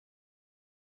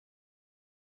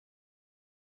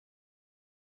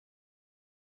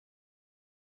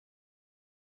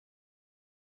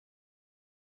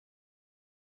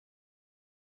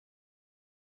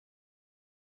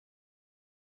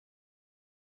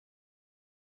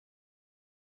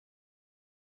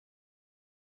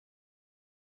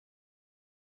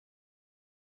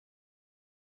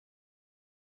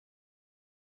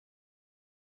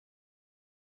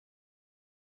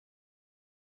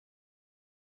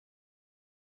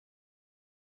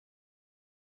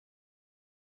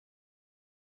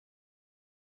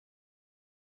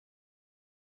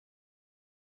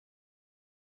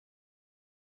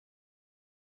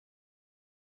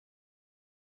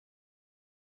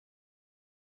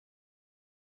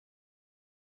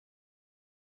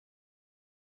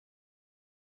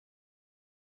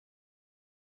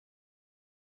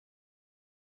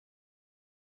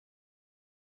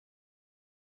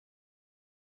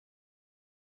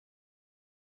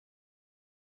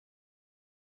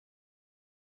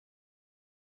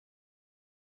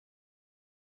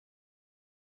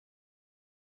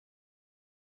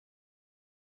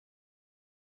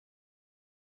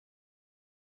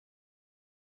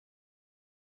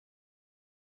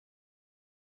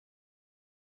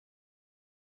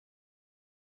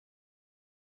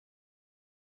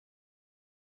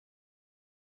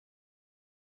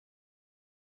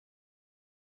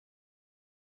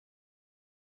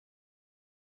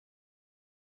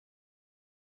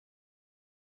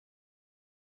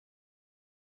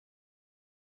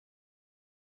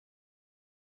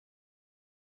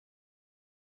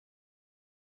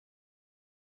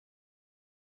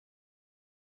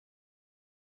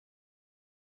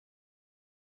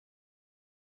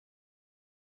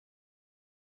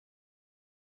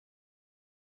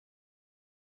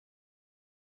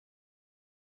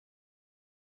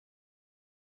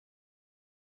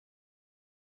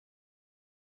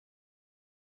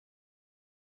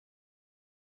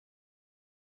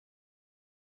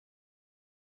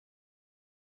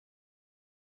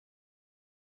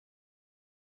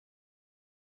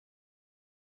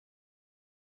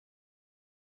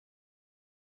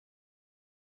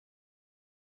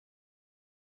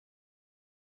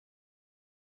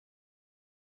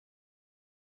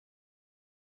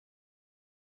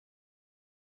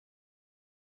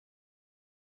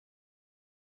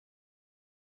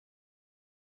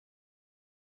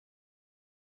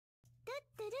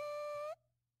トゥルー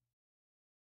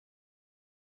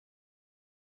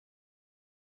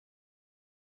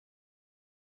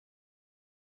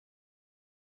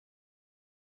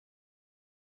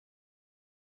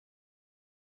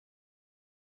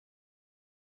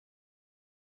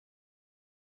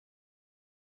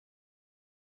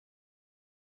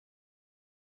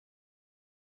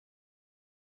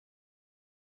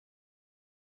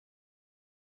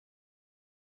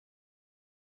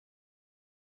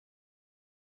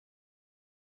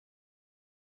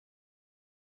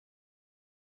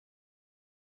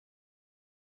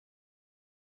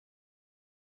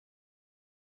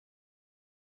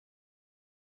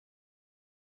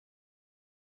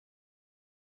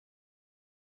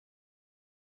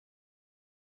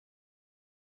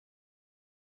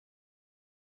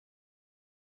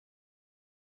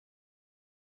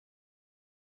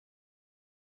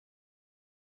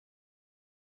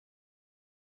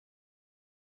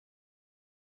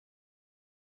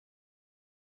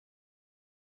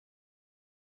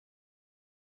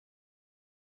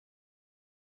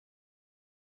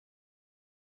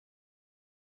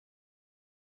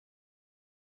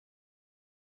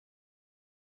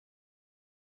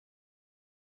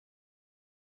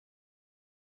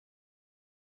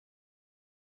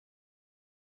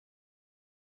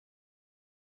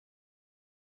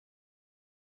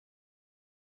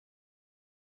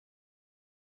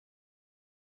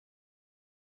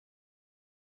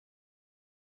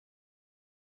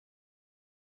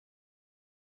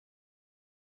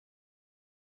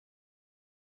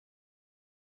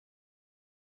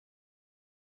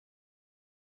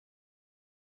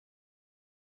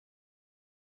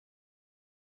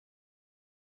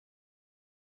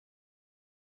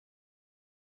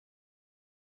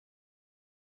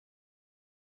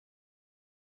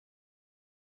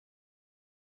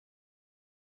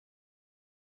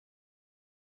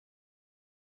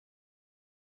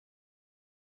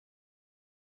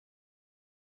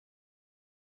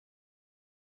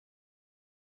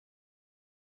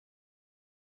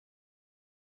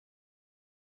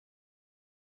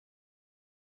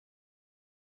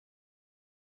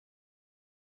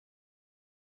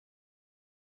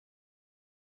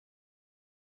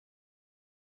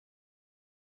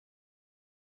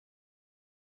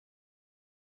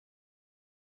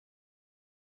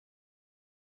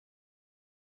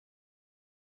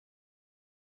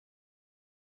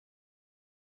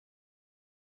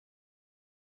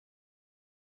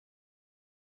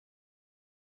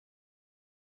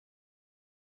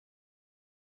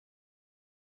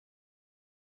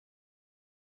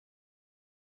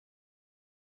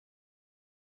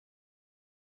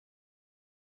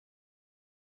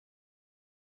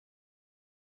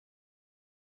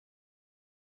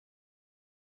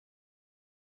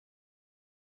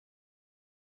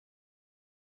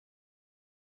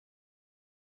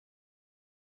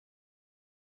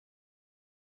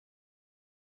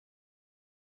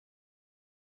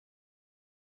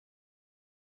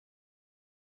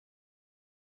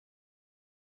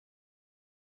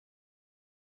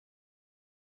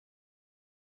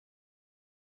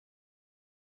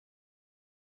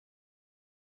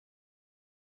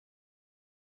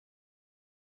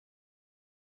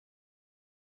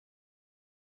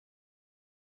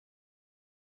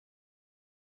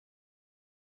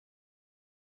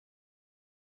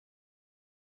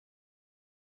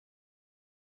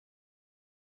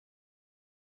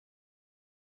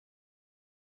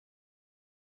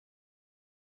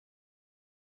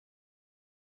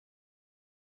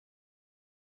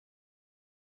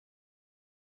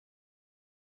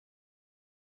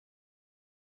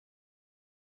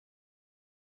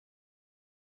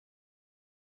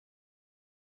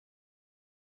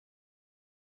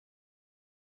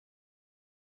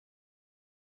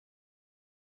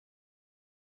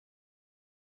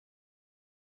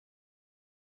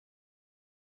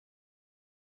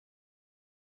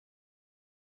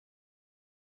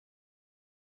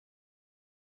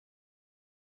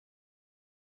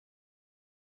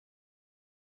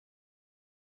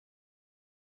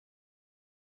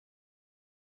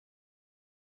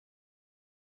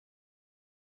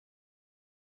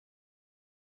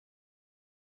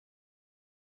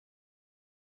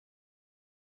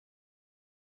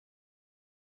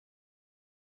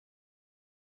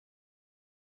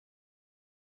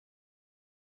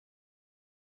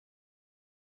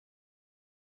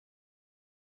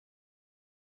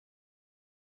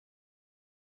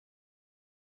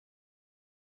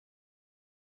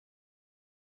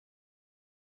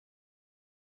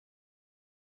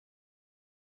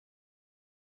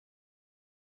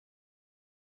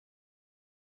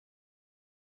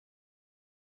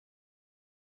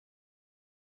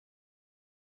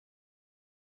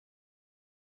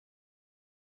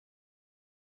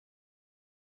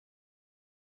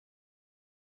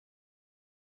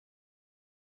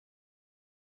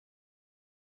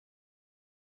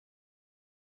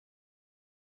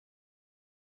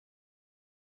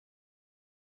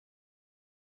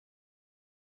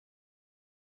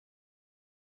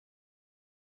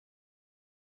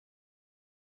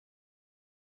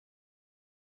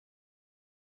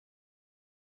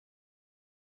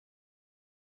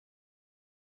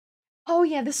Oh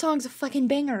yeah, this song's a fucking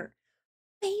banger.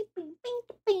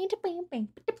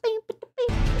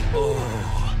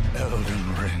 Oh,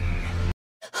 Elden Ring.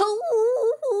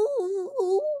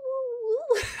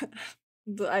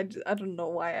 I don't know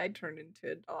why I turned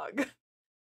into a dog.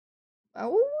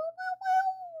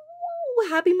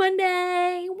 Happy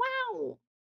Monday! Wow!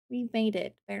 We made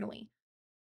it, barely.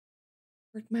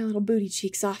 Worked my little booty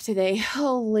cheeks off today.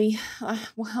 Holy.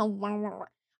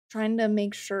 Trying to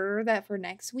make sure that for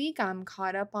next week I'm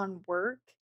caught up on work.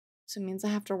 So it means I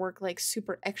have to work like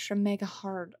super extra mega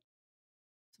hard.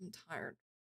 I'm tired.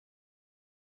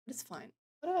 But it's fine.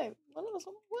 What?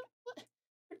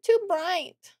 You're too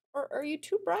bright. Or are you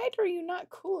too bright or are you not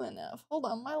cool enough? Hold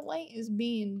on, my light is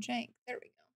being jank. There we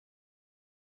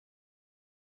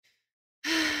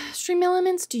go. Stream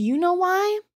elements, do you know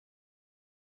why?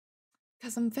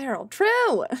 Because I'm feral.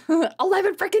 True!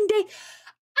 11 freaking days!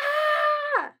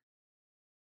 Ah!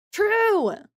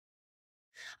 True!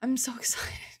 I'm so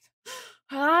excited.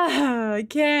 I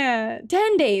can't.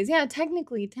 10 days. Yeah,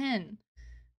 technically 10.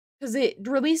 Because it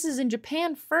releases in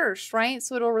Japan first, right?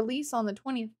 So it'll release on the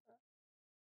 20th.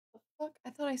 Fuck, I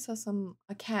thought I saw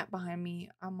a cat behind me.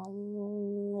 I'm a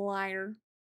liar.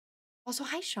 Also,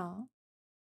 hi Shaw.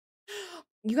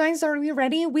 You guys, are we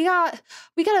ready? We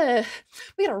gotta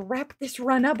wrap this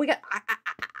run up.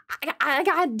 I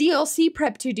got DLC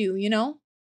prep to do, you know?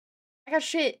 I got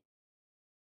shit.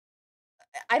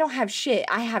 I don't have shit.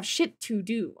 I have shit to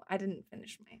do. I didn't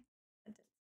finish my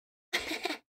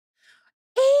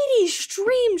 80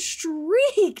 stream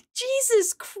streak.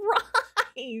 Jesus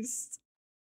Christ.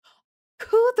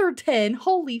 Cutherton.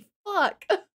 Holy fuck.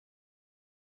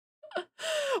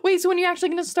 Wait, so when are you actually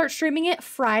gonna start streaming it?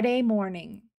 Friday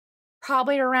morning.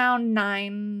 Probably around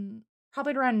 9.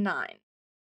 Probably around 9.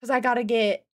 Because I gotta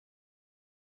get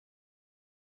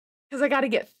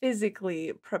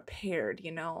physically prepared,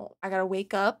 you know? I gotta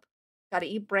wake up, gotta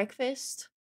eat breakfast.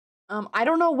 I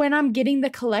don't know when I'm getting the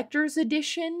collector's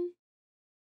edition.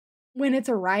 When it's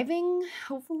arriving,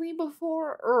 hopefully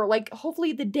before, or like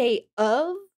hopefully the day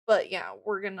of. But yeah,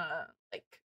 we're gonna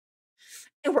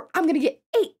I'm gonna get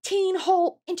 18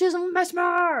 whole inches of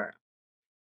mesmer.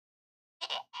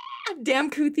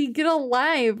 Damn, Kuthi, get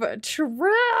alive.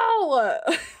 True.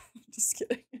 Just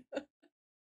kidding.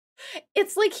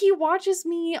 It's like he watches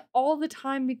me all the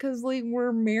time because like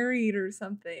we're married or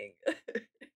something.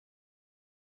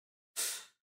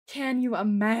 Can you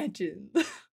imagine?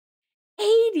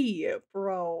 80,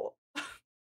 bro.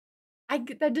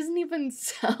 That doesn't even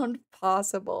sound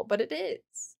possible, but it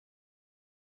is.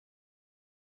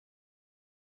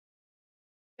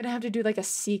 Gonna have to do like a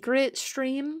secret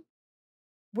stream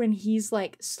when he's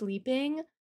like sleeping.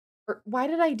 Or why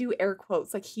did I do air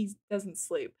quotes? Like he doesn't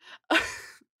sleep. I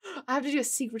have to do a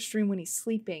secret stream when he's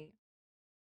sleeping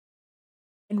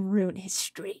and ruin his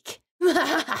streak.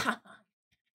 That's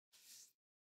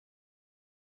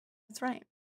right.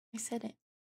 I said it.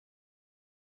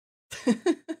 You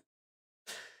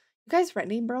guys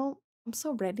ready, bro? I'm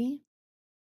so ready.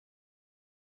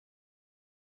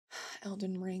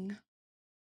 Elden Ring.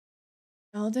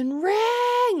 Elden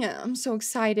Ring! I'm so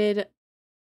excited.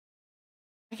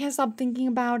 I can't stop thinking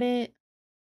about it.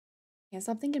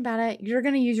 You're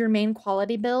gonna use your main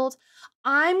quality build.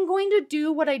 I'm going to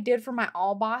do what I did for my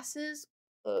all bosses.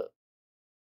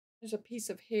 There's a piece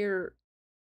of hair.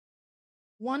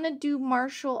 Wanna do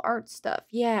martial arts stuff.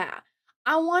 Yeah.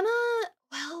 I wanna,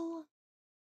 well,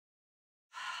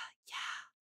 yeah.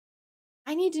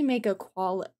 I need to make a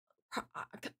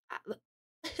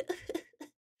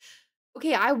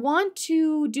Okay, I want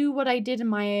to do what I did in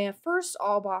my first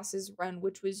all bosses run,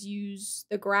 which was use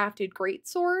the grafted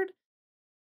greatsword.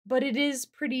 But it is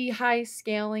pretty high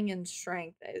scaling and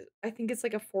strength. I think it's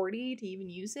like a 40 to even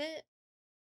use it.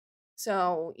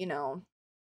 So, you know,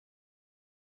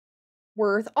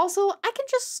 worth. Also, I can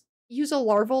just use a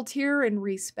larval tier and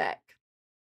respec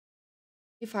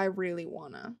if I really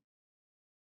wanna.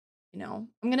 You know,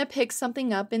 I'm gonna pick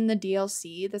something up in the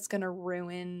DLC that's gonna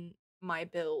ruin my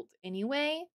build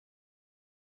anyway.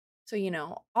 So, you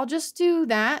know, I'll just do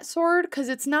that sword because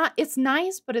it's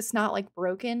nice, but it's not like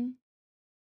broken.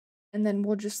 And then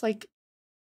we'll just like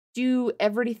do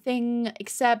everything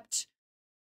except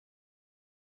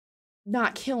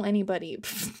not kill anybody.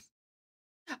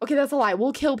 Okay, that's a lie.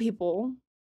 We'll kill people.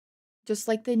 Just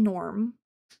like the norm.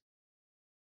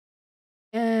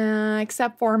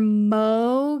 Except for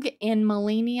Moog and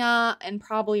Melania and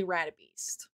probably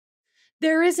Radabeast.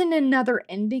 There isn't another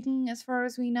ending as far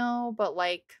as we know, but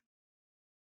like,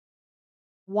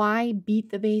 why beat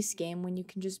the base game when you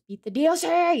can just beat the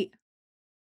DLC?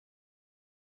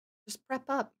 Just prep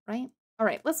up, right? All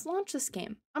right, let's launch this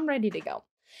game. I'm ready to go.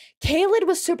 Caelid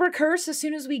was super cursed as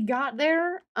soon as we got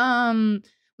there.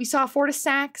 We saw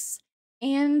Fortisax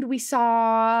and we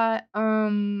saw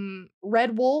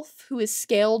Red Wolf, who is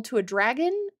scaled to a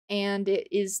dragon, and it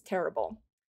is terrible.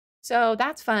 So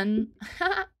that's fun.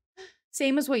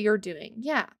 Same as what you're doing.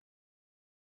 Yeah.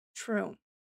 True.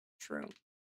 True.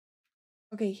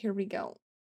 Okay, here we go.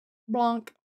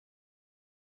 Blanc. Oh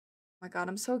my god,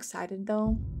 I'm so excited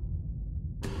though.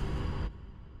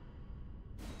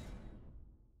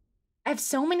 I have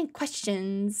so many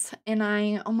questions and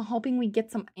I'm hoping we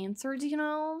get some answers, you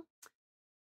know?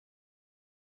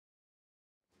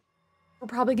 We're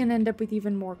probably gonna end up with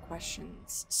even more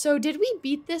questions. So did we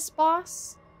beat this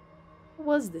boss? Who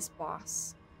was this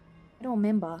boss? I don't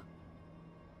remember.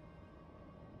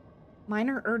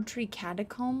 Minor Erdtree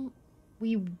Catacomb?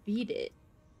 We beat it.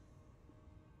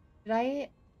 Did I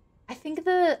think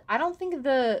I don't think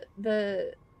the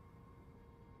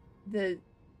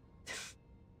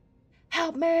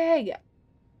help me!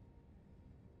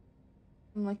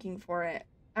 I'm looking for it.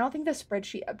 I don't think the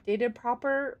spreadsheet updated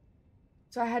proper,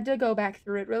 so I had to go back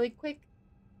through it really quick.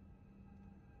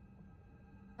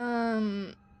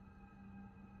 Because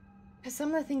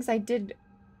some of the things I did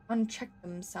uncheck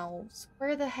themselves.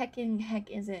 Where the heck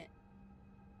is it?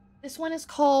 This one is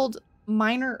called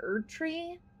Minor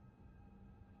Erdtree.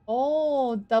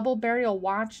 Oh, Double Burial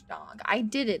Watchdog. I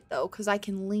did it though, because I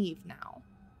can leave now.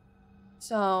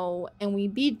 So, and we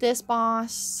beat this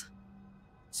boss.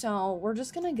 So we're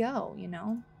just gonna go, you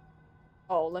know?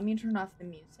 Oh, let me turn off the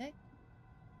music.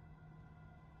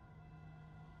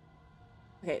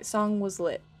 Okay, song was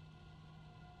lit.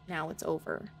 Now it's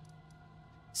over.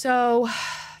 So,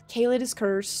 Caelid is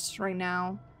cursed right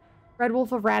now. Red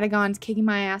Wolf of Radagon's kicking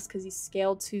my ass because he's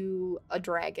scaled to a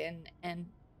dragon. And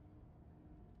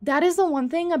that is the one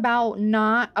thing about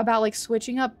like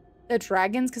switching up the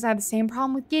dragons, because I had the same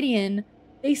problem with Gideon.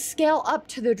 They scale up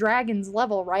to the dragon's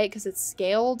level, right? Because it's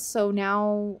scaled. So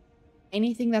now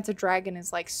anything that's a dragon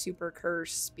is like super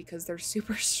cursed because they're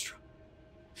super strong.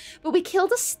 But we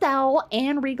killed Estelle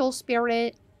and Regal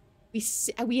Spirit.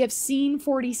 We have seen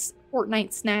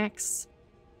Fortnite snacks.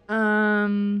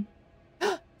 Jojo,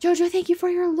 thank you for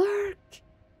your lurk.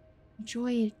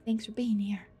 Enjoy it. Thanks for being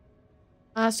here.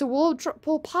 So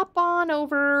we'll pop on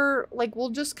over. Like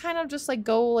we'll just kind of just like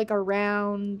go like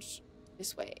around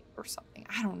this way or something.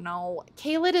 I don't know.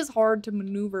 Caelid is hard to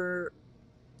maneuver.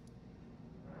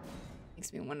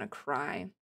 Makes me want to cry.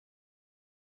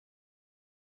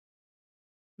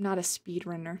 I'm not a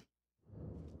speedrunner.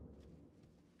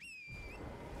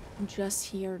 I'm just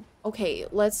here. Okay,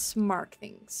 let's mark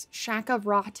things. Shack of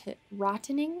Rotting.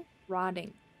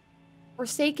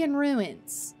 Forsaken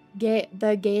Ruins. The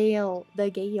Gale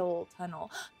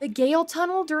Tunnel. The Gale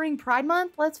Tunnel during Pride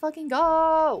Month? Let's fucking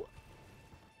go!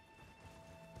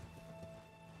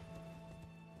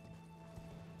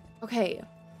 Okay.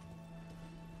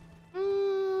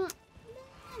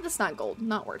 That's not gold.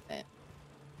 Not worth it.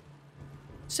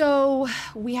 So,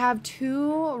 we have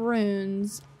 2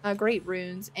 runes, great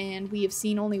runes, and we have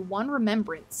seen only 1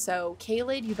 remembrance. So,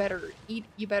 Caelid,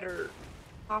 you better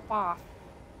pop off.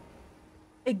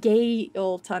 The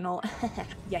Gale Tunnel.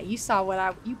 Yeah, you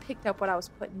saw you picked up what I was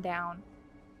putting down.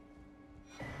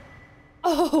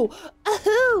 Oh,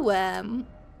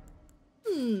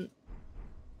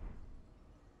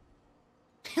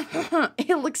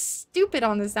 It looks stupid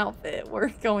on this outfit. We're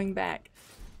going back.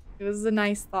 It was a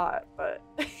nice thought, but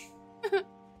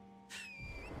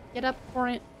get up for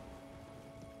it.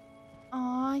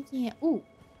 Aw, yeah. Ooh,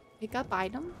 pick up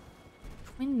item.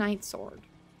 Twin Knight Sword.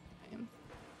 Okay.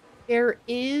 There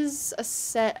is a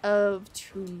set of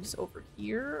tombs over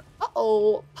here.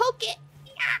 Uh-oh, poke it.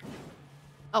 Yeah.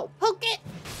 Oh, poke it.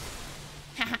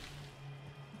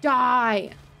 Die.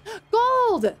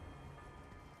 Gold.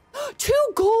 2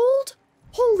 gold?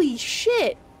 Holy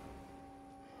shit.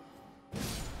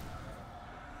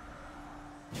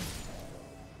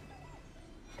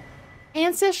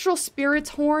 Ancestral Spirit's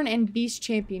Horn and Beast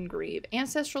Champion Greave.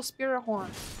 Ancestral Spirit Horn.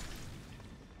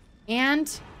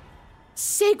 And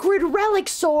Sacred Relic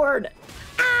Sword.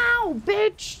 Ow,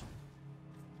 bitch.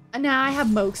 And now I have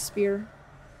Moog Spear.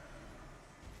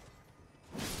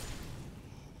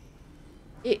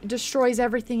 It destroys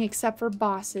everything except for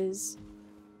bosses.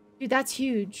 Dude, that's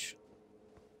huge.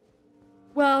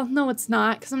 Well, no, it's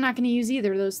not, because I'm not going to use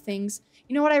either of those things.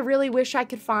 You know what I really wish I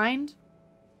could find?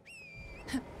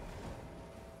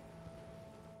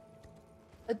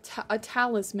 A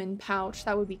talisman pouch.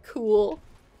 That would be cool.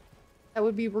 That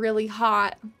would be really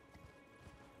hot.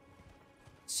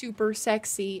 Super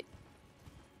sexy.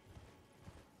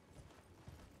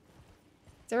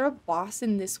 there a boss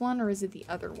in this one, or is it the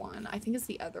other one? I think it's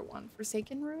the other one.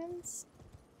 Forsaken Ruins?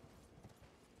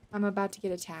 I'm about to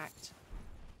get attacked.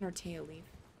 Or tail leaf.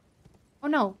 Oh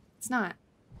no, it's not.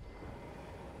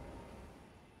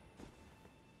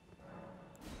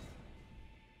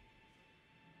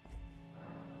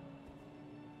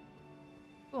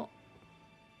 Cool.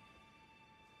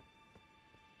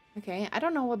 Okay, I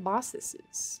don't know what boss this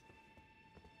is.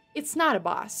 It's not a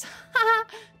boss.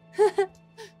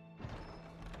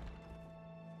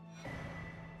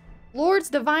 Lord's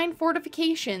Divine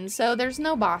Fortification. So there's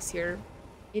no boss here.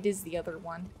 It is the other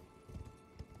one.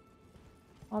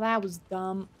 Well, that was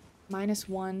dumb.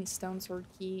 -1 stone sword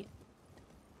key.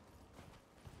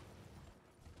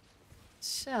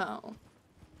 So.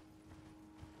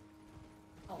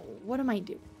 Oh, what am I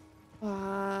doing?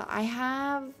 I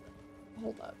have...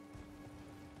 Hold up.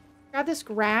 Grab this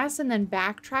grass and then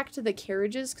backtrack to the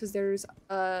carriages because there's,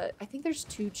 I think there's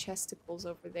 2 chesticles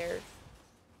over there.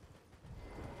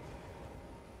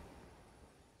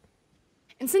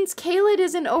 And since Caelid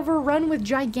isn't overrun with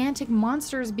gigantic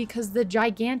monsters because the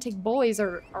gigantic boys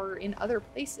are in other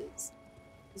places,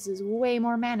 this is way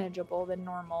more manageable than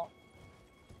normal.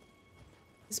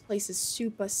 This place is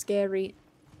super scary.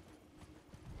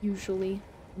 Usually.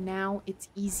 Now it's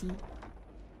easy.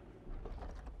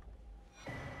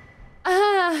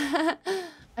 Ah!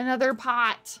 Another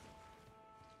pot.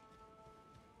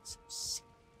 So sick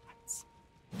of pots.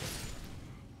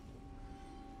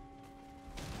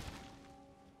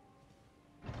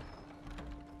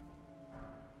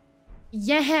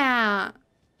 Yeah!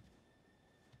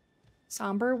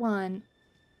 Somber 1.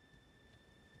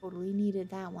 Totally needed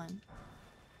that one.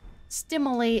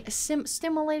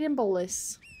 Stimulating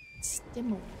bolus.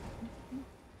 Stimulate.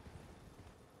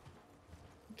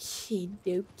 Okie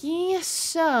dokie.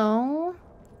 So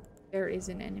there is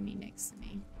an enemy next to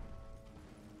me.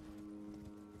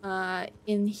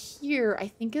 In here, I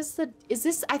think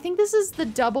I think this is the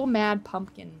double mad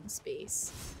pumpkin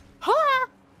space. Ha!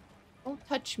 Don't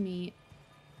touch me.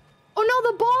 Oh no,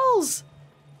 the balls!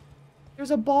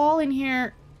 There's a ball in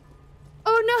here.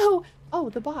 Oh no! Oh,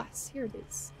 the boss. Here it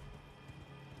is.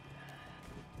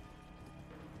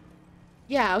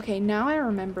 Yeah, okay, now I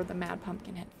remember the Mad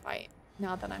Pumpkinhead fight.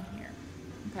 Now that I'm here.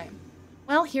 Okay.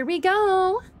 Well, here we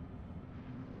go.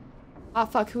 Oh,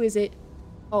 fuck, who is it?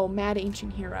 Oh, Mad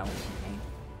Ancient Hero. Okay.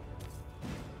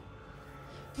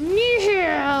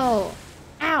 Nihil!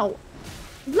 Ow!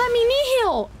 Let me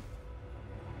nihil!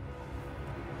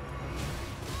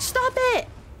 Stop it!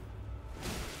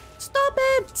 Stop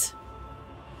it!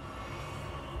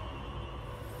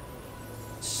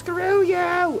 Screw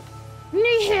you!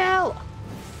 Nihil!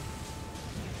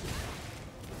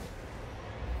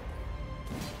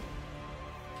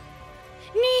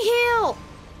 Nihil!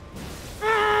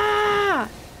 Ah!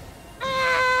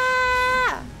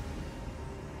 Ah!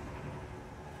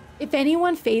 If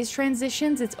anyone phase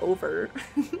transitions, it's over.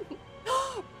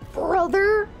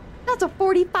 Brother! That's a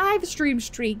 45 stream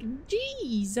streak.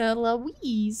 Jeez,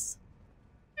 Louise.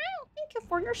 Oh, thank you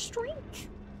for your streak.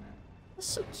 That's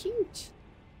so cute.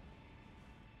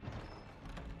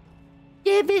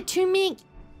 Give it to me.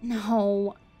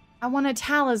 No. I want a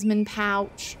talisman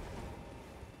pouch.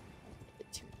 Give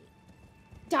it to me.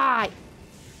 Die.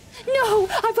 No,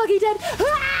 I'm fucking dead.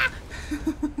 Ah!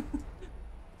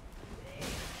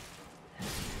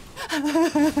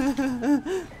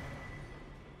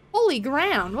 Holy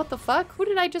ground, what the fuck? Who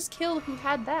did I just kill who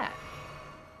had that?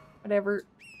 Whatever.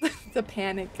 The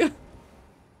panic.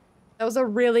 That was a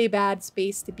really bad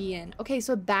space to be in. Okay,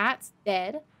 so that's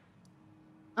dead.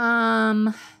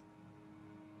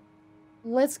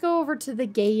 Let's go over to the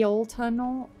Gale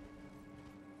tunnel.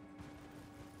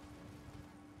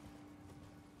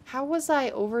 How was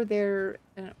I over there?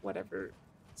 Whatever.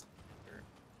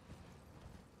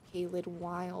 Caelid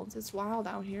Wilds. It's wild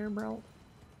out here, bro.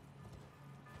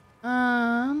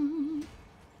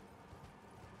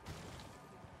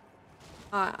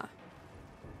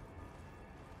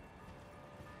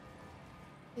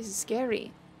 This is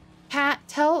scary. Pat,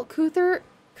 tell Cutherton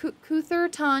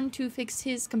to fix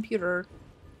his computer.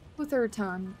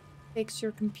 Cutherton, fix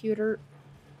your computer.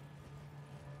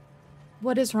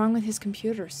 What is wrong with his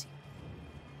computer?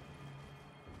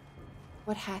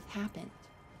 What hath happened?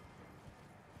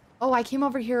 Oh, I came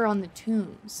over here on the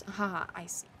tombs. Aha, I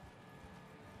see.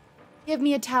 Give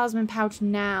me a talisman pouch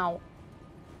now.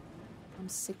 I'm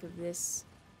sick of this.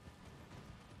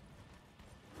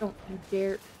 Don't you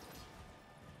dare.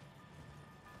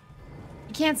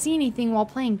 You can't see anything while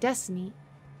playing Destiny.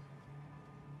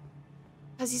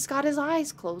 Because he's got his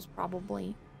eyes closed,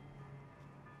 probably.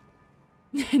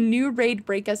 New raid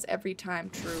break us every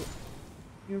time, true.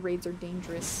 New raids are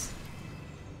dangerous.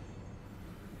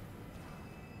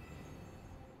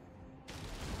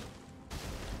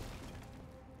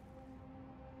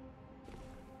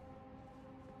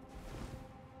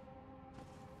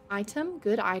 Item?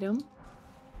 Good item.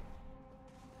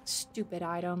 Stupid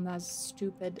item. That's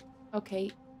stupid.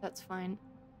 Okay, that's fine.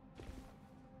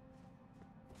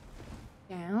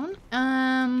 Down.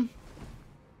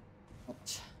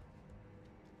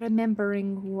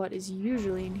 Remembering what is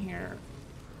usually in here.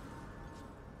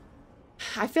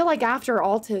 I feel like after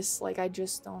Altus, like, I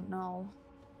just don't know.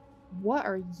 What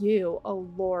are you? Oh,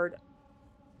 Lord.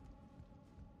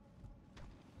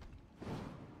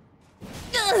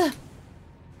 Ugh!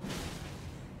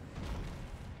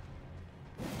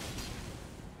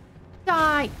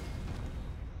 Die!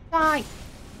 Die!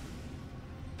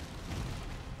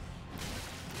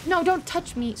 No, don't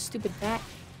touch me, stupid bat.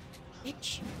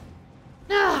 Bitch.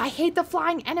 Ugh, I hate the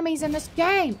flying enemies in this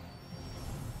game!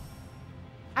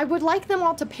 I would like them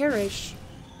all to perish.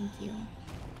 Thank you.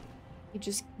 You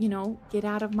just, you know, get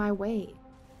out of my way.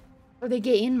 Or they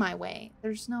get in my way.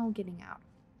 There's no getting out.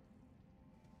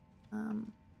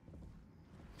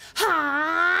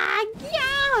 Ha!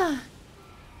 Yeah!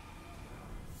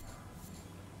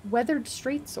 Weathered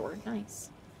straight sword. Nice.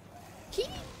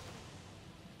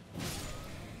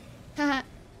 Haha.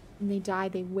 When they die,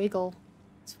 they wiggle.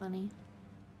 It's funny.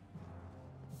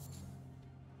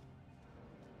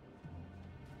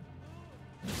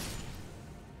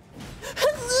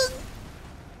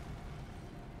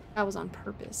 That was on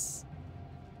purpose.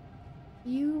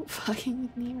 You fucking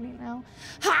with me right now?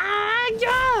 Ha!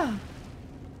 Yeah!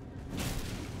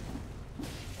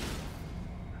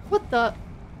 What the?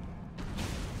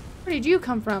 Where did you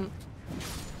come from?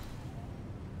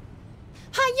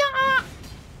 Hiya!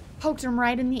 Poked him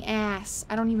right in the ass.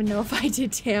 I don't even know if I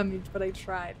did damage, but I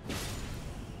tried.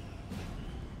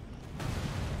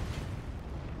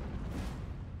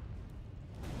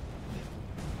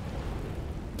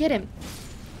 Get him.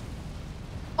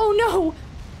 Oh no!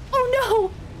 Oh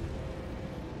no!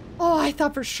 Oh, I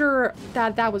thought for sure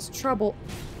that that was trouble.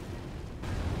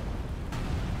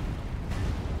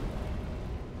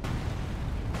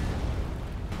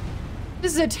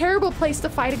 This is a terrible place to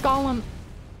fight a golem.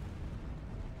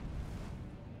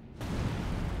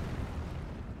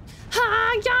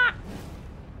 Ha! Yeah!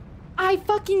 I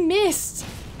fucking missed.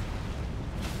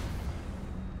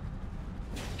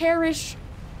 Perish.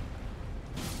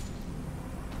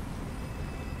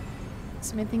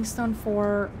 Smithing stone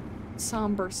 4,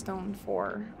 somber stone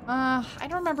 4. I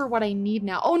don't remember what I need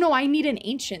now. Oh no, I need an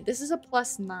ancient. This is a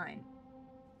 +9,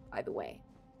 by the way.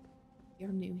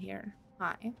 You're new here.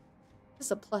 Hi. This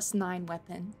is a +9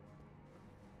 weapon.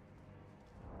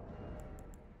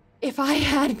 If I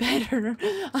had better,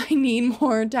 I need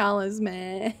more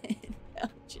talisman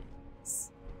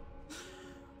pouches.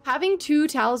 Having 2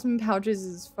 talisman pouches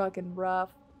is fucking rough.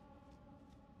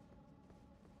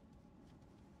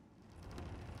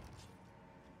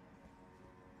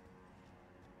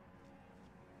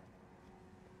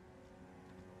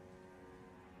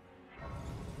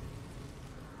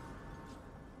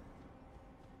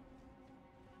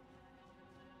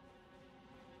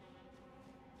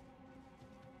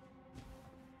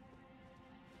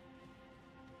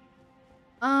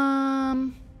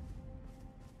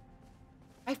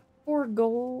 I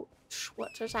forego what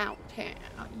is out here,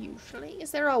 usually.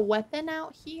 Is there a weapon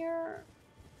out here?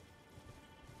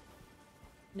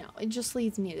 No, it just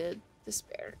leads me to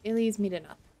despair. It leads me to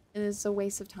nothing. It is a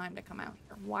waste of time to come out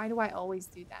here. Why do I always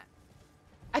do that?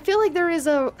 I feel like there is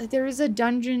a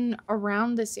dungeon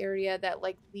around this area that,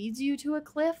 like, leads you to a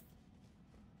cliff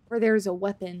where there's a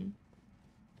weapon.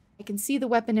 I can see the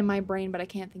weapon in my brain, but I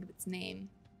can't think of its name.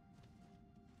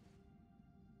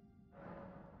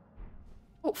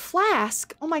 Oh,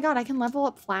 Flask! Oh my god, I can level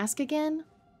up Flask again?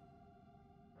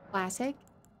 Classic.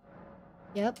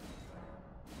 Yep.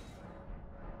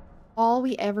 All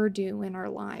we ever do in our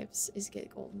lives is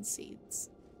get golden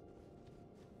seeds.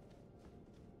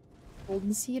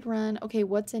 Golden seed run. Okay,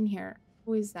 what's in here?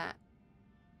 Who is that?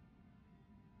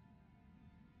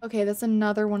 Okay, that's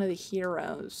another one of the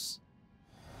heroes.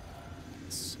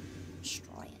 Let's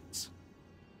destroy it.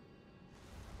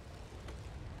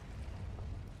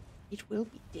 It will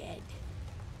be dead.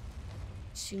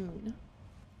 Soon.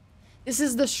 This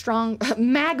is the strong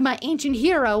magma ancient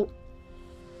hero.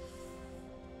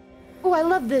 Oh, I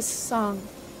love this song.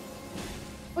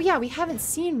 Oh yeah, we haven't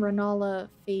seen Renala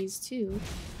phase 2.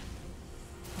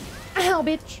 Ow,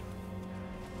 bitch.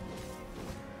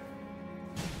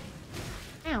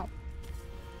 Ow.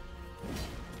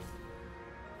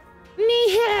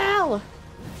 Nihil!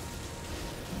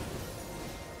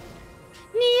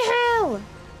 Nihil!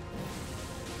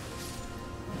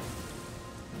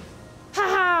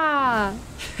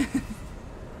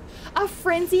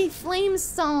 Frenzy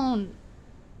Flamestone.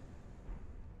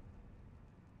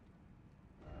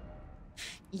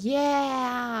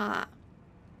 Yeah.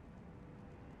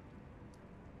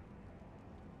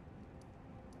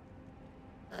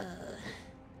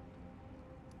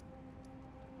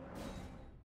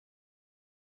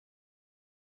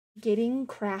 Getting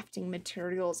crafting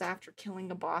materials after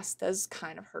killing a boss does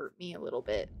kind of hurt me a little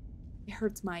bit. It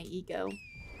hurts my ego.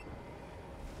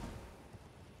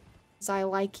 Because I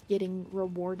like getting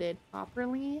rewarded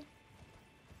properly.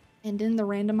 And in the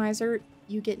randomizer,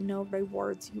 you get no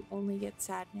rewards. You only get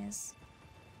sadness.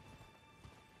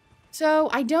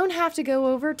 So I don't have to go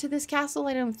over to this castle,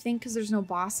 I don't think, because there's no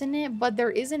boss in it. But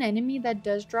there is an enemy that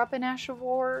does drop an Ash of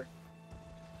War.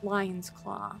 Lion's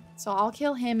Claw. So I'll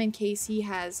kill him in case he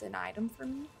has an item for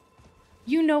me.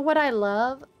 You know what I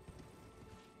love?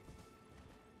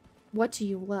 What do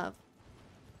you love?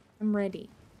 I'm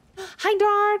ready. Hi,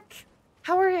 Dark!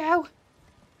 How are you?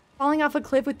 Falling off a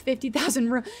cliff with 50,000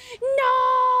 No!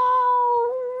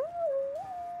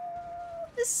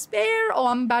 Despair! Oh,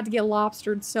 I'm about to get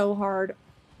lobstered so hard.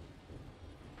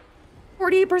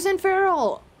 48%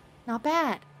 feral! Not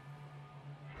bad.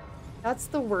 That's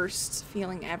the worst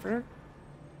feeling ever.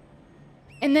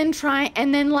 And then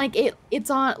like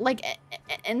it's on like,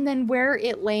 and then where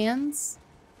it lands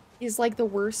is like the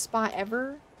worst spot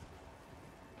ever.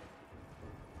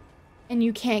 And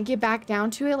you can't get back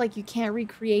down to it, like you can't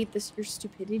recreate this, your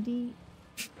stupidity.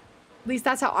 At least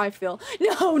that's how I feel.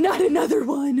 No, not another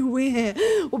one.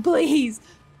 Well, please.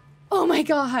 Oh my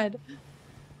god.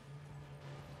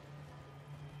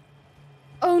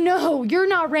 Oh no, you're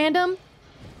not random.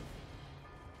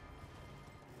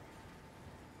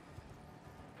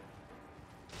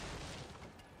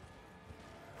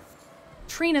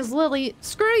 Trina's Lily.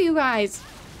 Screw you guys.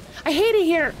 I hate it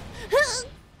here.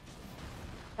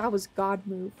 That was God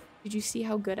move. Did you see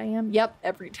how good I am? Yep,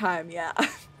 every time, yeah.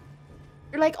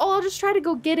 You're like, oh, I'll just try to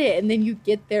go get it. And then you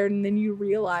get there and then you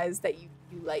realize that you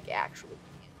like actually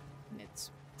can't. And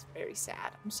it's very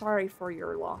sad. I'm sorry for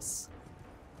your loss.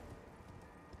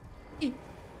 I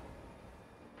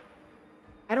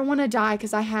don't want to die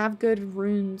because I have good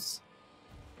runes.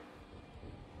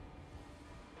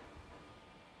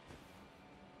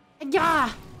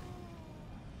 Yeah.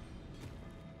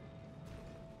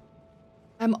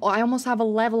 I almost have a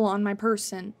level on my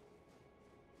person.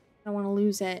 I don't want to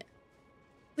lose it.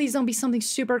 Please don't be something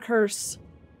super cursed.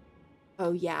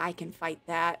 Oh yeah, I can fight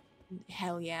that.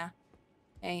 Hell yeah.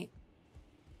 Hey.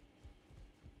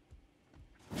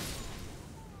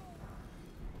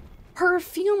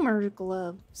 Perfumer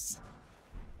gloves.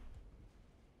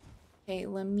 Okay,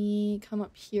 let me come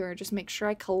up here. Just make sure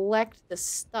I collect the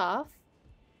stuff.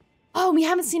 Oh, we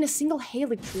haven't seen a single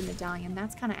Haligtree medallion.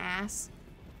 That's kind of ass.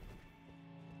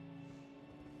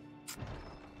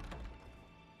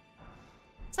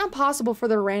 It's not possible for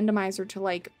the randomizer to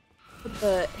like put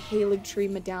the Haligtree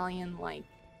medallion like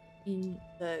in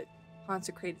the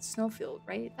consecrated snowfield,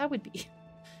 right? That would be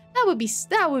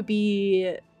silly.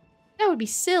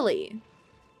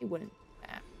 It wouldn't do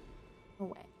that. No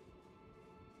way.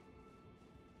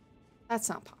 That's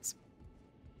not possible.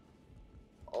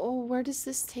 Oh, where does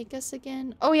this take us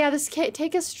again? Oh yeah, this can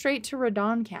take us straight to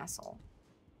Radon Castle.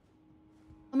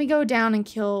 Let me go down and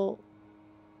kill,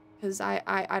 because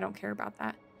I don't care about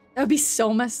that. That would be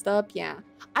so messed up, yeah.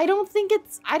 I don't think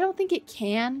it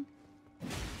can.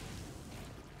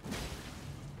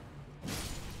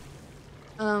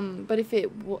 But if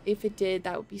it did,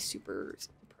 that would be super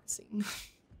depressing.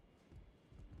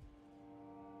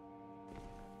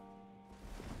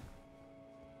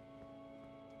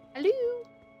 Hello.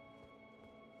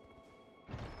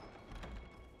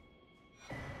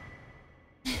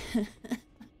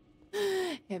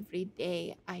 Every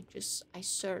day I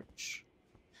search.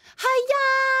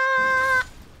 Hiya!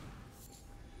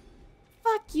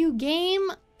 Fuck you, game.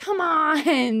 Come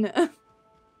on.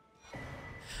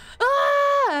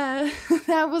 Ah,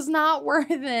 that was not worth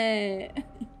it.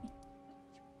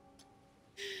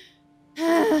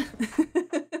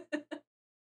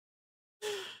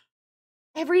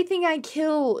 Everything I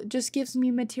kill just gives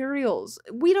me materials.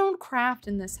 We don't craft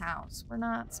in this house. We're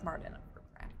not smart enough for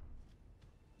craft.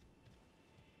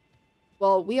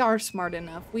 Well, we are smart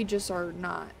enough. We just are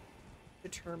not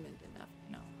determined enough,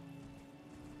 you know.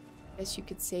 I guess you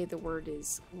could say the word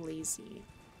is lazy.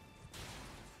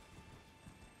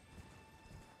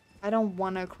 I don't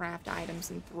want to craft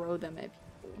items and throw them at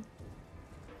people.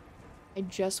 I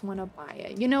just want to buy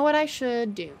it. You know what I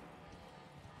should do?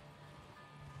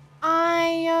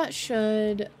 I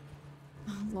should...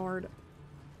 Oh, Lord.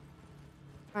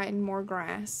 Find more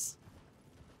grass.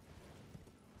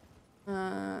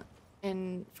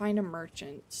 and find a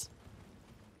merchant.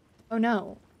 Oh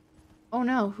no. Oh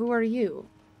no, who are you?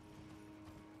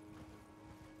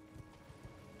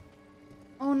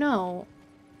 Oh no.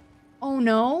 Oh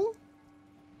no?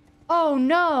 Oh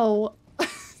no!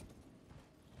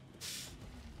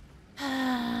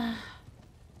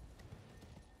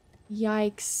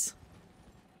 Yikes.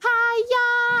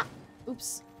 Hiya!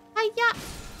 Oops. Hiya!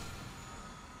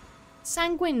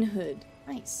 Sanguine Hood.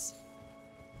 Nice.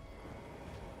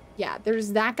 Yeah,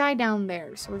 there's that guy down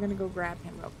there, so we're gonna go grab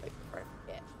him real quick before I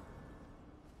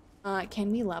forget.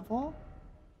 Can we level?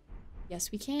 Yes,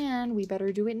 we can. We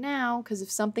better do it now, because if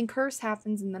something cursed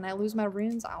happens and then I lose my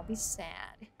runes, I'll be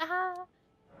sad.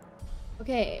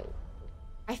 Okay.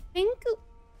 I think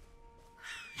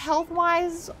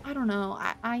health-wise, I don't know.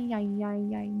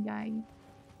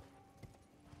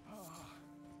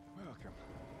 Welcome.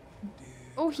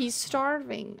 Oh, he's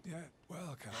starving. Yeah,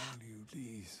 welcome. You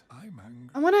please. I'm hungry.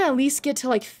 I want to at least get to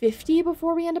like 50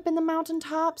 before we end up in the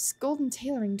mountaintops. Golden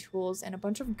tailoring tools and a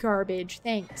bunch of garbage.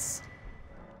 Thanks.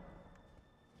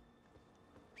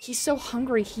 He's so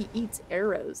hungry he eats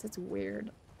arrows. That's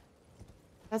weird.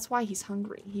 That's why he's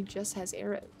hungry. He just has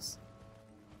arrows.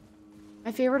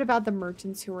 My favorite about the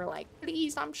merchants who are like,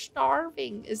 please, I'm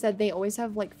starving, is that they always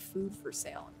have like food for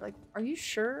sale. Like, are you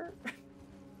sure?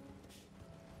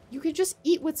 You could just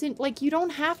eat what's in, like, you don't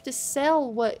have to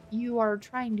sell what you are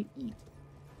trying to eat.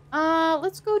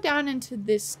 Let's go down into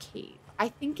this cave. I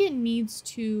think it needs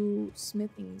 2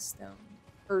 smithing stone,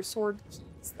 or sword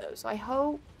keys though, so I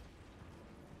hope.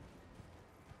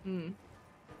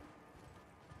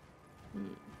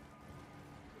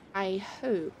 I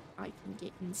hope I can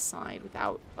get inside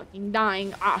without fucking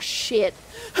dying. Ah, shit.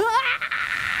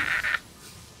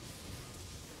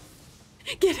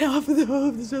 Get off of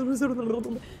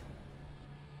the...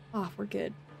 Oh, we're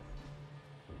good.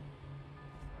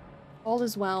 All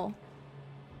is well.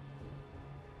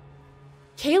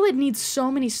 Caleb needs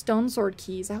so many stone sword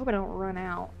keys. I hope I don't run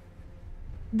out.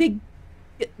 The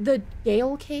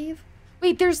Gale Cave?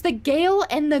 Wait, there's the Gale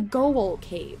and the Goal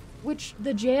Cave. Which,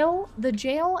 the jail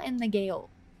and the Gale.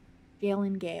 Gale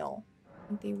and Gale. I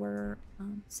think they were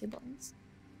siblings.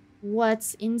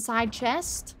 What's inside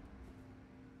chest?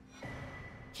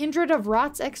 Kindred of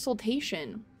Rot's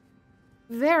Exaltation.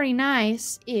 Very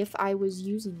nice if I was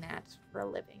using that for a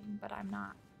living, but I'm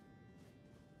not.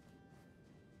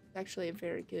 It's actually a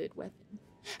very good weapon.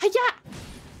 Hiya!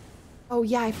 Oh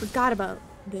yeah, I forgot about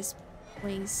this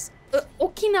place.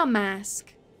 Okina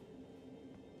Mask.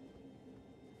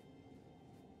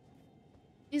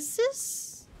 Is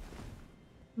this?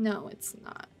 No, it's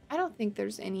not. I don't think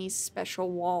there's any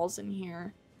special walls in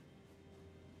here.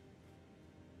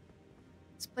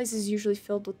 This place is usually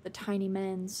filled with the tiny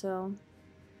men, so...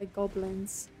 the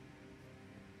goblins.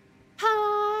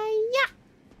 Hiya!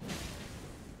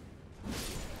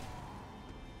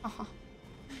 Oh,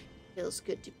 feels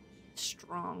good to be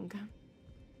strong.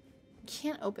 I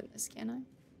can't open this, can I?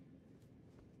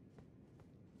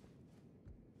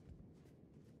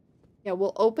 Yeah,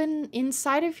 we'll open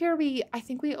inside of here. I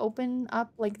think we open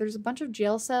up, like, there's a bunch of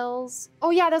jail cells. Oh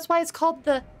yeah, that's why it's called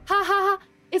the,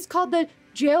 it's called the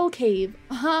jail cave.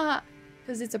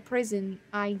 Because it's a prison.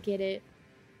 I get it.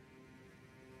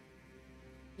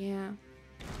 Yeah.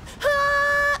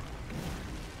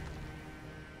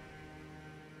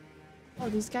 Oh,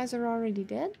 these guys are already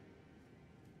dead?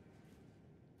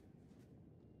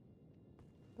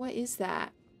 What is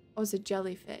that? Oh, it's a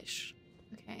jellyfish.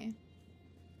 Okay.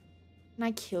 Can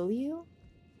I kill you?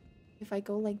 If I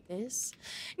go like this?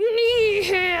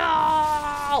 Nihil!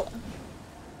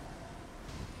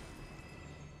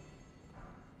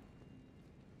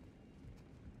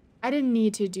 I didn't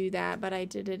need to do that, but I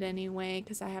did it anyway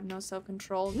because I have no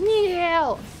self-control.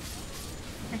 Nihil!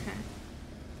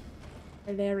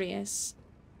 Hilarious.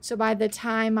 So by the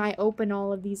time I open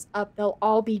all of these up, they'll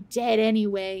all be dead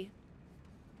anyway.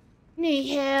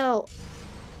 Nihil!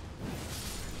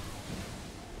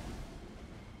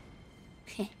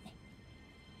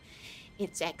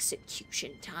 It's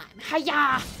execution time.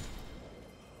 Hiya!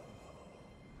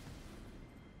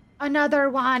 Another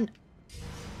one.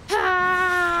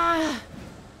 Ah!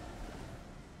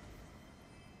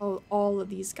 Oh, all of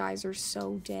these guys are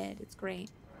so dead. It's great.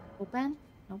 Open?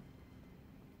 Nope.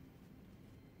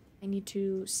 I need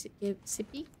to give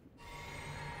sippy.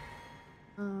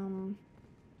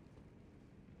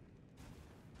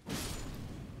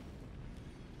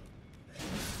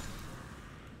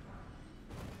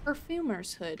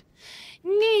 Perfumer's hood.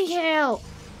 Nihil!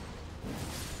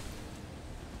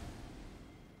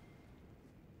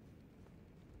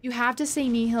 You have to say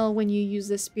nihil when you use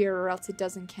the spear or else it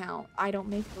doesn't count. I don't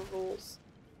make the rules.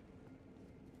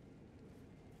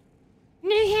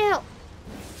 Need help!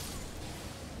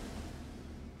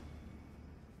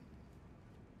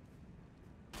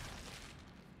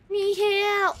 Need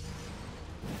help!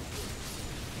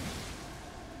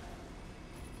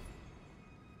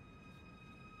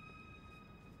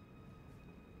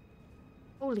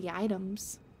 Holy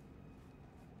items.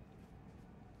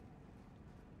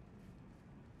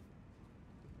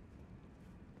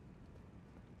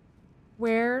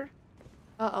 Where?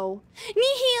 Uh-oh.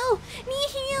 Knee heel! Knee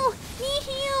heel! Knee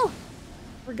heel!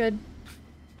 We're good.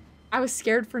 I was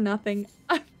scared for nothing.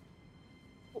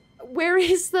 Where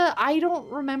is the... I don't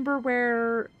remember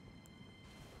where...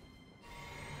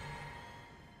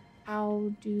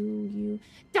 How do you...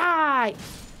 Die!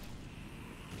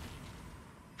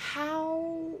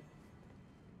 How...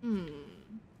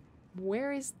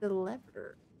 Where is the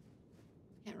lever?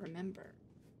 Can't remember.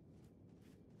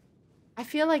 I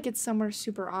feel like it's somewhere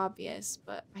super obvious,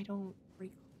 but I don't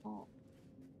recall.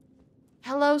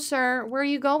 Hello, sir. Where are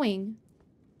you going?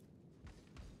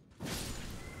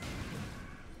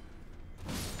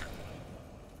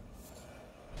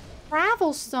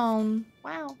 Travel stone.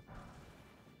 Wow.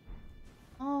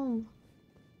 Oh.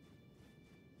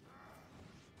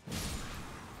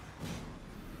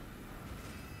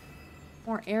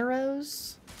 More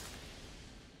arrows.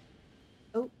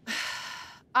 Oh.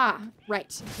 Ah,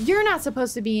 right. You're not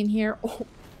supposed to be in here. Oh.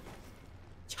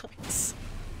 Yikes.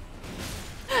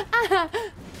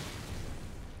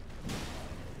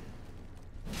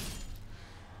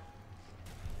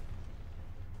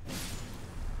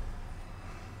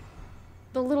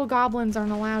 The little goblins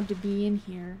aren't allowed to be in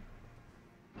here.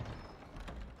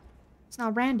 It's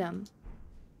not random.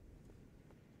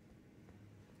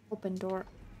 Open door.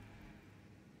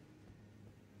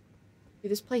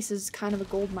 Dude, this place is kind of a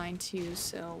gold mine too,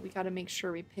 so we gotta make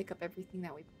sure we pick up everything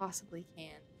that we possibly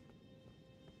can.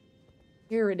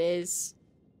 Here it is.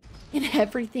 And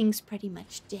everything's pretty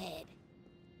much dead.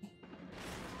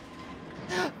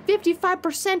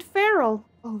 55% feral!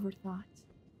 Overthought.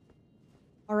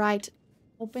 Alright.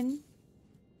 Open.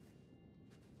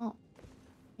 Oh.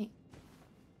 Hey.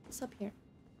 What's up here?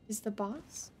 Is the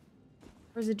boss?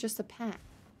 Or is it just a pack?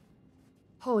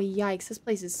 Oh, yikes. This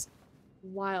place is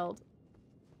wild.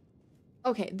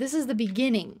 Okay, this is the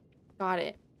beginning. Got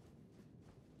it.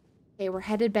 Okay, we're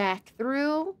headed back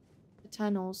through the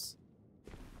tunnels.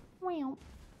 Wow.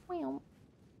 Wow.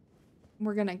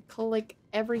 We're gonna collect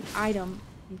every item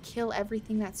and kill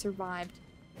everything that survived.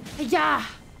 Hi-ya!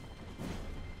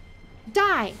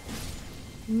 Die!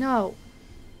 No.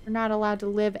 We're not allowed to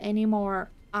live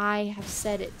anymore. I have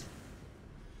said it.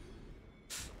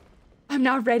 I'm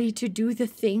not ready to do the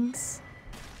things.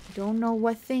 I don't know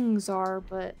what things are,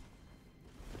 but...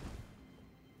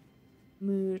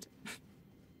 Mood.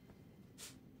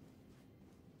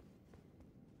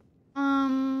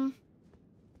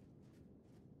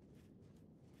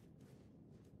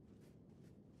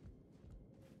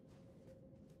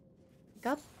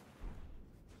 Pick up.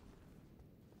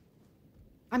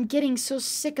 I'm getting so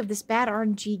sick of this bad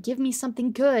RNG. Give me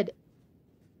something good.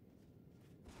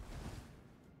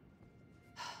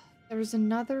 There was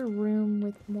another room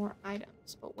with more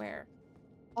items, but where?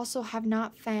 Also have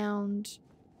not found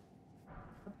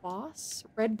the boss?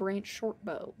 Red branch short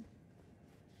bow.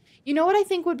 You know what I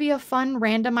think would be a fun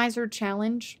randomizer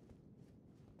challenge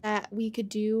that we could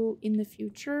do in the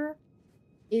future?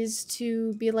 Is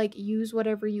to be like, use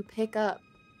whatever you pick up.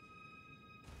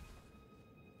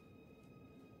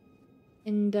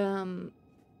 And,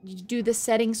 do the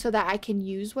settings so that I can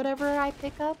use whatever I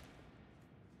pick up.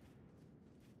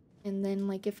 And then,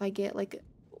 like, if I get, like...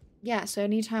 Yeah, so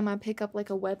anytime I pick up, like,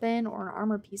 a weapon or an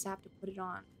armor piece, I have to put it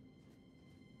on.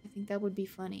 I think that would be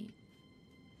funny.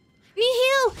 Knee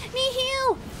heel! Knee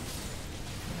heel!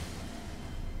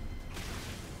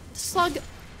 Slug...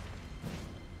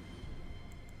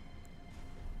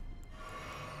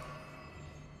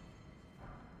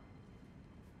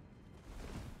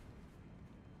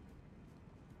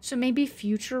 So maybe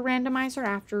future randomizer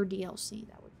after DLC.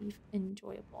 That would be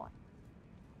enjoyable.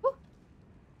 Ooh.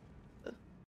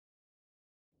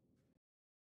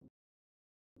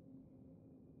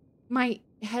 My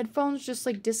headphones just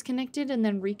like disconnected and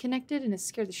then reconnected and it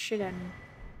scared the shit out of me.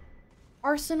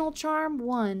 Arsenal charm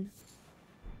 1.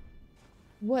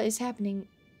 What is happening?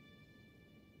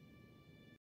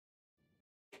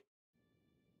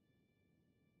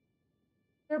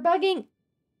 They're bugging.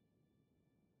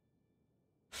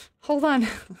 Hold on.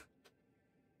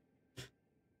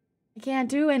 I can't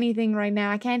do anything right now.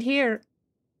 I can't hear.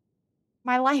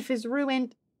 My life is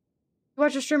ruined. You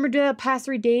watch a streamer do the past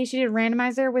 3 days. She did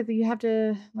randomizer with, you have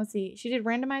to, let's see. She did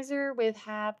randomizer with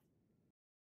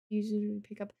Use it to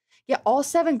pick up. Yeah, all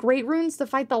 7 great runes to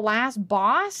fight the last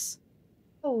boss?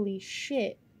 Holy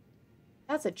shit.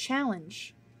 That's a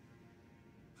challenge.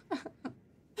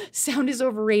 Sound is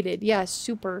overrated. Yeah,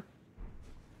 super.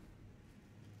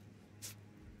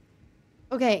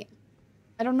 Okay.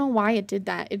 I don't know why it did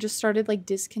that. It just started like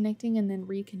disconnecting and then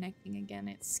reconnecting again.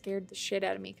 It scared the shit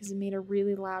out of me because it made a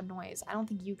really loud noise. I don't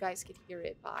think you guys could hear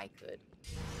it, but I could.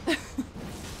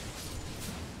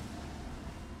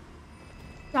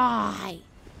 Die.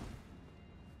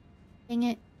 Dang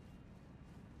it.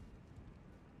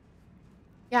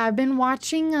 Yeah, I've been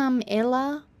watching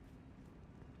Ella.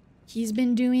 He's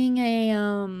been doing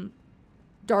a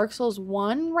Dark Souls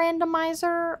 1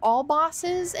 randomizer, all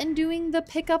bosses, and doing the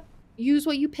pickup, use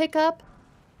what you pick up.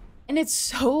 And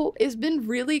it's been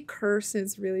really cursed.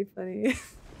 It's really funny.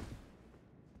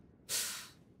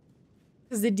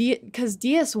 Because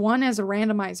DS1 as a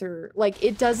randomizer, like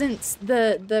it doesn't,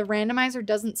 the randomizer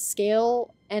doesn't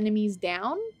scale enemies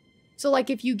down. So like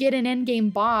if you get an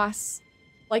endgame boss,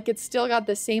 like it's still got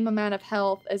the same amount of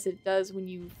health as it does when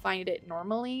you find it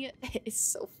normally. It's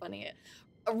so funny.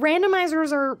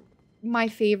 Randomizers are my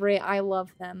favorite. I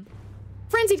love them.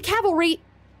 Frenzied Cavalry!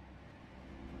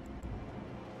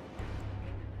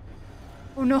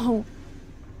 Oh no.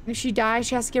 If she dies,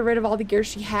 she has to get rid of all the gear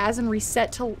she has and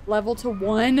reset to level to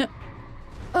 1.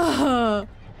 Ugh.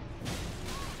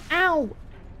 Ow!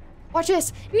 Watch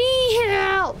this! Need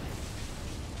help!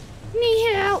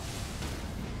 Need help!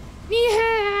 Need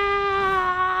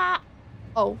help!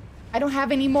 Oh, I don't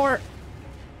have any more.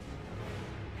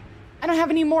 I don't have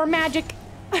any more magic.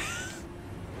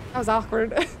 That was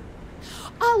awkward.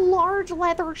 A large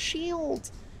leather shield.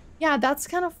 Yeah, that's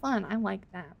kind of fun. I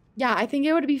like that. Yeah, I think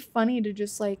it would be funny to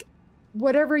just like,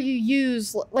 whatever you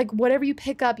use, like whatever you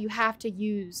pick up, you have to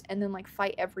use and then like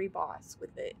fight every boss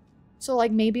with it. So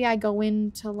like maybe I go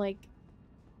into like,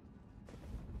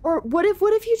 or what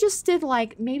if you just did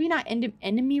like, maybe not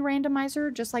enemy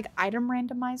randomizer, just like item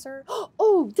randomizer.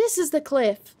 Oh, this is the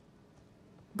cliff.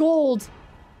 Gold.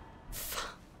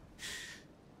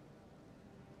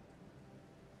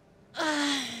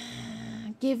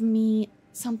 Give me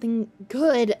something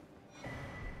good.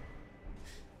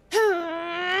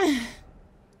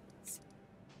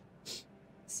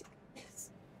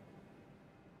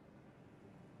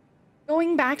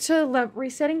 Going back to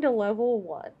resetting to level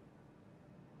 1.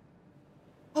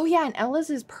 Oh yeah, and Ella's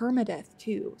is permadeath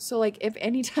too. So like if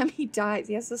anytime he dies,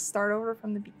 he has to start over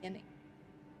from the beginning.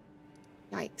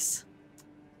 Yikes.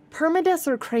 Permadeaths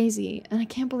are crazy, and I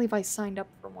can't believe I signed up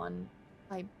for one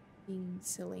by being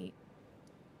silly.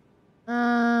 Dude,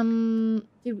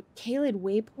 Caelid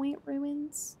Waypoint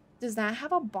Ruins? Does that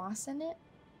have a boss in it?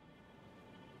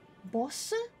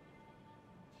 Boss?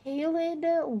 Caelid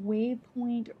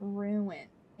Waypoint Ruin.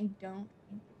 I don't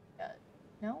think it does.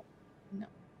 No? No.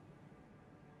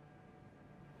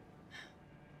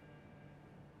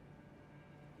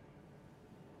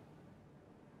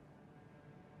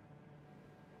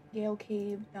 Gale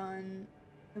Cave done.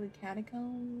 Caelid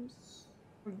Catacombs.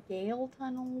 Or Gale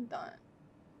Tunnel done.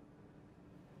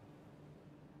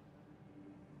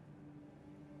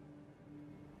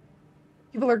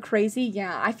 People are crazy?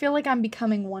 Yeah, I feel like I'm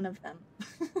becoming one of them.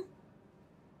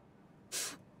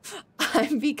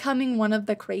 I'm becoming one of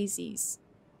the crazies.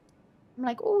 I'm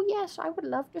like, oh yes, I would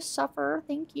love to suffer.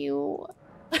 Thank you.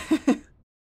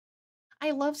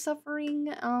 I love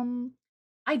suffering.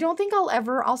 I don't think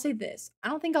I'll say this. I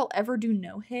don't think I'll ever do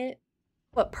no hit,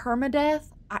 but permadeath,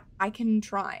 I can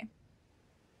try.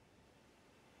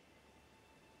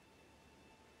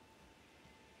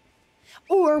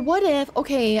 Or what if,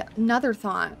 okay, another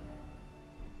thought.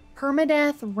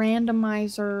 Permadeath,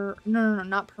 randomizer, no,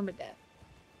 not permadeath.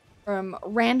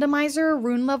 Randomizer,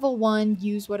 rune level 1,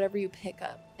 use whatever you pick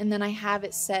up. And then I have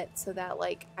it set so that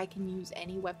like I can use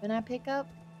any weapon I pick up.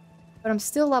 But I'm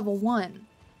still level 1.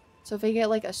 So if I get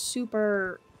like a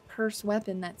super cursed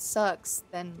weapon that sucks,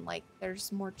 then like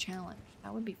there's more challenge.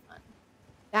 That would be fun.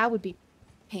 That would be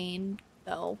pain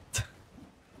though.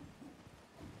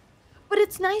 But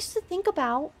it's nice to think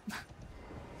about.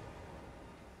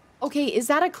 Okay, is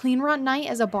that a Clean Rot Knight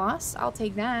as a boss? I'll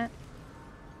take that.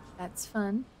 That's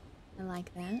fun. I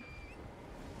like that.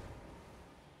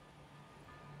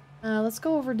 Let's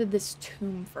go over to this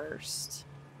tomb first.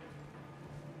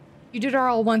 You did our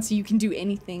all once, so you can do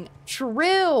anything.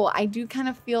 True! I do kind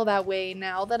of feel that way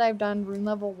now that I've done rune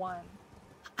level 1.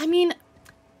 I mean,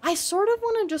 I sort of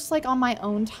want to just like on my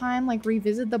own time, like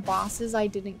revisit the bosses I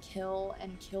didn't kill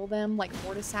and kill them, like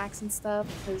Mortisax and stuff,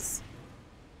 because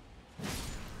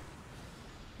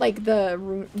like the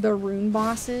rune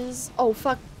bosses. Oh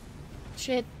fuck.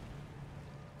 Shit.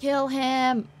 Kill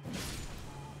him.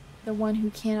 the one who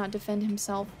cannot defend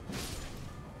himself.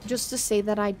 Just to say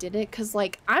that I did it, because,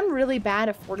 like, I'm really bad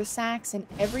at Fortisax, and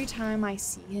every time I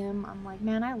see him, I'm like,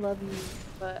 man, I love you,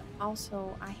 but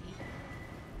also, I hate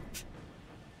you.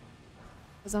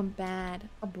 Because I'm bad.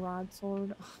 A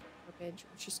broadsword. Ugh, garbage.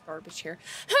 It's just garbage here.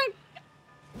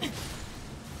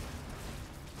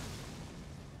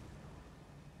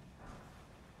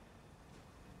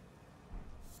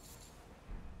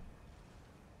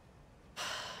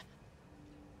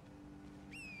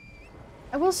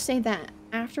 I will say that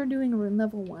after doing rune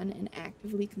level 1 and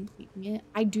actively completing it,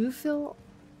 I do feel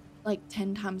like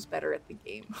 10 times better at the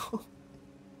game.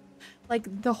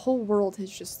 Like the whole world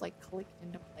has just like clicked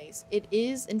into place. It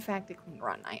is in fact a clean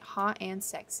run night, hot and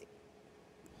sexy.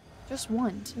 Just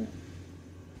one too.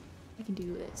 I can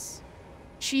do this.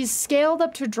 She's scaled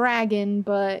up to dragon,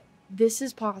 but this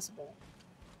is possible.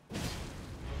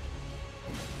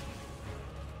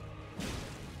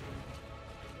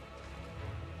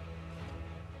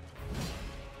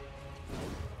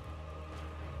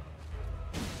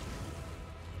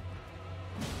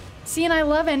 See, and I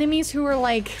love enemies who are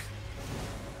like,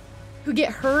 who get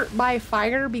hurt by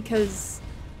fire because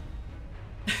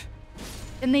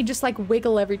and they just like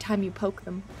wiggle every time you poke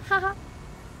them. Haha.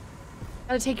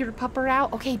 Gotta take your pupper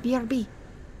out. Okay, BRB.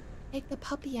 Take the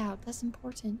puppy out. That's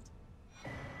important.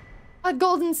 A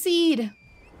golden seed.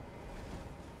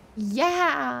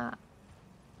 Yeah.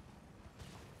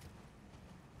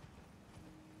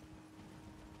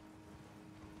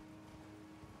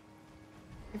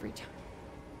 Every time.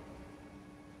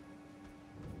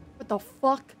 What the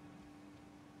fuck?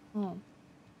 Oh.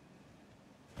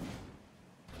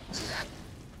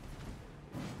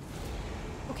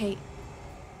 Okay.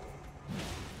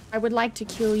 I would like to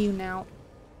kill you now.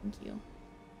 Thank you.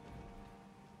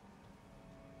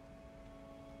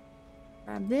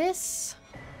 Grab this.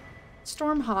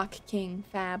 Stormhawk King.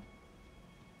 Fab.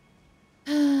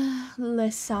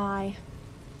 Let's sigh.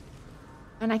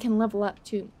 And I can level up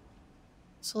too.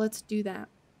 So let's do that.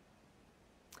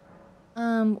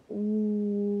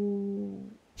 Ooh.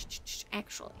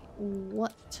 Actually,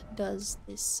 what does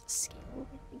this scale with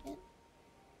again?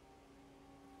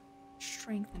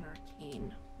 Strength and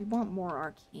arcane. We want more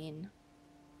arcane.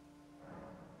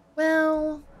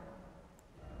 Well,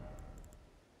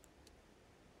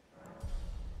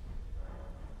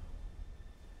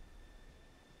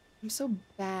 I'm so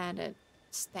bad at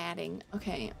statting.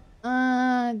 Okay.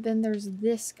 Then there's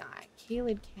this guy,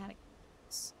 Kaled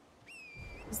Catacombs.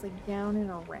 He's like down and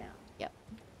around. Yep.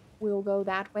 We'll go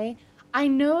that way. I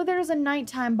know there's a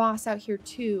nighttime boss out here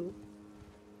too.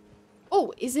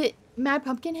 Oh, is it Mad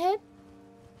Pumpkinhead?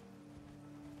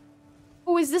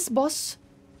 Oh, is this boss?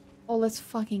 Oh, let's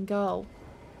fucking go.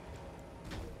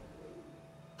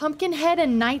 Pumpkinhead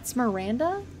and Knight's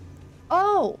Miranda?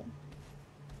 Oh.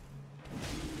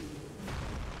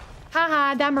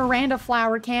 Haha, that Miranda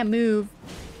flower can't move.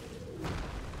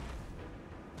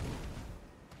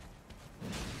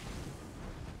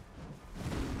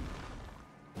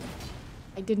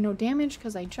 I did no damage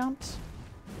because I jumped.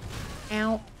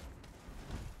 Ow.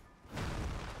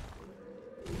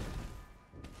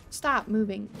 Stop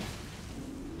moving.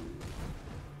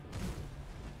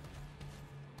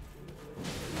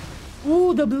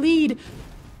 Ooh, the bleed.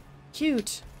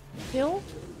 Cute. Kill?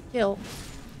 Kill.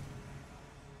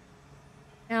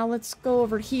 Now let's go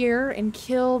over here and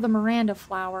kill the Miranda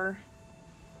flower.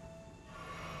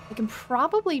 I can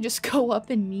probably just go up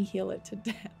and me heal it to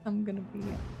death. I'm gonna be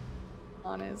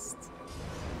honest.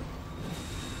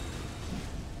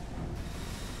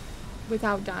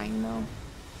 Without dying though.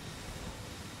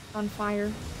 On fire.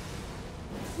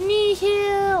 Knee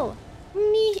heal!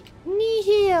 Knee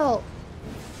heal!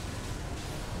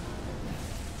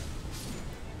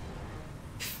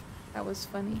 That was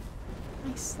funny.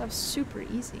 Nice, that was super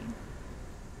easy.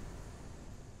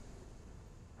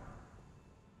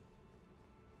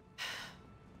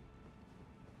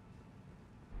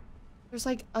 There's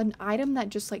like an item that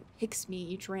just like picks me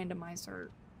each randomizer.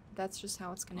 That's just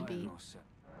how it's gonna be.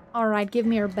 Alright, give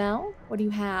me your bell. What do you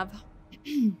have?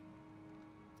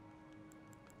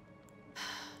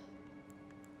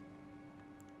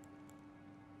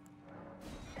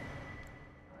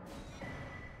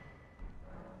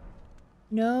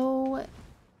 No.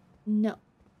 No.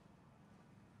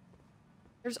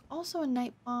 There's also a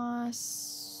night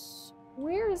boss.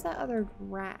 Where is that other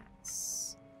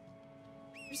grass?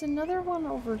 There's another one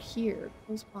over here,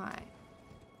 close by.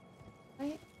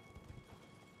 Right?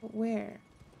 But where?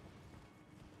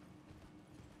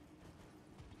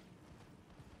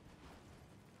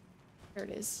 There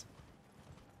it is.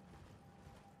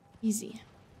 Easy.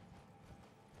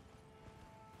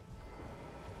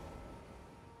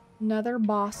 Another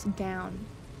boss down.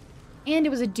 And it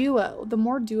was a duo. The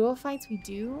more duo fights we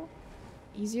do,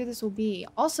 the easier this will be.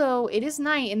 Also, it is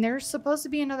night and there's supposed to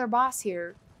be another boss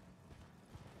here.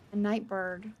 A night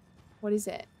bird. What is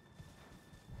it?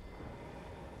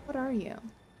 What are you?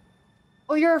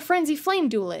 Oh, you're a frenzy flame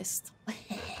duelist.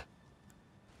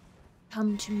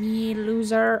 Come to me,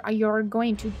 loser, or you're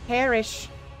going to perish.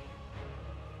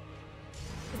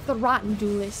 It's the rotten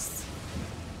duelist.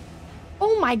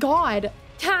 Oh my god.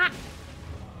 Ha!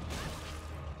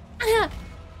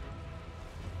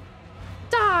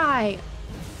 Die!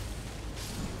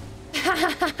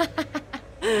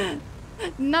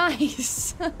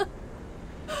 Nice.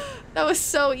 That was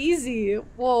so easy.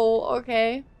 Whoa,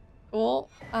 okay. Cool.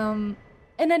 And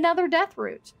another death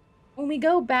route. When we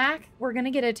go back, we're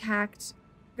gonna get attacked.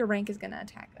 Garank is gonna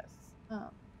attack us.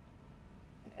 Gonna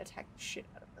attack the shit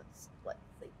out of us. Let's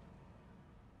see.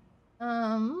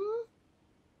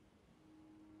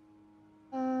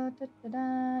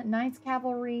 Knight's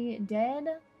Cavalry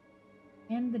dead.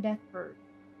 And the Death Bird.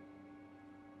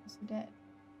 Also dead.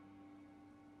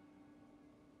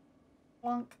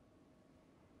 Plonk.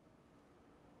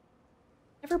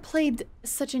 Never played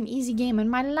such an easy game in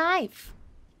my life.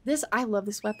 I love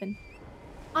this weapon.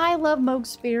 I love Moog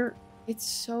Spear. It's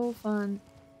so fun.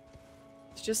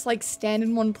 It's just like stand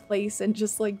in one place and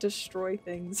just like destroy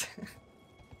things.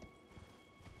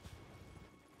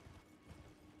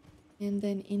 And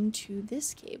then into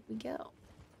this cave we go.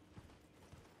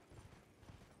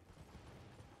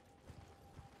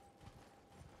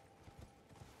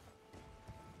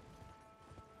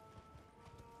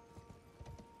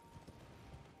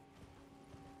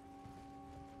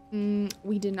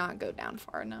 We did not go down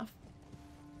far enough.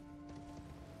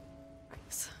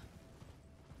 Nice.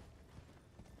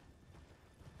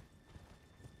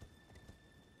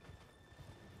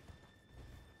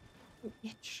 Oh,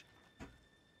 itch.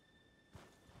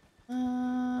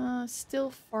 Still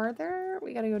farther?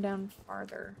 We gotta go down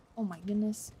farther. Oh my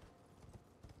goodness.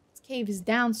 This cave is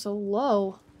down so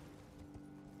low.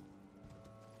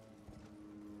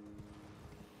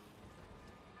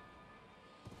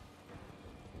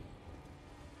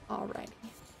 Alrighty.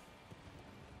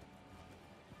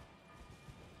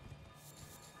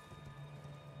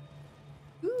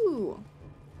 Ooh.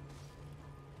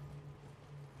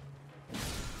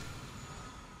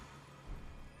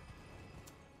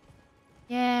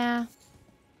 Yeah.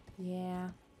 Yeah.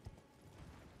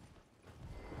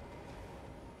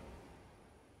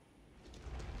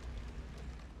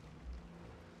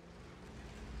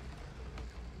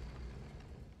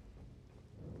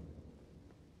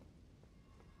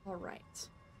 All right.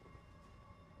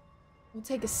 We'll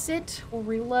take a sit, we'll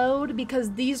reload,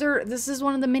 because this is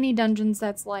one of the mini dungeons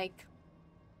that's like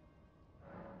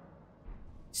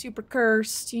super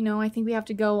cursed, you know. I think we have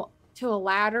to go to a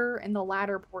ladder, and the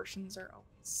ladder portions are always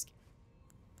scary.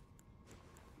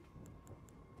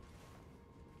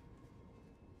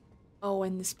 Oh,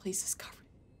 and this place is covered.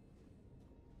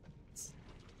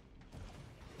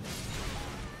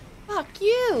 Fuck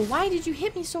you! Why did you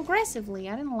hit me so aggressively?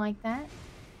 I didn't like that.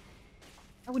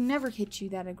 I would never hit you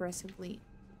that aggressively.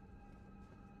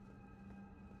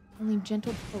 Only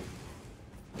gentle poke.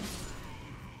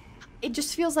 It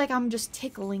just feels like I'm just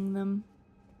tickling them.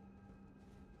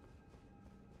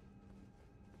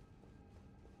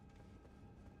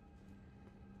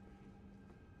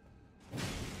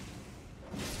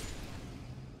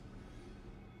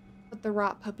 Put the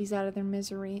rot puppies out of their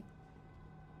misery.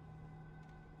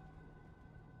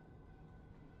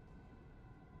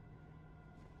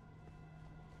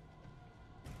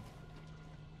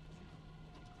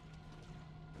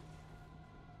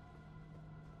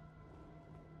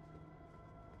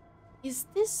 Is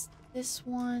this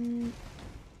one?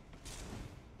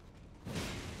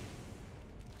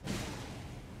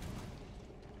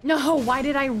 No, why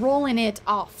did I roll in it?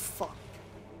 Oh, fuck.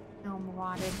 Now I'm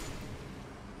rotted.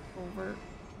 Over.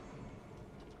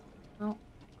 Oh.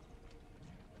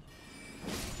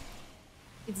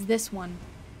 It's this one.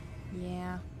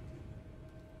 Yeah.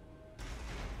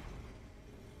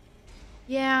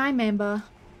 Yeah, I remember.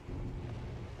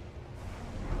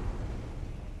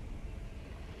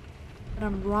 But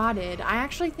I'm rotted. I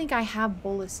actually think I have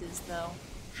boluses, though.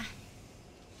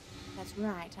 That's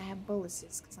right, I have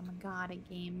boluses, because I'm a god at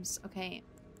games. Okay.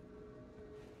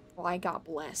 Well, I got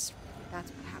blessed.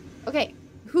 That's what happened. Okay,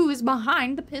 who is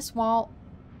behind the piss wall?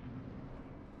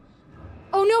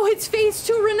 Oh no, it's phase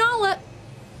 2 Renala!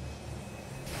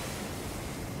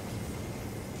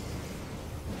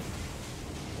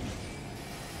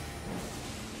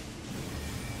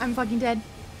 I'm fucking dead.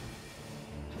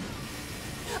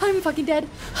 I'm fucking dead.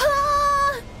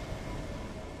 Ah!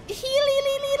 Healy.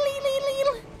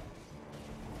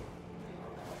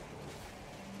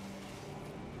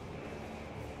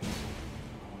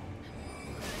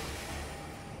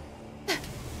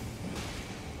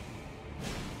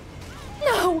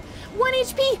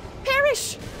 HP!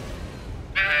 Perish!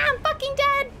 Ah, I'm fucking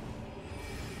dead!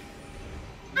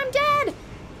 I'm dead!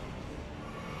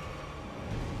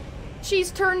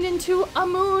 She's turned into a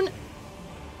moon.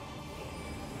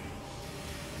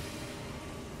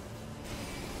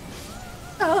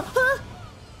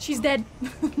 She's dead.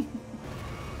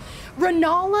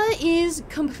 Renala is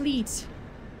complete.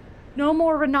 No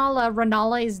more Renala.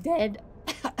 Renala is dead.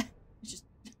 Just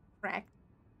cracked.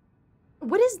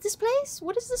 What is this place?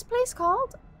 What is this place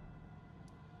called?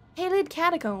 Halid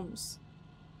Catacombs.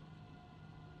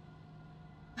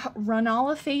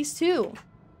 Renala Phase 2.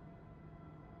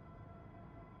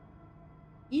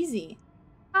 Easy.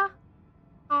 Ha.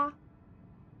 Ha.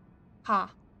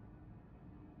 Ha.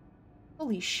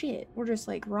 Holy shit. We're just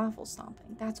like raffle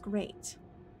stomping. That's great.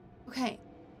 Okay.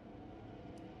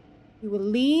 We will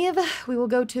leave. We will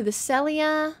go to the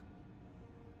Celia.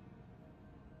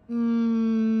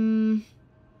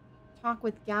 Talk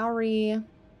with Gowry.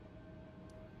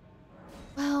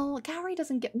 Well, Gowry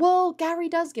doesn't get... Well, Gowry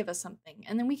does give us something.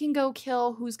 And then we can go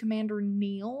kill who's Commander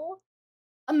Neil.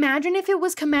 Imagine if it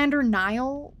was Commander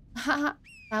Nile.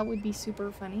 That would be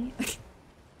super funny.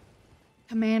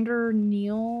 Commander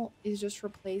Neil is just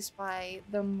replaced by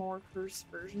the more cursed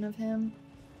version of him.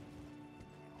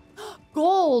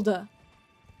 Gold!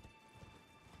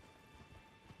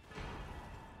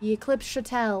 The Eclipse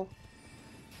Chattel.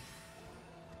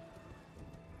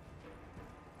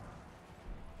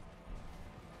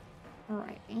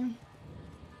 Alright.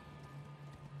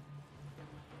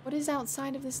 What is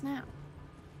outside of this now?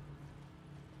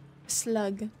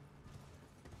 Slug.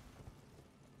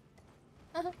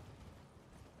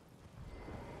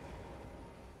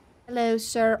 Hello,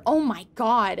 sir. Oh my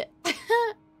god.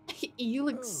 You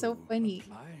look so funny.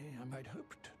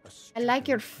 I like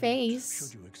your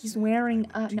face. He's wearing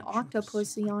an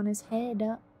octopussy on his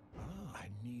head. I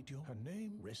need your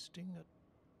name resting at...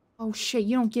 Oh shit,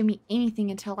 you don't give me anything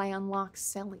until I unlock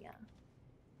Celia.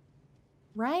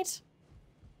 Right?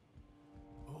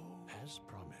 Oh, as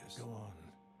promised. Go on.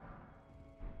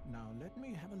 Now let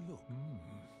me have a look.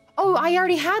 Oh, I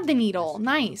already had the needle.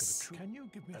 Nice. Can you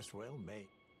give me as well, mate?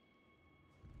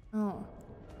 Oh.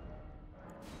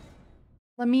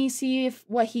 Let me see if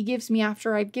what he gives me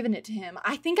after I've given it to him.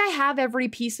 I think I have every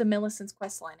piece of Millicent's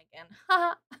questline again.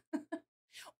 Haha.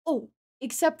 Oh,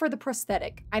 except for the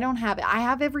prosthetic. I don't have it. I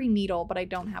have every needle, but I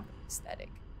don't have the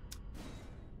prosthetic.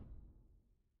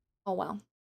 Oh well.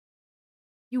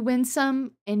 You win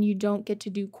some, and you don't get to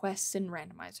do quests and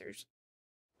randomizers.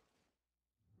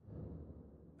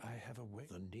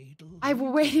 I've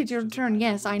waited your turn.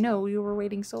 Yes, I know. You were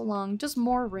waiting so long. Just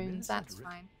more runes. That's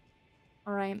fine.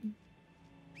 All right.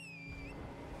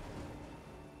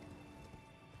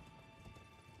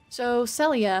 So,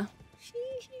 Celia.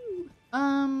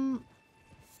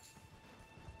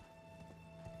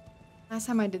 Last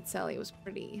time I did Celia was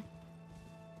pretty.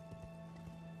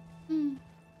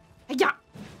 Yeah.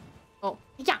 Oh,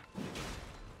 yeah.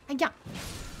 Yeah.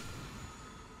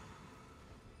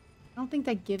 I don't think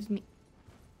that gives me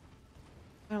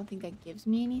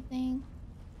anything.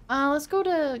 Let's go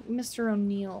to Mr.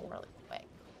 O'Neill really quick.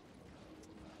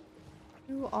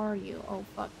 Who are you? Oh,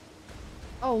 fuck.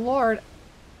 Oh, Lord.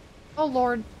 Oh,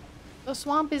 Lord. The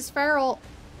swamp is feral.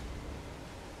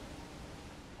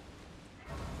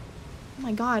 Oh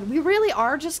my god. We really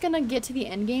are just gonna get to the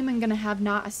end game and gonna have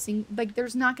not a like,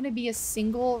 there's not gonna be a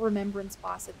single remembrance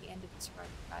boss at the end of this run,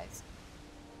 guys.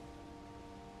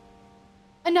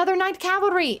 Another Knight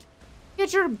Cavalry!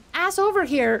 Get your ass over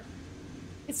here!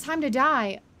 It's time to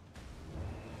die.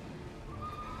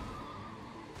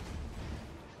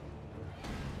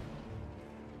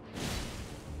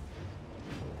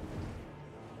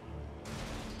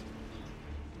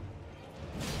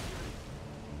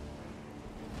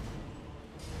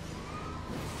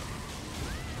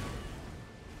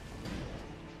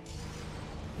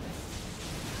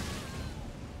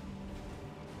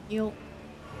 Heal.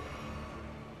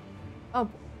 Oh.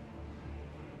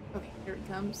 Okay, here it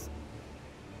comes.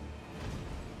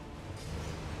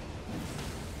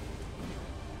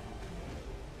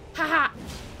 Haha!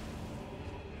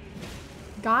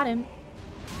 Got him.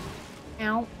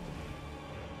 Ow.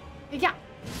 Yeah.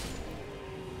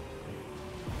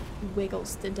 He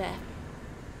wiggles to death.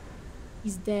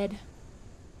 He's dead.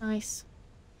 Nice.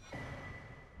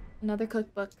 Another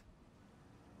cookbook.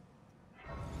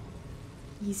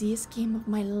 Easiest game of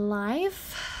my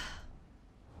life.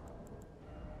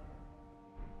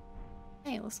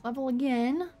 Okay, let's level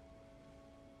again.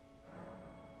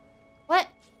 What?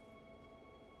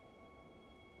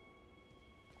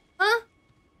 Huh?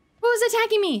 Who is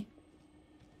attacking me?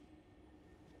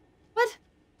 What?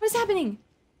 What is happening?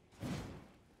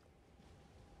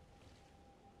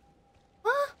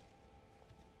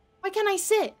 I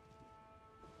sit?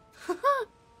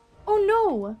 Oh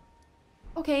no.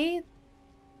 Okay.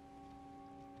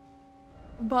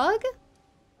 Bug?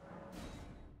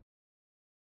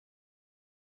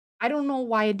 I don't know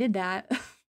why I did that. I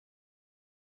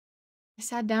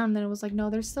sat down and then it was like, no,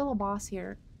 there's still a boss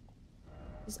here.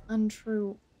 It's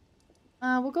untrue.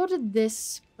 We'll go to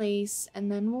this place and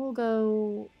then we'll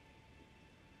go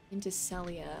into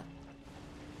Celia.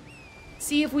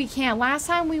 See if we can't. Last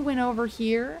time we went over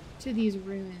here to these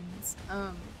ruins,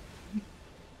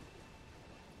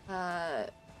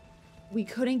 we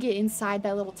couldn't get inside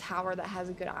that little tower that has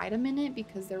a good item in it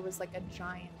because there was like a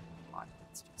giant block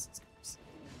that's just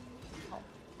oh,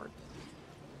 Lord.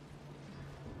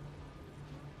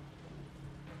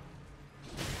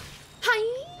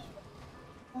 Hi!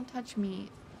 Don't touch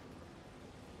me.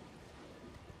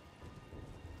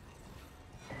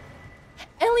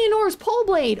 Eleanor's pole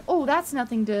blade! Oh, that's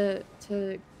nothing to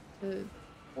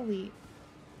holy.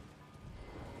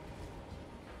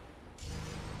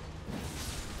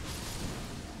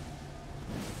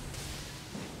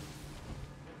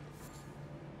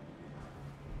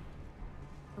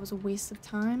 That was a waste of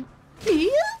time.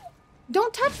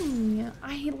 Don't touch me.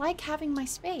 I like having my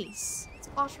space. It's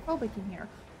claustrophobic in here.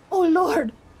 Oh,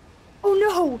 Lord. Oh,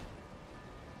 no.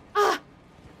 Ah.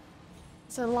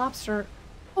 It's a lobster.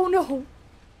 Oh, no.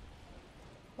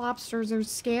 Lobsters are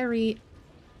scary.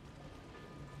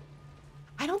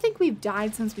 I don't think we've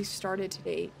died since we started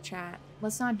today, chat.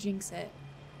 Let's not jinx it.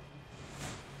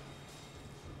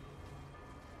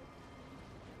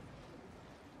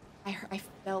 I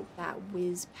felt that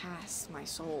whiz past my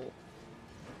soul.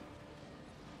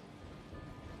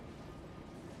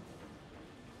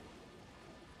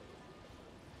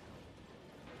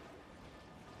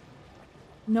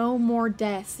 No more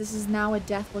deaths. This is now a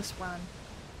deathless run.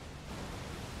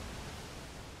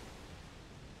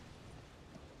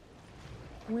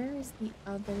 Where is the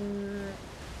other?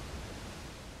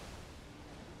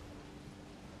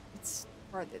 It's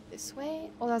farther this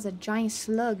way. Oh, that's a giant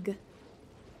slug.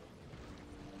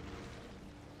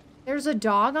 There's a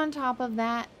dog on top of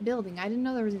that building. I didn't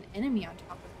know there was an enemy on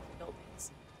top of these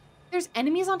buildings. There's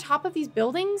enemies on top of these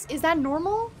buildings? Is that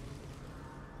normal?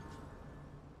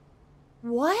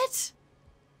 What? It's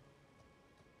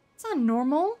not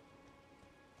normal.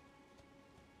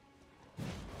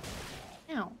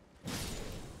 Ow.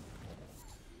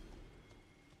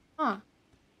 Huh.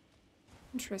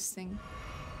 Interesting.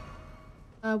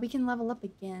 We can level up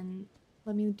again.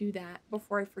 Let me do that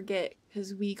before I forget,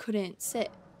 because we couldn't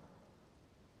sit.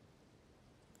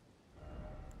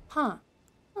 Huh.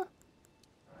 Huh.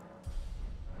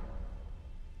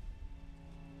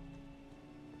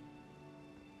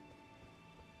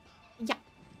 Yeah.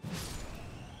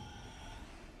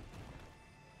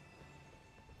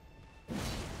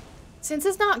 Since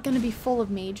it's not going to be full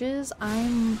of mages,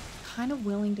 I'm kind of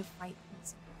willing to fight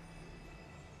these.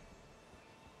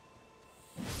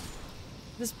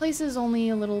 This place is only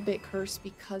a little bit cursed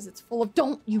because it's full of—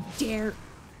 don't you dare!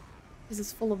 Because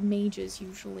it's full of mages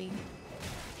usually.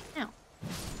 Ow.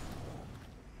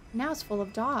 Now it's full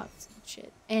of dogs and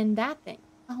shit. And that thing.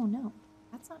 Oh no.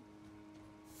 That's not—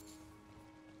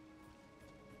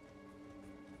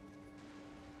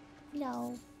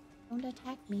 no. Don't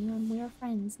attack me when we're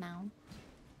friends now.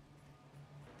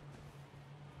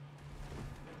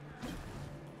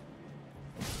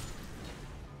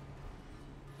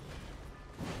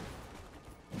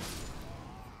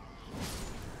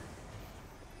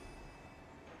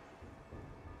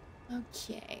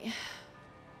 Okay.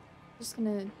 Just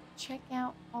gonna check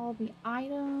out all the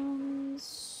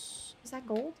items. Is that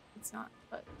gold? It's not,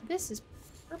 but this is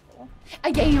purple. I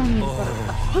don't need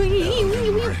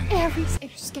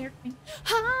it scared me.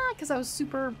 Ha! Because I was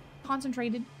super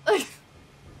concentrated.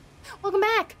 Welcome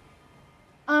back.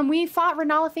 We fought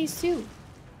Renala phase 2.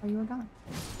 Oh, you were gone.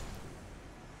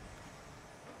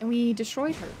 And we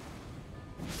destroyed her.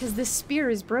 Because this spear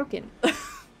is broken.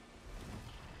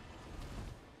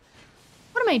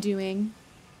 What am I doing?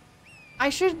 I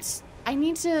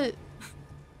need to...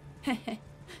 Hey,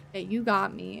 you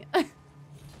got me.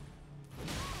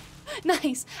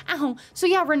 Nice. Ow. So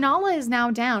yeah, Renala is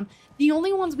now down. The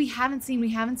only ones we haven't seen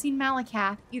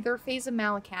Malakath, either phase of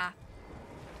Malakath.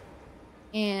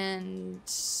 And...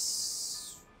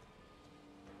 is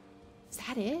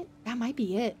that it? That might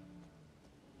be it.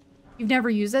 You've never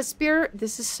used that spear?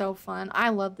 This is so fun. I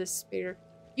love this spear.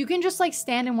 You can just like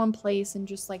stand in one place and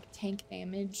just like tank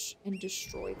damage and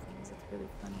destroy things. It's really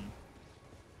funny.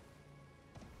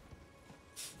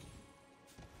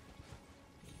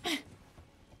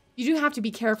 You do have to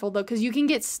be careful though, because you can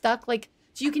get stuck like—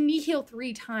 so you can knee heal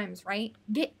 3 times, right?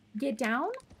 Get down?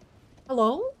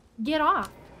 Hello? Get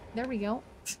off. There we go.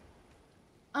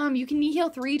 You can heal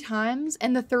 3 times,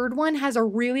 and the third one has a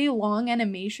really long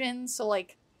animation, so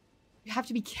like, you have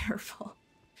to be careful.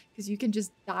 Because you can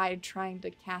just die trying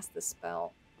to cast the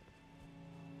spell.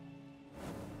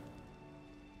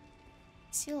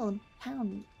 Seal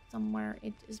pound somewhere,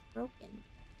 it is broken.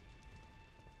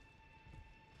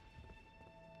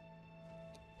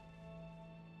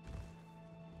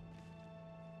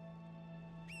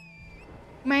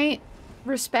 Might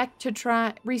respect to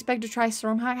try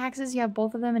Stormhawk axes. You have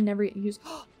both of them and never use.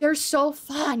 They're so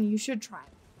fun. You should try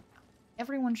them.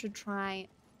 Everyone should try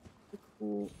the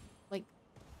cool, like,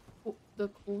 the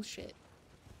cool shit.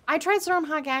 I tried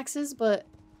Stormhawk axes, but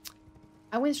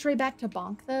I went straight back to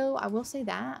Bonk though. I will say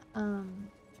that.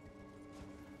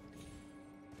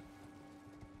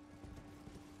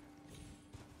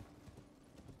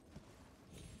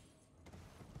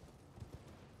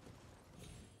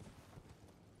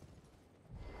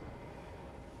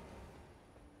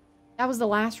 That was the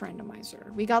last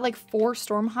randomizer. We got like 4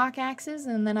 Stormhawk axes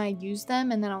and then I used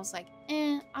them and then I was like,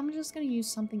 I'm just gonna use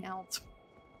something else.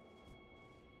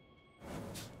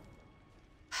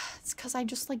 It's because I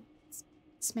just like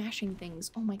smashing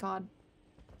things. Oh my god.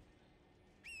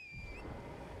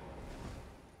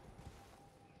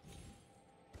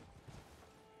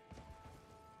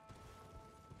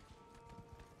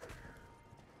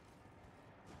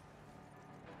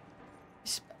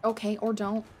 Okay, or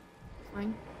don't.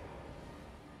 Fine.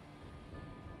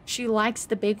 She likes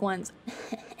the big ones.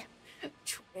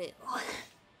 True.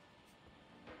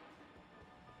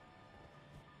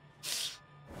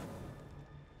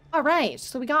 All right,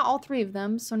 so we got all 3 of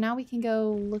them, so now we can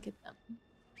go look at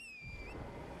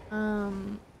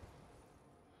them.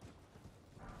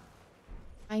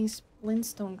 Ice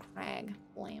Blindstone Crag.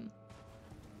 Blame.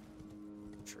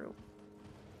 True.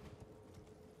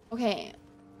 Okay.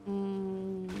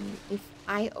 If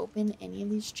I open any of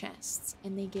these chests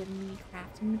and they give me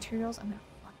crafting materials, I'm gonna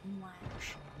fucking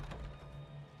lash.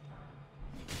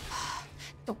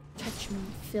 Don't touch me,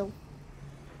 Phil.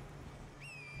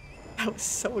 That was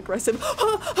so aggressive. No,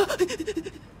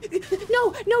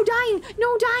 no dying,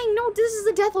 no dying, no, this is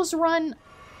a deathless run.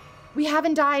 We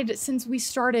haven't died since we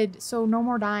started, so no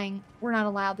more dying. We're not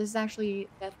allowed. This is actually a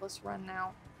deathless run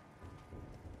now.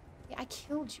 Yeah, I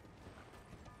killed you.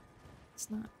 It's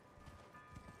not.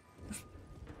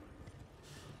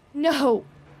 No!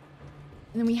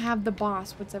 And then we have the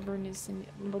boss, whatever it is.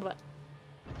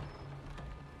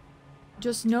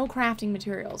 Just no crafting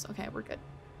materials. Okay, we're good.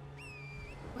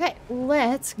 Okay,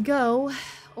 let's go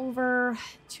over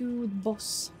to the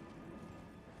boss.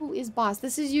 Who is boss?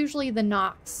 This is usually the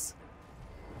Nox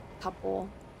couple.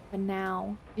 But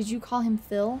now, did you call him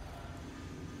Phil?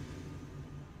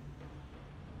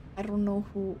 I don't know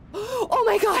who. Oh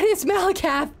my god, it's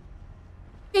Malakath!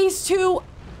 Phase 2!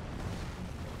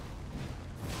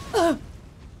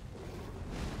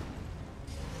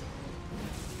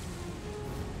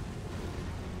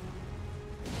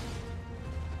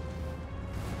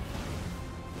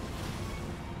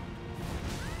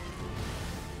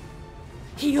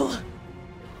 Heal!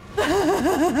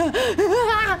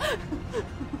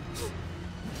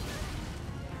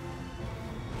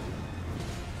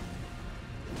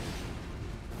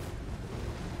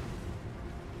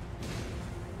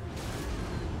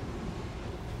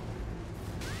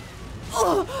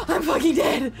 Oh, I'm fucking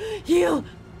dead! Heal!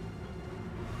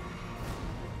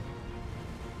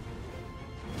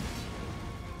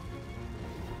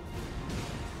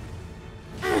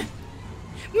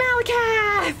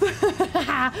 Malakath!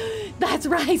 That's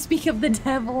right, speak of the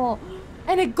devil.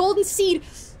 And a golden seed.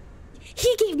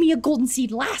 He gave me a golden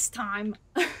seed last time.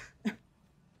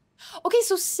 Okay,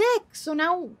 so sick. So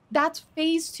now that's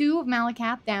phase 2 of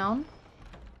Malakath down.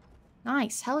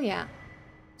 Nice, hell yeah.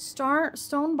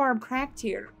 Stone Barb crack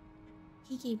tier.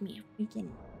 He gave me a freaking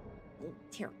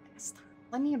tier last time.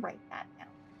 Let me write that down.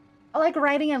 I like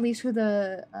writing at least who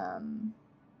the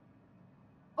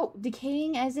Oh,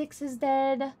 Decaying Ezix is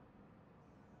dead.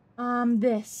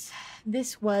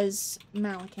 This was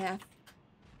Malakath.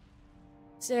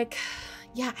 Sick.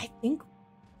 Yeah, I think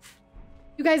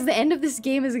you guys, the end of this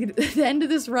game is gonna the end of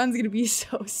this run's gonna be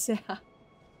so sad.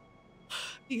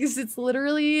 Because it's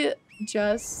literally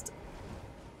just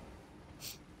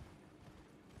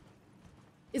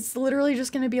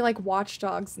gonna be like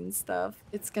watchdogs and stuff.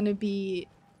 It's gonna be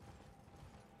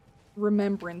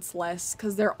remembrance-less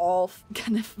because they're all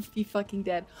gonna be fucking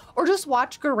dead. Or just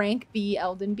watch Garank be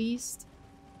Elden Beast.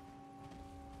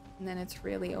 And then it's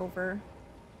really over.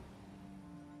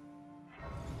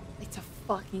 It's a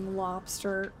fucking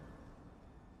lobster.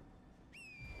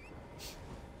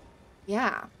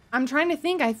 Yeah. I'm trying to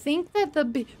think. I think that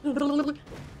the no,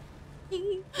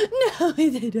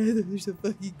 there's a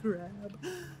fucking crab.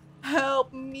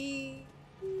 Help me.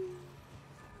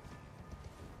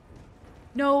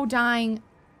 No dying.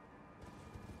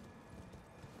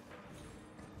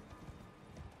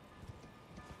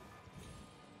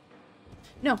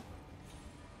 No.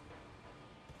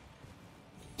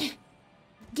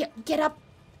 Get up.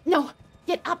 No,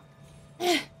 get up.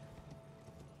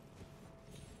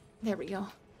 There we go.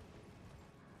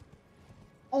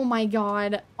 Oh my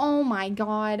god. Oh my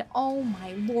god. Oh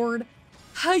my lord.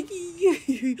 Hi.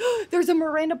 There's a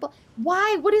Miranda.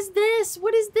 Why? What is this?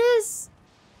 What is this?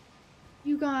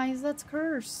 You guys, that's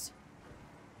cursed.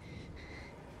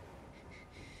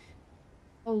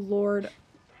 Oh lord.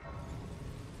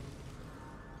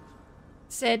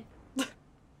 Sit.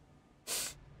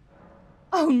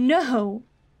 Oh no.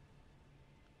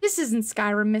 This isn't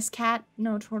Skyrim, Miss Cat.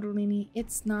 No, Tortellini,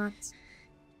 it's not.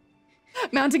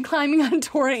 Mountain climbing on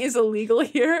torrent is illegal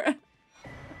here.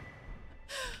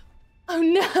 Oh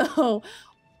no.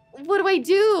 What do I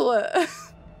do?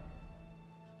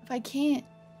 If I can't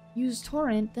use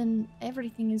torrent, then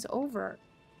everything is over.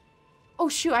 Oh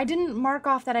shoot, I didn't mark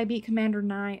off that I beat Commander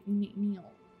Neil.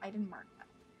 I didn't mark that.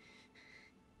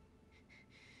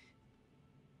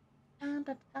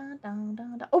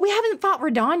 Oh, we haven't fought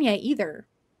Radon yet either.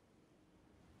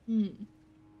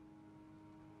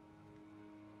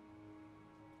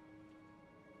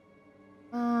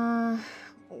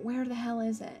 Where the hell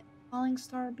is it? Falling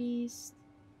Star Beast.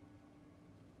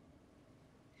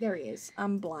 There he is.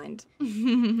 I'm blind.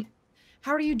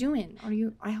 How are you doing?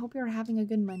 I hope you're having a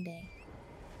good Monday.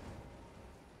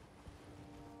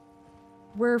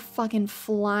 We're fucking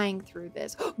flying through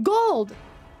this. Gold!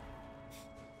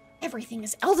 Everything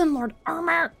is Elden Lord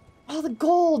armor. Oh, the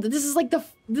gold. This is like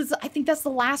I think that's the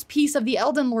last piece of the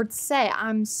Elden Lord set.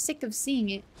 I'm sick of seeing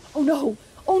it. Oh no.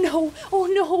 Oh no. Oh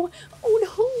no. Oh no.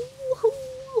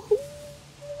 Oh no.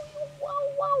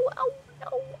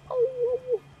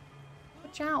 Oh.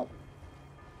 Watch out.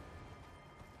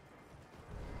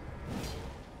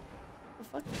 The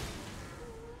fuck?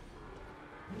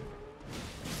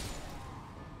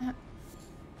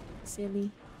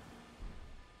 Silly.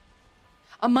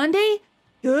 A Monday?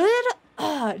 Good?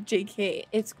 JK.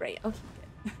 It's great. Okay,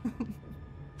 good.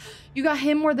 You got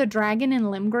him where the dragon in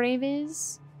Limgrave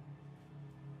is?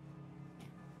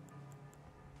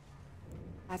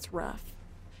 That's rough.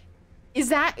 Is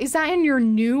that in your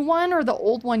new one or the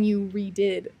old one you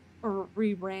redid or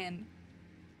reran?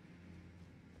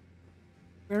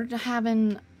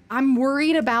 I'm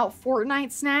worried about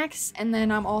Fortnite snacks, and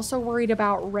then I'm also worried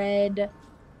about Red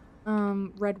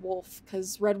Wolf,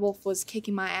 because Red Wolf was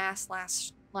kicking my ass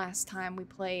last time we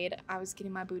played. I was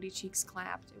getting my booty cheeks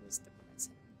clapped. It was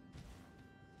depressing.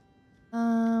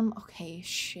 Okay,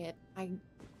 shit.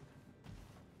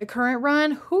 The current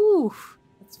run? Whew.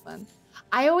 That's fun.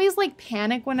 I always like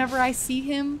panic whenever I see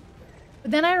him,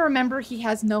 but then I remember he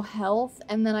has no health,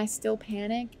 and then I still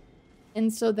panic.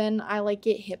 And so then I like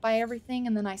get hit by everything,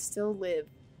 and then I still live.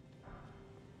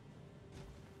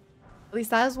 At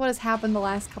least that is what has happened the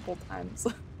last couple times.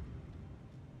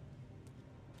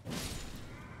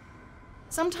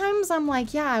 Sometimes I'm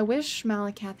like, yeah, I wish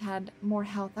Malakath had more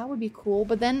health. That would be cool.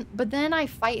 But then I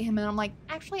fight him and I'm like,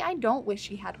 actually, I don't wish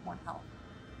he had more health.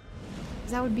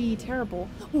 Because that would be terrible.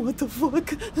 What the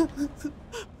fuck?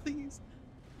 Please.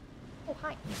 Oh,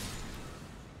 hi.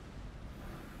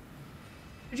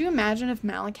 Could you imagine if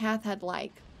Malakath had,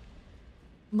 like,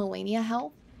 Melania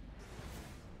health?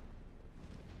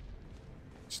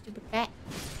 Stupid bat.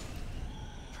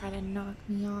 Try to knock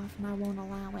me off and I won't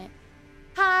allow it.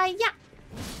 Hi-ya!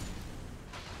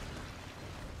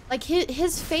 Like,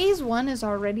 his phase 1 is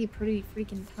already pretty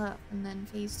freaking tough. And then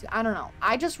phase 2, I don't know.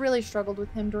 I just really struggled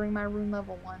with him during my rune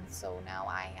level 1. So now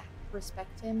I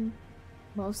respect him.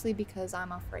 Mostly because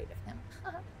I'm afraid of him.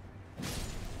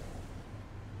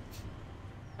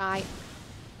 Die.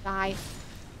 Die.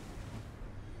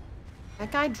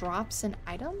 That guy drops an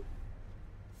item?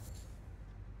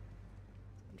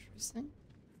 Interesting.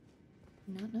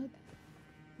 Did not know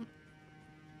that.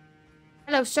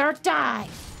 Hello, sir. Die!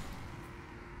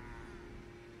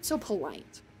 So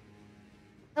polite.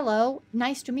 Hello.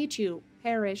 Nice to meet you,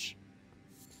 Parrish.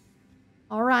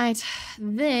 Alright.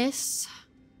 This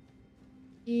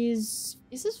is...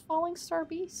 Is this Falling Star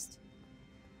Beast?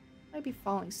 Might be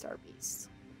Falling Star Beast.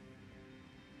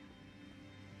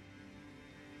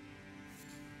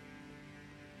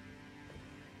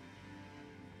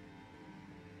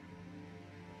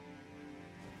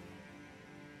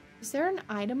 Is there an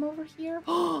item over here?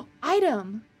 Oh,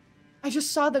 item! I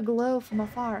just saw the glow from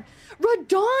afar.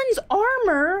 Radon's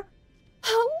armor?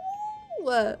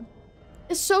 Oh,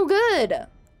 it's so good.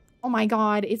 Oh my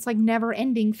god, it's like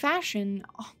never-ending fashion.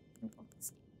 Oh,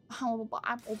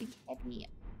 I will be happy.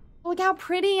 Look how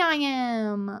pretty I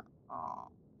am. Oh.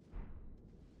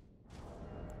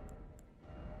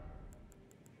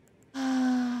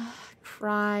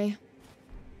 Cry.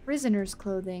 Prisoner's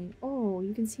clothing. Oh,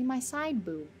 you can see my side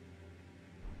boob.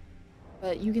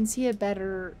 But you can see it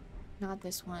better. Not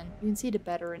this one. You can see it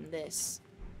better in this.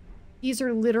 These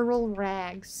are literal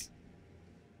rags.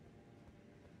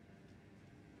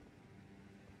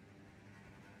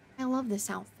 I love this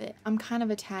outfit. I'm kind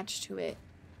of attached to it.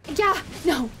 Yeah!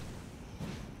 No!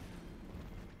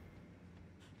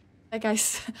 Like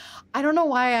I don't know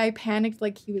why I panicked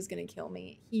like he was gonna kill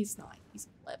me. He's not. He's a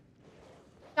flip.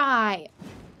 Die!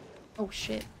 Oh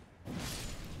shit.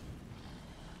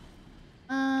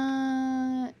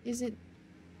 Is it...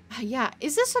 Yeah,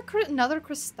 is this another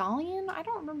Crystallian? I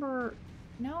don't remember.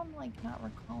 Now I'm like not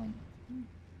recalling.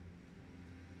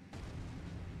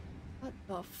 What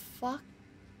the fuck?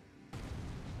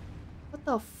 What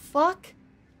the fuck?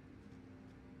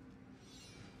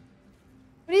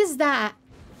 What is that?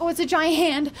 Oh, it's a giant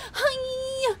hand.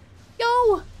 Hi!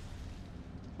 Yo!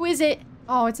 Who is it?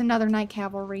 Oh, it's another Night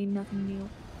Cavalry. Nothing new.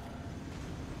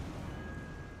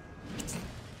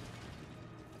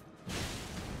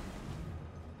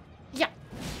 Yeah.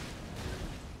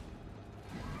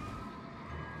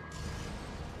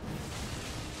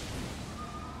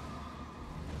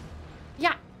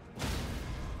 Yeah.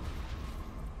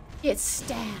 Get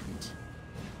stabbed.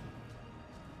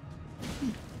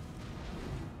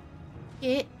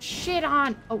 Get shit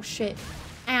on. Oh shit.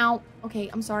 Ow. Okay,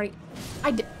 I'm sorry.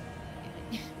 I did.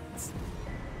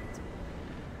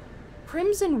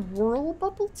 Crimson Whirl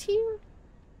Bubble Tier?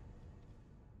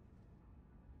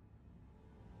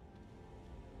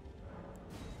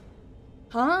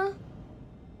 Huh?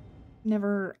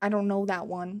 Never. I don't know that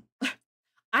one.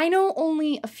 I know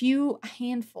only a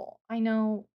handful. I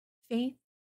know Faith.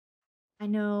 I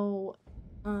know,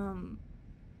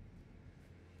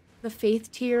 the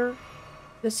Faith tier,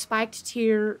 the Spiked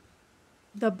tier,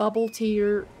 the Bubble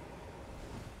tier,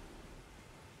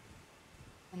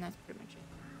 and that's pretty much it.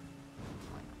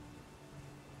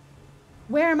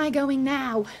 Where am I going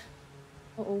now?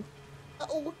 Uh-oh.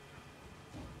 Uh-oh.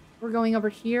 We're going over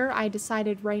here. I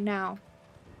decided right now.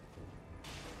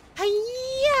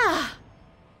 Hi-ya!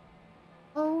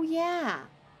 Oh, yeah.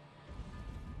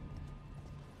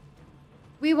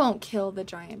 We won't kill the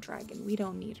giant dragon. We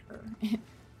don't need her.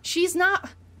 She's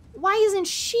not... Why isn't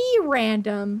she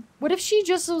random? What if she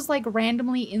just was like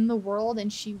randomly in the world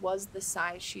and she was the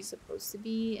size she's supposed to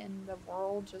be and the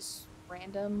world just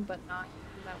random but not...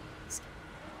 That was...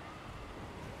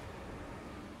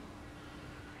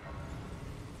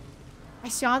 I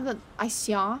saw that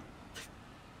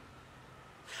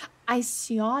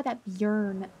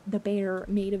Björn the bear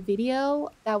made a video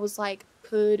that was like,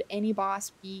 could any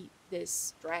boss beat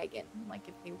this dragon? Like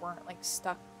if they weren't like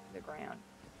stuck to the ground.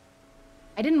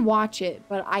 I didn't watch it,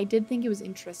 but I did think it was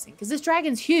interesting because this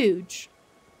dragon's huge.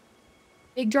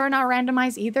 Big Jar not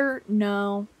randomized either?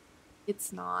 No,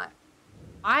 it's not.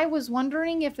 I was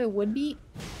wondering if it would be.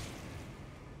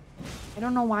 I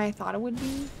don't know why I thought it would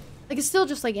be. Like it's still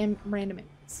just like random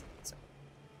enemies. So.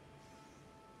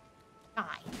 Die.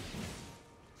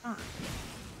 Die.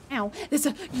 Ow. There's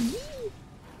a...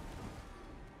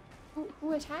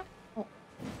 Who attacked? Oh.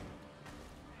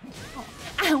 Oh.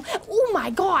 Ow. Oh my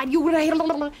god. You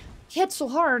hit so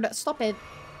hard. Stop it.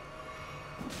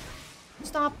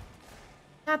 Stop.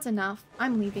 That's enough.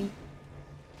 I'm leaving.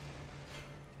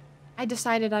 I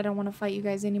decided I don't want to fight you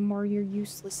guys anymore. You're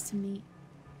useless to me.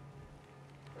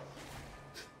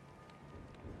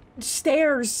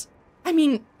 Stairs. I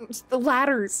mean, the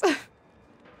ladders.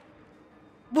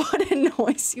 What a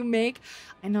noise you make.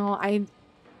 I know,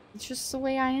 it's just the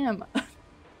way I am.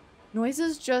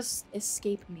 Noises just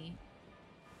escape me.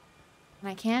 And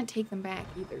I can't take them back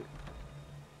either.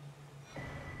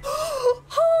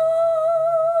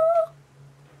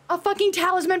 A fucking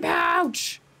talisman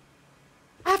pouch!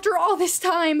 After all this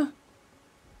time!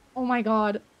 Oh my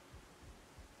god.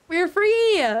 We're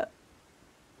free!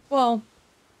 Well,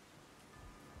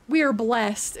 we are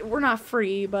blessed. We're not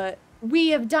free, but we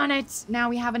have done it. Now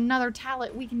we have another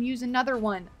talent. We can use another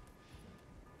one.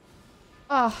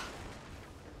 Ugh.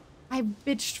 I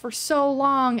bitched for so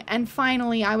long, and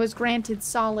finally I was granted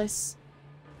solace.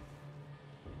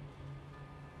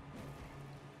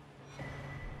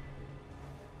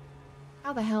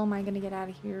 How the hell am I gonna get out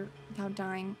of here without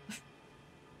dying?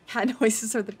 Cat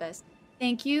noises are the best.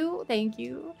 Thank you, thank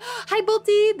you. Hi,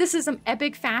 Bulty. This is some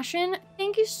epic fashion.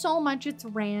 Thank you so much. It's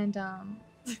random.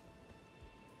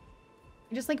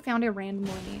 I just like found it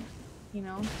randomly, you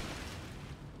know?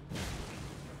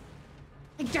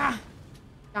 Like, die.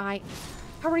 Die.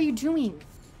 How are you doing?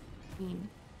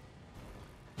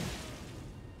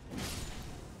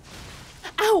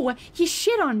 Ow! He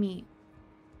shit on me.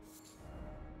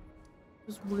 It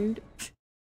was rude.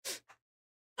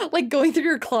 Like going through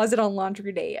your closet on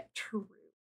laundry day. True.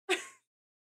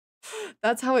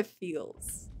 That's how it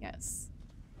feels. Yes.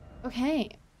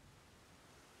 Okay.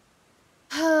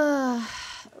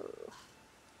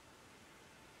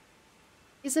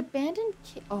 Is abandoned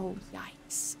oh,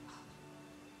 yikes.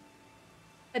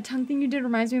 That tongue thing you did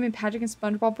reminds me of when Patrick and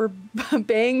SpongeBob were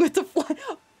baying with the fly.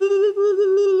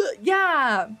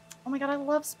 Yeah. Oh my god, I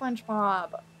love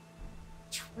SpongeBob.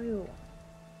 True.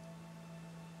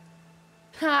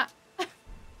 Ha.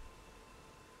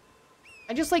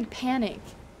 I just like panic.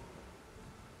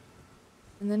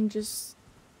 And then just,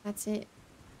 that's it.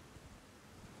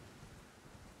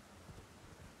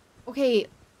 Okay,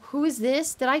 who is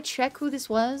this? Did I check who this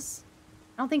was?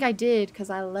 I don't think I did because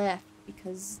I left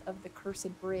because of the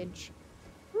cursed bridge.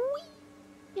 Whee!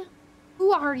 Yeah.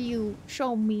 Who are you?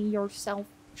 Show me yourself.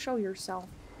 Show yourself.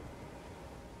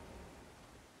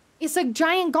 It's a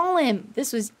giant golem.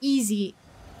 This was easy.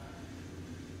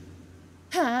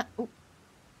 Huh? Oh.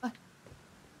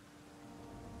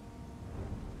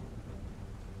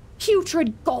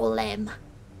 Putrid golem.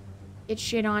 Get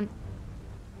shit on.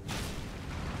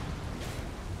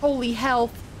 Holy hell.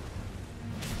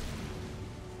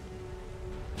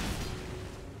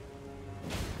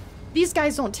 These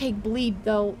guys don't take bleed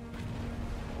though.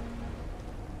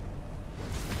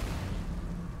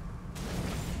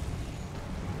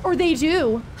 Or they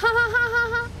do. Ha ha ha ha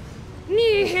ha.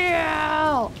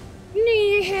 Nihil!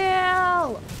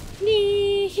 Nihil!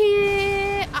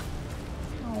 Nihil!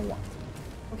 Ow.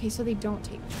 Okay, so they don't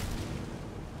take.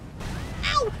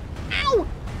 Ow! Ow!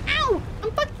 Ow!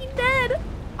 I'm fucking dead!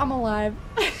 I'm alive.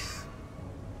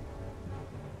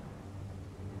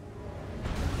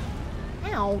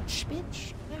 Ouch,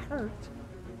 bitch. That hurt.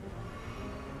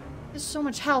 There's so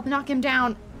much health. Knock him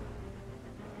down.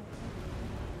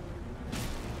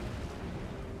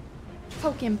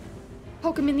 Poke him.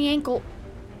 Poke him in the ankle.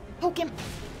 Poke him.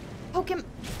 Poke him.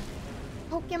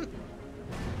 Poke him.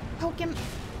 Poke him.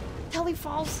 Till he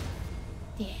falls.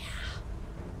 Yeah.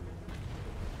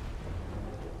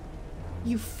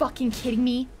 You fucking kidding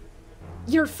me?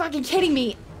 You're fucking kidding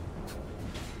me.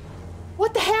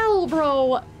 What the hell,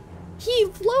 bro? He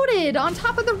floated on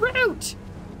top of the root.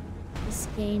 This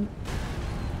game.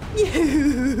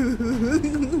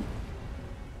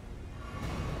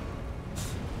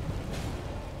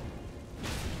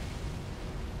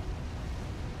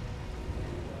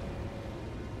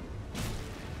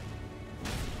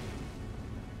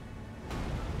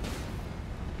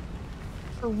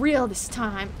 For real this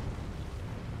time.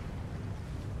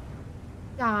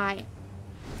 Die.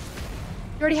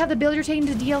 You already have the build you're taking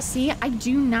to DLC? I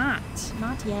do not.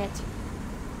 Not yet.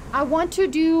 I want to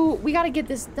do... We gotta get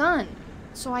this done.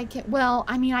 So I can... Well,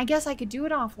 I mean, I guess I could do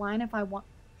it offline if I want...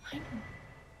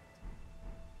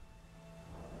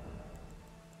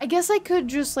 I guess I could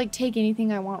just, like, take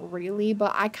anything I want, really.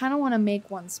 But I kind of want to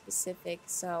make one specific,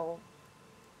 so...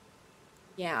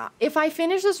 Yeah. If I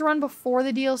finish this run before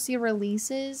the DLC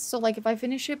releases... So, like, if I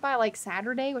finish it by, like,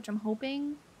 Saturday, which I'm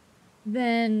hoping...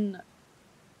 Then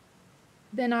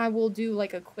I will do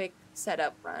like a quick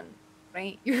setup run,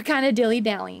 right? You're kind of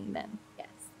dilly-dallying then. Yes,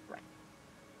 right.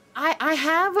 I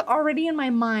have already in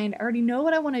my mind, I already know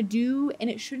what I want to do,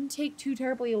 and it shouldn't take too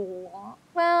terribly long.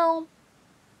 Well,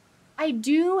 I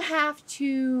do have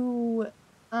to,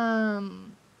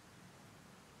 well,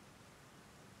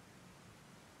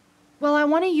 I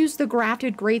want to use the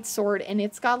grafted greatsword, and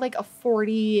it's got like a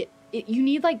 40, you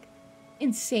need like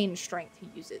insane strength to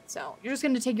use it, so you're just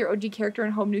gonna take your OG character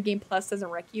and Home New Game Plus doesn't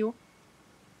wreck you.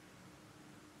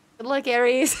 Good luck,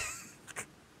 Aries.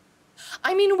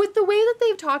 I mean, with the way that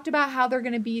they've talked about how they're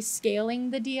gonna be scaling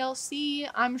the DLC,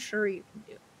 I'm sure you can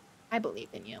do it. I believe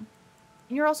in you.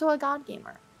 And you're also a god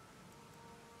gamer.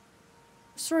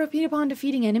 Sort of beat upon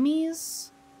defeating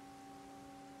enemies.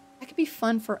 That could be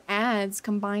fun for ads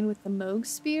combined with the Moog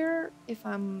Spear if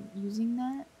I'm using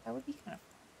that. That would be kind of fun.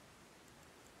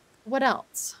 What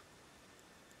else?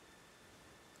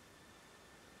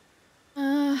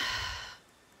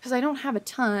 Because I don't have a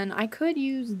ton. I could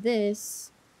use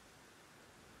this.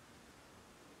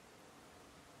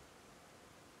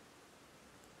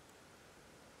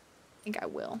 I think I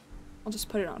will. I'll just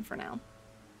put it on for now.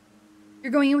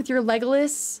 You're going in with your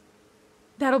Legolas?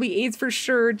 That'll be AIDS for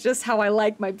sure. Just how I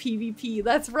like my PvP.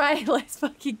 That's right. Let's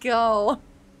fucking go.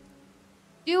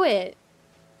 Do it.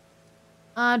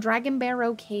 Dragon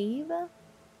Barrow Cave.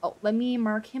 Oh, let me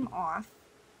mark him off.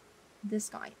 This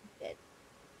guy dead.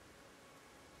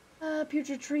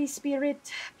 Putrid tree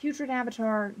spirit, putrid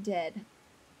avatar dead.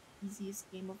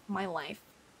 Easiest game of my life.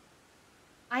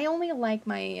 I only like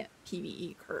my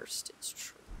PvE cursed. It's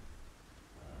true.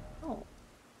 Oh.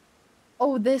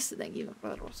 Oh, this thing, even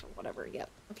whatever. Yep.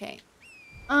 Okay.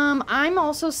 I'm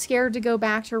also scared to go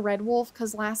back to Red Wolf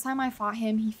because last time I fought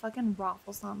him, he fucking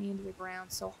raffles me into the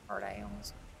ground so hard I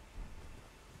almost.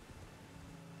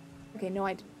 Okay, no,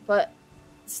 I didn't. But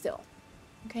still.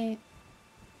 Okay.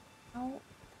 Oh,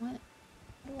 what?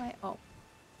 How do I? Oh.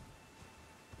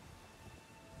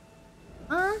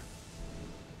 Huh?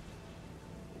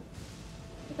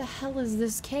 What the hell is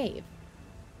this cave?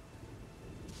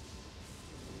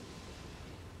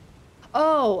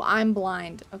 Oh, I'm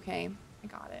blind. Okay, I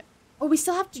got it. Oh, we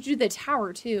still have to do the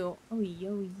tower too. Oh,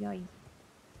 yo.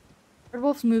 Red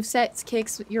Wolf's moveset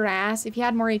kicks your ass. If he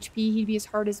had more HP, he'd be as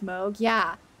hard as Moog.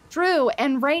 Yeah, true.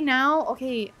 And right now,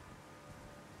 okay.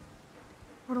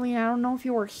 Totally, I don't know if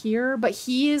you were here, but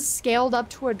he is scaled up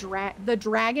to a the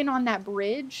dragon on that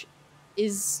bridge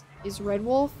is Red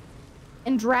Wolf.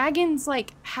 And dragons,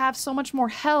 like, have so much more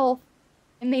health,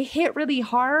 and they hit really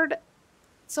hard.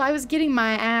 So I was getting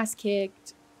my ass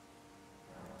kicked.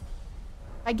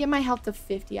 I get my health to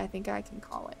 50, I think I can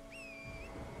call it.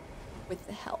 With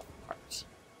the health part.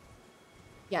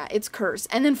 Yeah, it's cursed.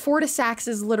 And then Fortisax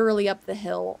is literally up the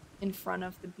hill in front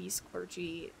of the Beast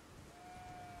Clergy.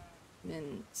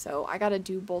 And so I gotta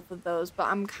do both of those, but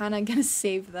I'm kind of gonna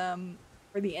save them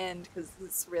for the end because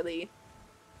it's really...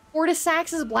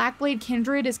 Fortisax's Blackblade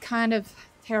Kindred is kind of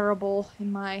terrible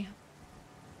in my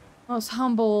most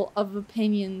humble of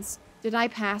opinions. Did I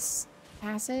pass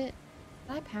it?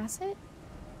 Did I pass it?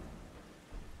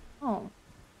 Oh.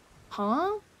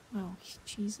 Huh? Oh,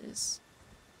 Jesus.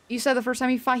 You said the first time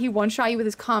he fought, he one-shot you with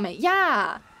his comet.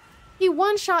 Yeah! He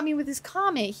one-shot me with his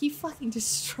comet. He fucking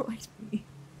destroyed me.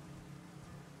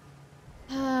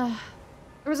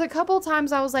 There was a couple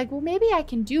times I was like, well, maybe I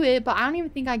can do it, but I don't even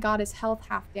think I got his health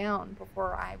half down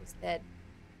before I was dead.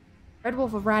 Red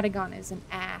Wolf of Radagon is an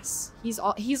ass. He's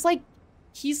like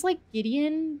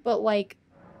Gideon, but like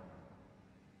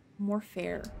more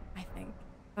fair, I think.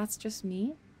 That's just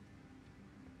me.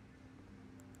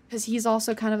 Because he's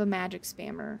also kind of a magic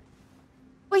spammer.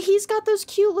 But he's got those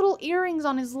cute little earrings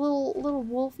on his little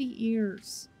wolfy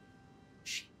ears.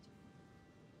 Shit.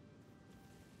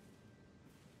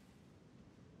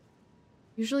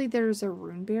 Usually there's a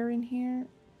rune bear in here,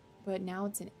 but now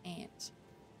it's an ant.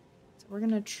 So we're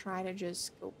gonna try to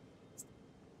just go.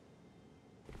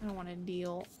 I don't want to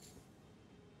deal.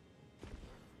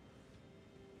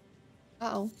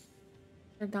 Uh-oh. Is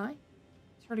there a guy?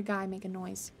 I heard a guy make a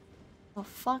noise. Oh,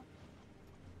 fuck.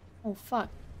 Oh, fuck.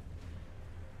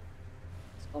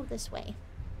 Let's go this way.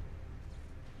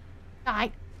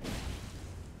 Die.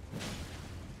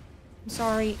 I'm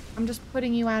sorry. I'm just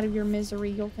putting you out of your misery.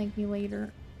 You'll thank me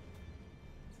later.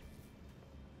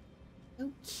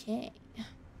 Okay.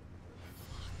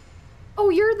 Oh,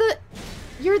 you're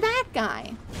that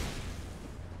guy.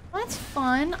 That's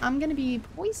fun. I'm gonna be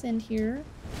poisoned here.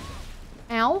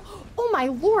 Ow. Oh my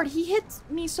lord, he hits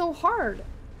me so hard.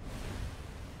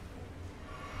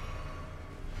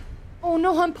 Oh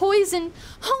no, I'm poisoned.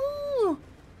 Oh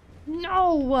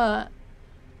no.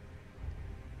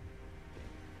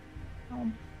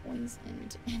 I'm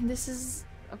poisoned. And this is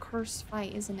a cursed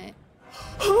fight, isn't it?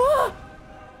 Oh,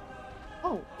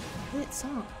 lit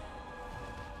song.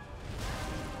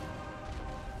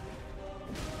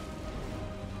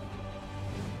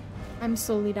 I'm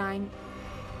slowly dying.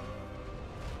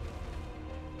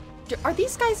 Are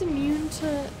these guys immune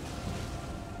to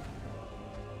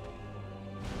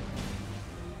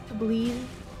bleed?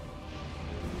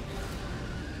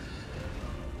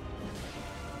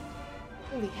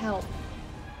 Holy hell.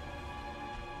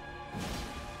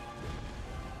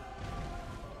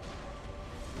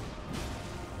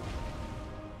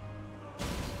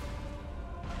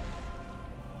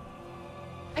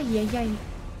 Ay.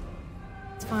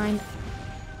 It's fine.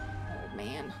 Oh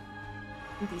man.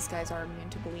 I think these guys are immune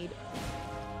to bleed.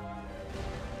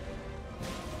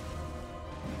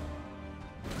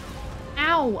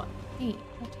 Ow! Hey,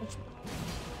 don't touch me.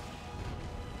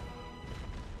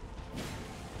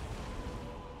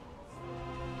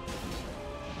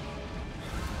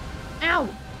 Ow!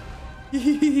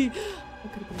 That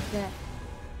could have been death.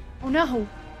 Oh no!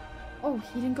 Oh,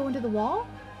 he didn't go into the wall?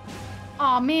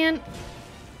 Aw, man.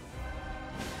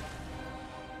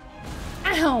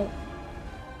 Ow!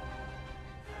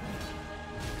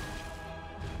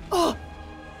 Oh!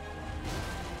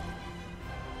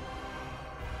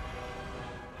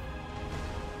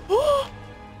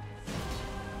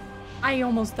 I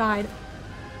almost died.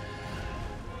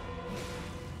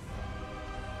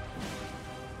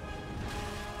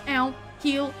 Ow.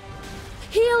 Heal.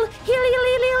 Heal! Heal, heal,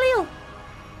 heal, heal, heal!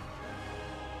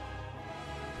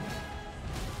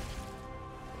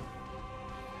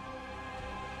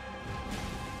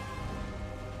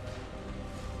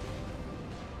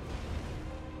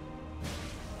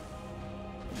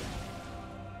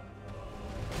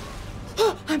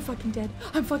 I'm fucking dead.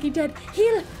 I'm fucking dead.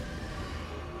 Heal!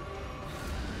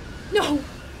 No!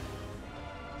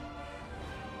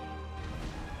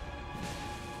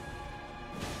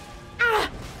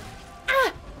 Ah!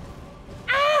 Ah!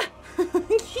 Ah!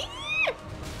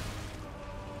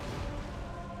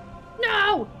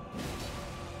 No!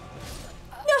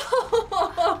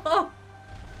 No!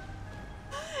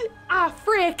 Ah,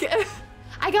 frick!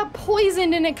 I got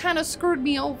poisoned and it kind of screwed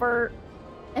me over.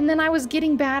 And then I was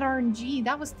getting bad RNG.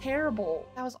 That was terrible.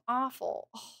 That was awful.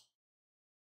 Oh.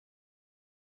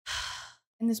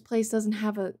 And this place doesn't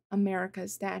have a America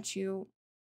statue.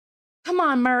 Come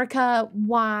on, America.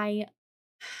 Why?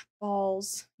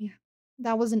 Balls. Yeah.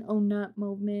 That was an oh nut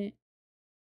movement.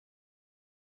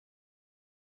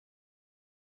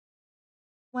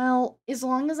 Well, as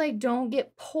long as I don't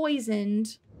get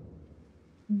poisoned,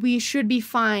 we should be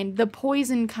fine. The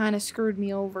poison kind of screwed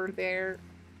me over there.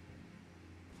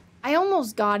 I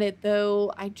almost got it,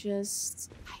 though. I feel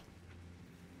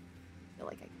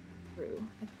like I got through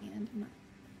at the end.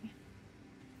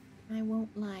 I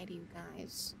won't lie to you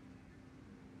guys.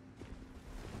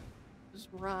 It was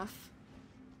rough.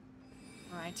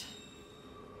 Alright.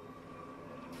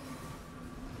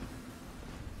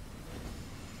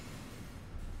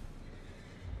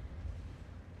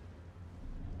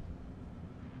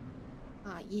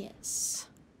 Ah, yes.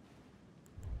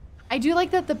 I do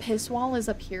like that the piss wall is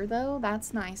up here, though.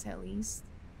 That's nice, at least.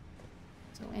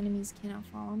 So enemies cannot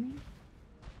follow me.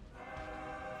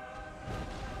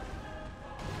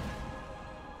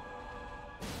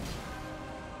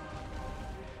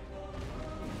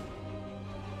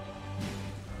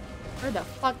 Where the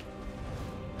fuck?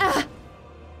 Ah!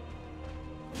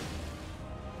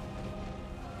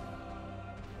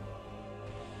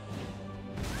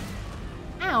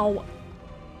 Ow.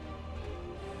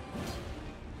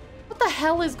 What the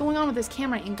hell is going on with this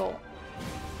camera angle?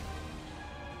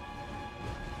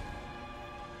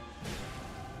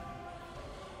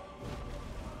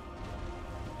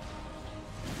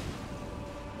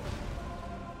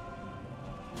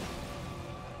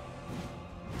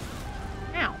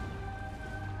 Ow.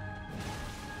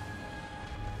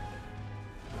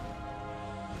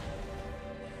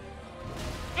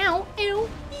 Ow, ew.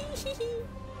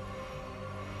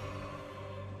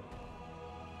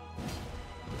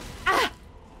 Ah!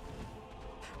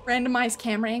 Randomized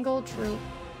camera angle, true.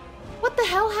 What the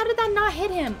hell? How did that not hit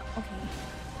him? Okay.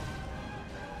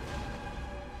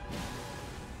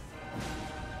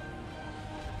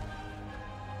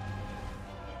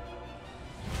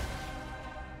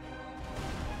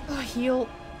 Oh, heal.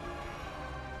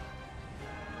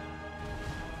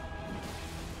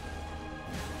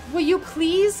 Will you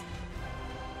please?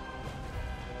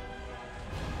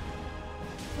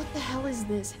 What the hell is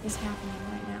this is happening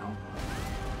right now?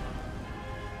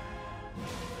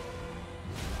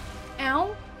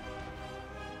 Ow.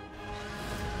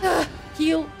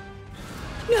 Heal.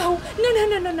 No, no, no,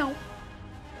 no, no, no.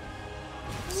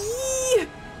 Yee.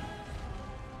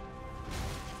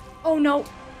 Oh, no.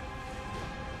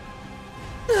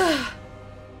 Oh,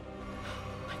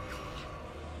 my God.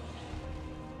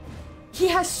 He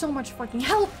has so much fucking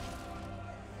health.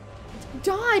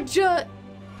 Dodge.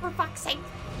 For fuck's sake.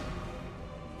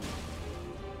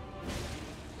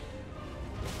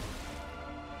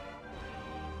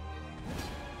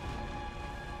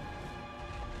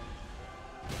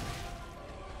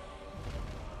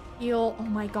 Heal. Oh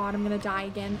my God, I'm gonna die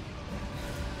again.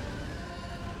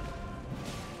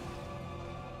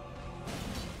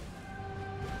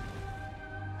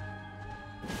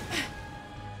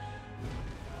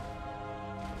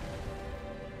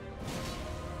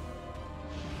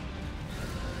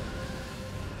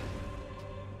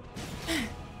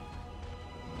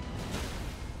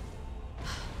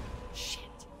 Shit.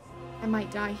 I might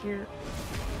die here.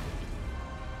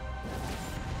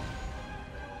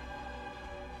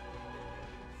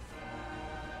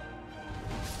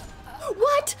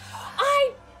 What?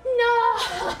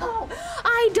 No!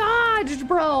 I dodged,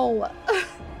 bro.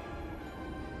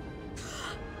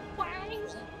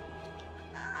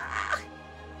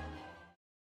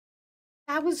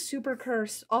 That was super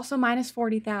cursed. Also minus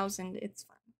 40,000. It's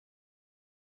fine.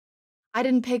 I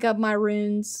didn't pick up my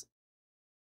runes.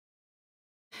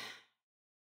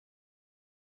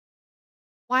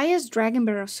 Why is Dragon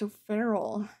Barrow so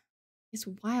feral? It's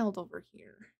wild over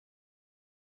here.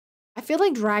 I feel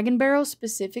like Dragon Barrow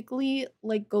specifically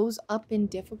like goes up in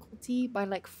difficulty by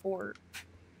like 4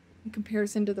 in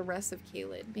comparison to the rest of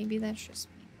Caelid. Maybe that's just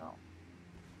me though.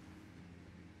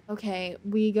 Okay,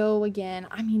 we go again.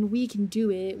 I mean, we can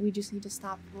do it. We just need to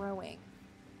stop throwing.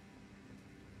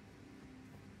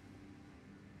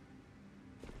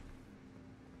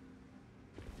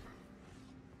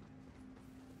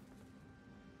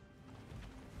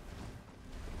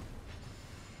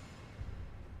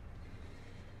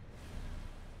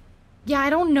 Yeah, I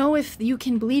don't know if you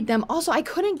can bleed them. Also, I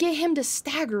couldn't get him to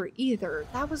stagger either.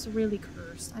 That was really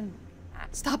cursed. I didn't like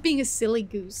that. Stop being a silly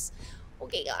goose.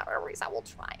 Okay, I will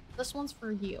try. This one's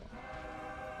for you.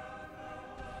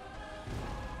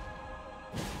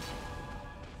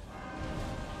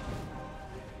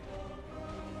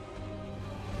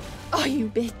 Oh, you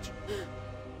bitch.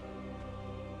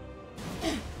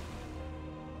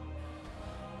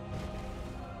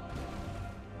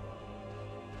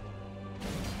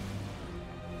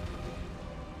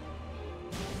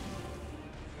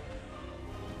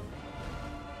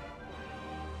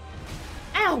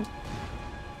 Ow!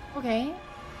 Okay.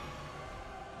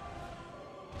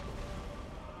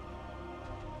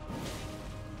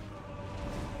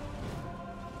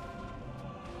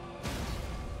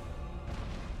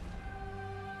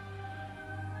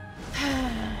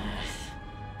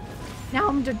 Now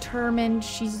I'm determined.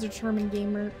 She's a determined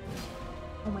gamer.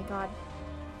 Oh my god.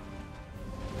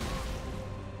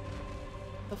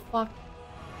 The fuck?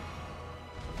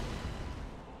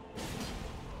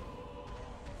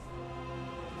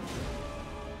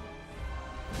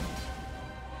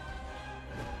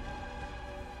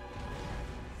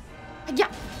 Yeah.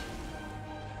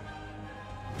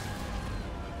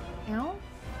 Ow.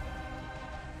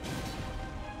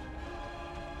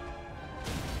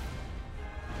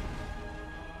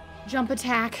 Jump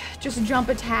attack. Just jump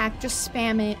attack. Just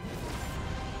spam it.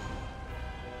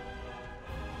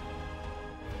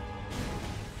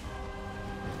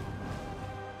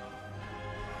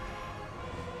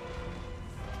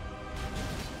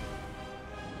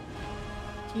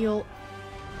 Heal.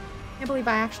 Can't believe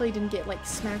I actually didn't get like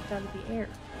smacked out of the air.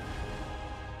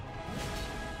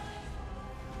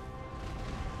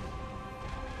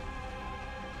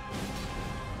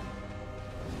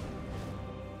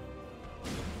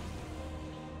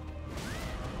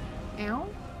 Ow.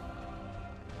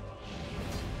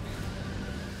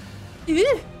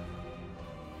 Ew.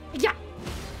 Yeah.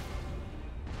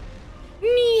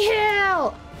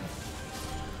 Nihil.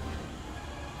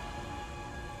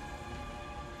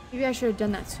 Maybe I should have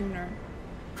done that sooner.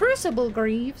 Crucible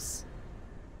Greaves.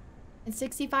 And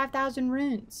 65,000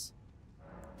 runes.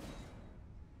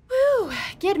 Whew.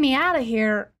 Get me out of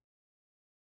here.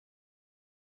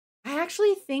 I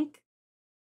actually think...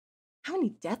 How many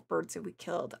death birds have we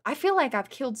killed? I feel like I've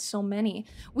killed so many.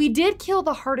 We did kill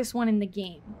the hardest one in the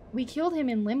game. We killed him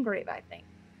in Limgrave, I think.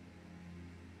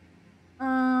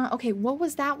 Okay, what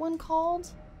was that one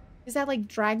called? Is that like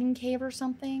Dragon Cave or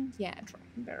something? Yeah,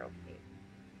 Dragon Barrow Cave.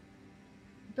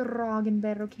 Dragon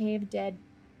Barrow Cave, dead.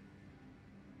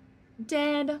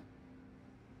 Dead.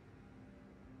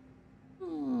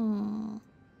 All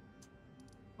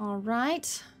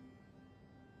right.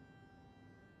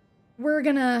 We're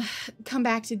gonna come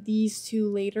back to these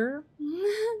two later.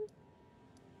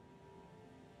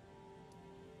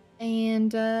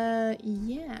 And,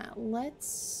 yeah,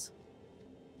 let's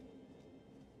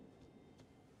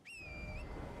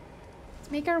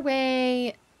make our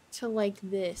way to, like,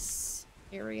 this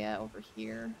area over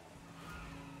here.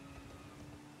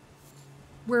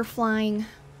 We're flying.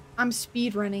 I'm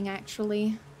speedrunning,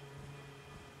 actually.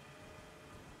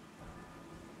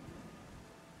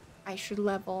 I should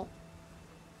level.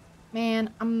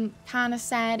 Man, I'm kind of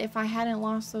sad. If I hadn't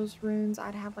lost those runes,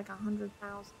 I'd have like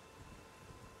 100,000.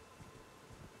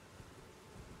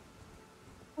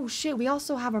 Oh shit, we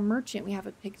also have a merchant we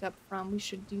haven't picked up from. We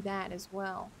should do that as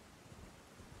well.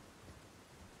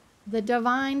 The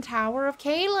Divine Tower of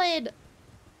Caelid.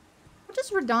 What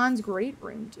does Radahn's Great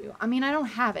Rune do? I mean, I don't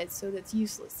have it, so that's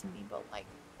useless to me, but like,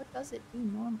 what does it do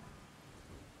normally?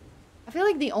 I feel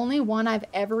like the only one I've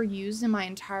ever used in my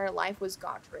entire life was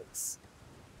Godric's.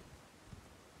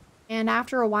 And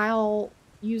after a while,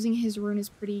 using his rune is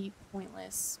pretty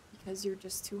pointless because you're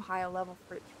just too high a level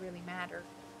for it to really matter.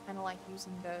 Kind of like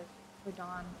using the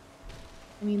Radahn.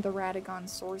 I mean, the Radagon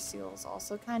Sword Seal is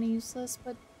also kind of useless,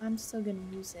 but I'm still gonna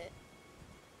use it.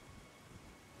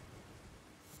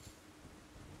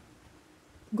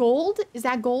 Gold? Is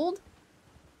that gold?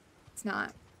 It's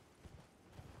not.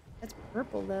 That's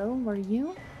purple though. Were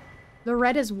you? The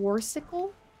red is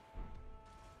Warsicle?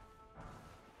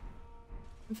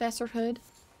 Professor Hood.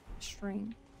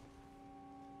 String.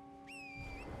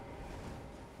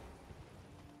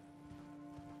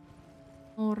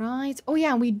 Alright. Oh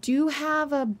yeah, we do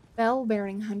have a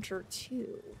bell-bearing hunter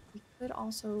too. We could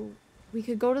also... We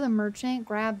could go to the merchant,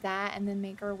 grab that, and then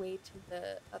make our way to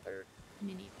the other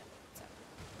mini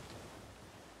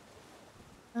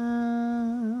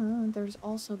village. There's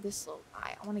also this little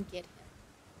guy. I want to get him.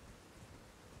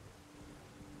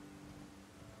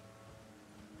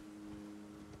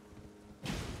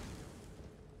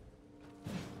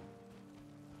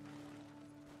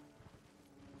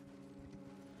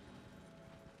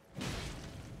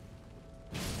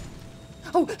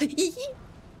 Oh!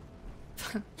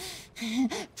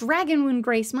 Dragon Wound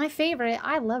Grace, my favorite.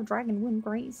 I love Dragon Wound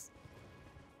Grace.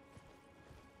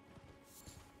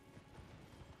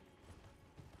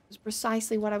 It was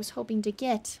precisely what I was hoping to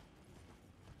get.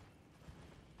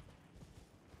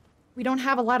 We don't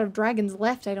have a lot of dragons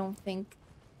left, I don't think.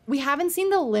 We haven't seen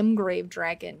the Limgrave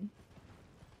dragon.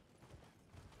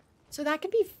 So that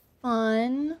could be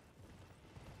fun.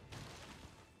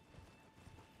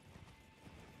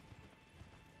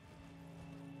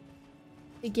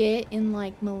 To get in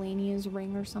like Melania's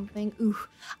ring or something. Ooh,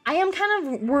 I am kind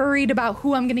of worried about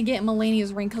who I'm gonna get in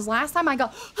Melania's ring because last time I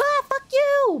got, fuck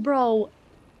you, bro.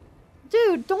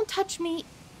 Dude, don't touch me.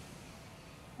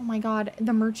 Oh my god,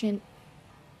 the merchant.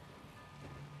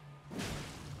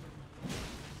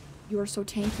 You are so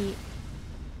tanky.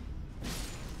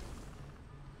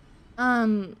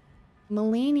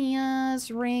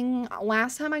 Melania's ring.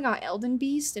 Last time I got Elden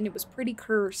Beast and it was pretty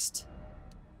cursed.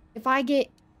 If I get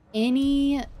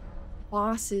any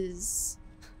bosses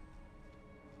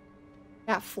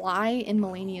that fly in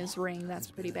Melania's ring, that's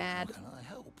pretty bad. Can I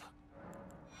help?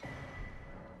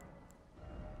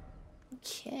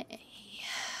 Okay.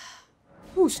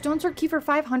 Ooh, Stone Sword Key for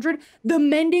 500. The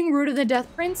Mending Root of the Death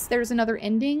Prince. There's another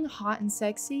ending. Hot and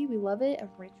sexy. We love it. A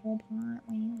ritual plot.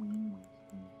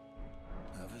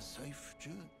 Have a safe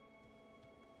journey.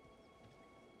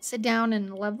 Sit down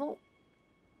and level.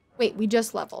 Wait, we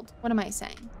just leveled. What am I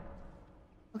saying?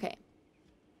 Okay.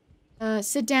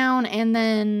 Sit down and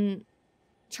then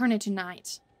turn it to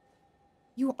night.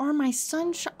 You are my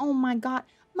sunshine. Oh my god.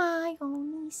 My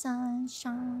only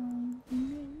sunshine. You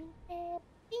make me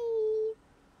happy.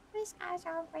 My skies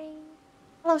are rain.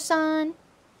 Hello, sun.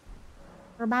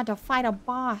 We're about to fight a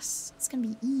boss. It's gonna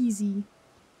be easy.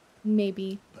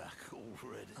 Maybe. Back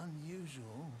already.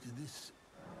 Unusual. Did this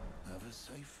have a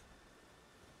safe?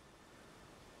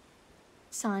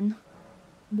 Son,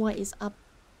 what is up?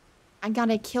 I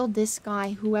gotta kill this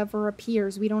guy, whoever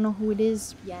appears. We don't know who it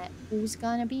is yet. Who's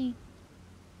gonna be?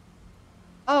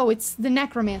 Oh, it's the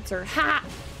necromancer. Ha!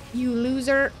 You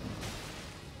loser.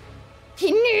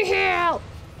 Nihil!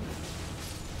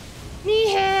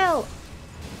 Nihil!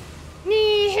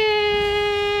 Nihil!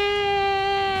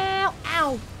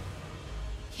 Ow!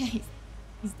 Yeah,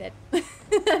 he's dead. Ow!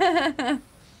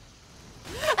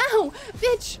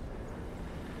 Bitch!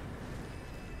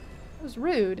 That was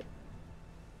rude.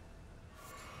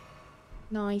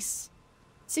 Nice.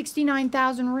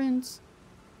 69,000 runes.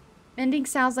 Mending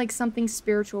sounds like something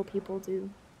spiritual people do.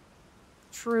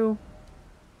 True.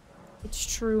 It's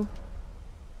true.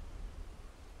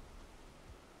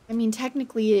 I mean,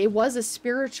 technically, it was a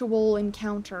spiritual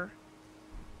encounter.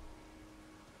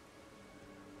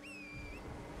 A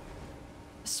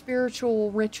spiritual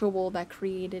ritual that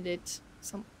created it.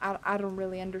 I don't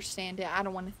really understand it. I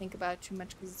don't want to think about it too much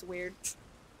because it's weird.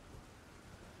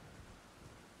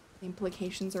 The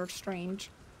implications are strange.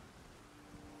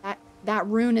 That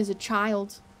rune is a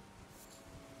child.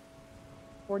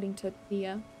 According to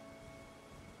Thea.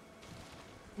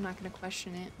 I'm not going to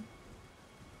question it.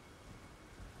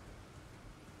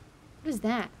 What is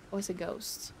that? Oh, it's a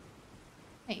ghost.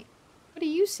 Hey, what do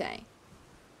you say?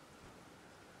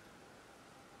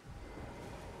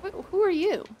 Who are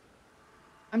you?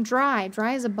 I'm dry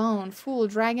as a bone. Fool,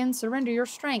 dragon, surrender your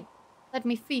strength. Let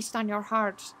me feast on your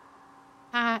heart.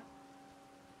 Ha.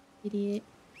 Idiot.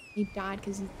 He died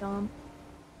because he's dumb.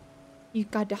 He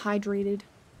got dehydrated.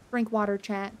 Drink water,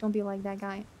 chat. Don't be like that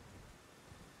guy.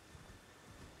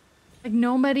 Like,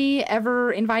 nobody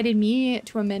ever invited me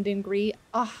to a mend and greet.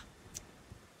 Ugh.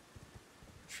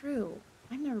 True.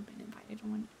 I've never been invited to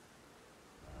one.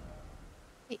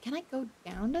 Wait, can I go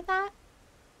down to that?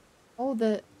 Oh,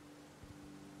 the...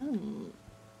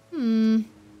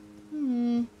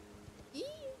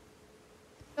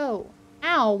 Oh.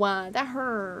 Ow, that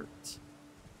hurt.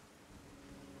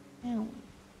 Ow.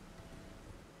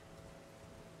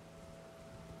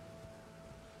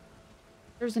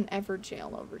 There's an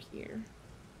Everjail over here.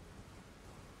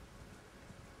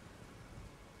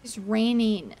 It's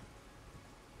raining.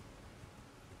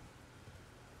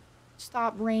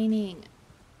 Stop raining.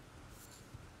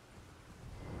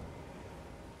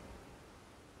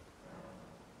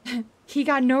 He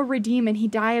got no redeem and he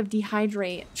died of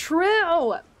dehydrate.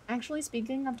 True! Actually,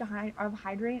 speaking of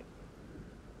hydrate,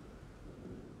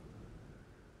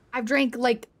 I've drank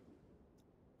like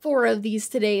 4 of these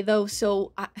today though,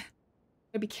 so I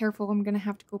gotta be careful. I'm gonna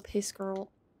have to go piss,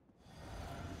 girl.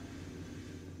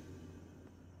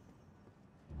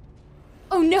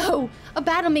 Oh no! A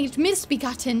battle mage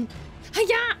misbegotten!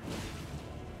 Hiya!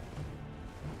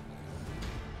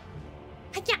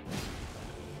 Hiya!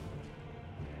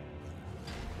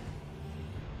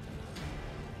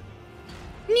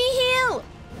 Nihil!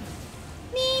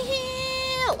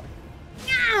 Nihil!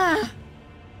 Ah!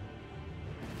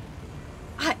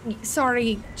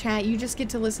 Sorry, chat. You just get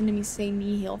to listen to me say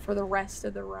nihil for the rest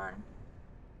of the run.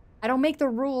 I don't make the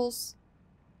rules.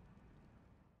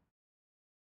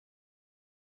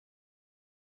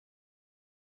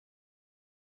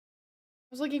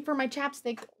 I was looking for my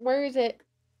chapstick. Where is it?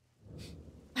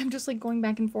 I'm just like going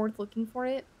back and forth looking for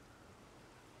it.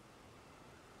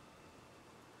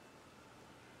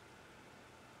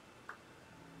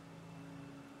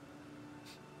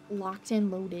 Locked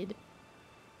and loaded.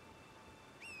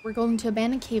 We're going to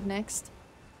abandoned cave next.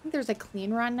 I think there's a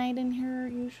clean run night in here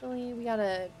usually. We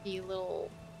gotta be a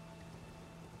little...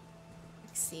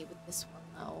 Let's see with this one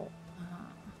though.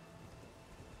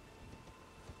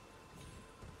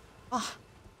 Oh,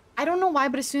 I don't know why,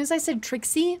 but as soon as I said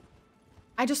Trixie,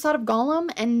 I just thought of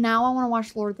Gollum, and now I want to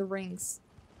watch Lord of the Rings.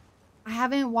 I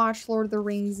haven't watched Lord of the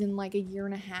Rings in like 1.5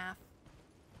 years,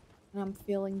 and I'm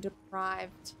feeling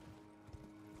deprived.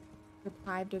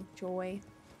 Deprived of joy.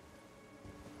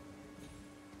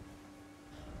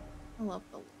 I love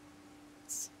the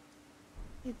lights.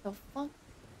 What the fuck?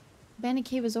 Abandoned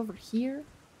cave is over here?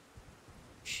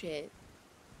 Shit.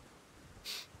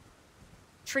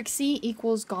 Trixie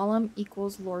equals Gollum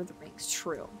equals Lord of the Rings.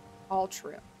 True. All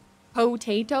true.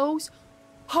 Potatoes?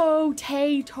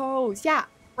 Potatoes! Yeah,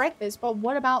 breakfast, but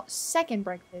what about second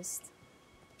breakfast?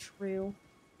 True.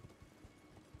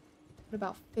 What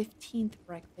about 15th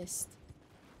breakfast?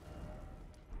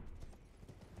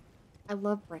 I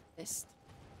love breakfast.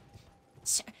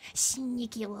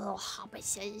 Sneaky little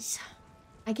hobbitses.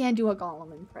 I can't do a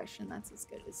Gollum impression. That's as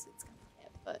good as it's gonna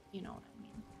get, but you know what I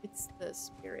mean. It's the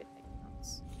spirit that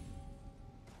counts.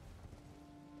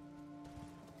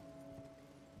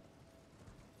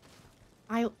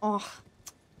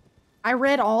 I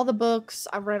read all the books.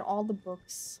 I've read all the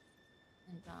books.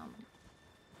 And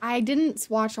I didn't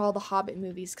watch all the Hobbit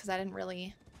movies because I didn't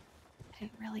really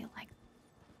like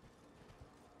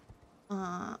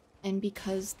them. And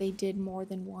because they did more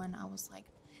than one, I was like,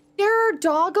 there are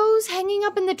doggos hanging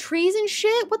up in the trees and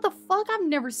shit? What the fuck? I've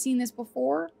never seen this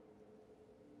before.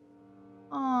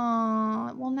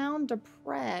 Well now I'm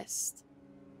depressed.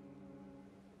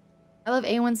 I love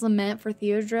Awen's Lament for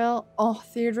Theodred. Oh,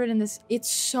 Theodred in this, it's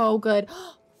so good.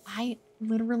 I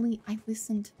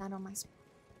listened to that on my Spotify.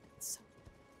 It's so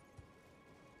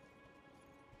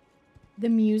the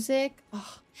music.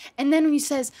 Oh. And then when he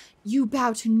says, you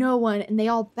bow to no one, and they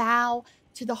all bow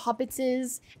to the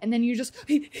hobbitses, and then you just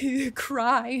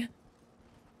cry.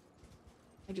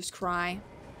 I just cry.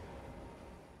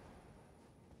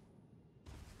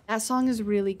 That song is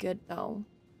really good, though.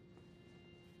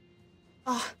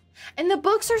 Oh, and the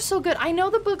books are so good. I know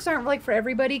the books aren't, like, for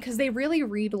everybody, because they really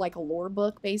read, like, a lore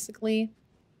book, basically.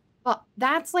 But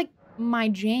that's, like, my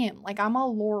jam. Like, I'm a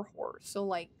lore whore, so,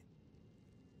 like...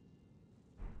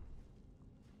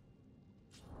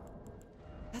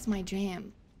 That's my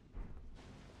jam.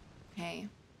 Okay.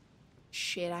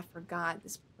 Shit, I forgot.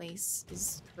 This place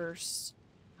is cursed.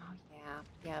 Oh, yeah.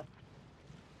 Yep.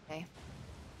 Okay.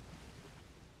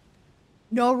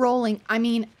 No rolling. I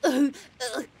mean,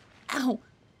 ow.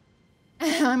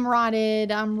 I'm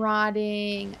rotted. I'm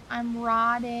rotting. I'm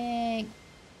rotting.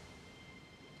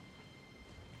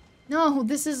 No,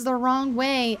 this is the wrong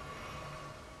way.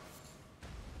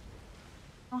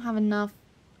 I don't have enough.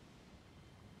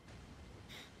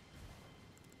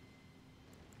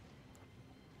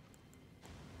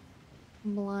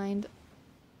 I'm blind.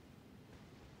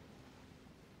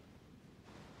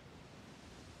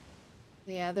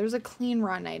 Yeah, there's a clean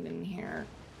run night in here.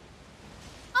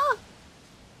 Ah!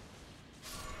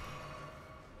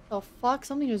 The fuck?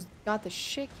 Something just got the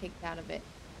shit kicked out of it.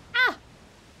 Ah!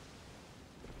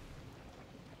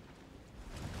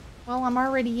 Well, I'm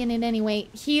already in it anyway.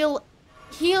 Heal.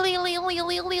 Heal, heal, heal, heal,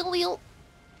 heal, heal, heal.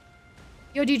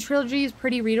 VOD trilogy is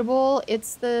pretty readable.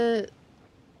 It's the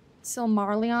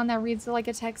Silmarillion that reads like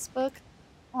a textbook.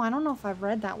 Oh, I don't know if I've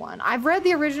read that one. I've read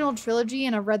the original trilogy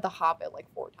and I've read The Hobbit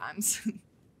like 4 times.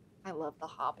 I love The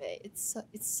Hobbit. It's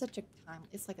such a time.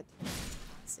 It's like a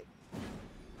classic.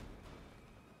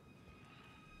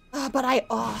 But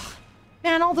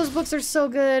man, all those books are so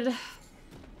good.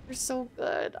 They're so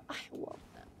good. I love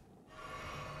them.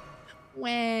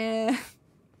 When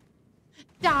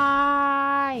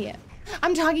die.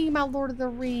 I'm talking about Lord of the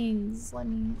Rings. Leave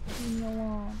me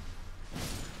alone.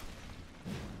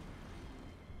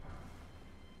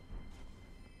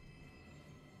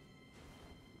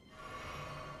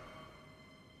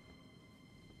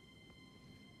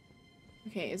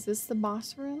 Okay, is this the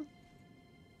boss room?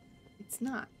 It's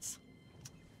not.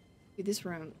 Dude,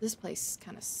 this place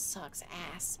kind of sucks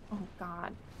ass. Oh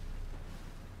god.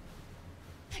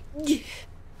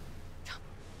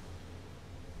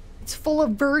 It's full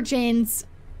of virgins.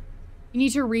 You need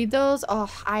to read those.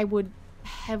 Oh, I would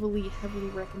heavily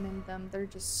recommend them. They're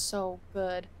just so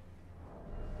good.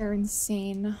 They're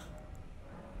insane.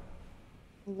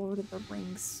 Lord of the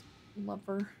Rings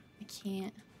lover. I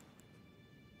can't.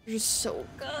 They're just so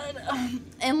good.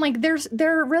 And like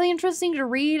they're really interesting to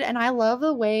read, and I love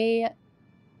the way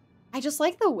I just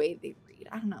like the way they read.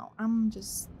 I don't know. I'm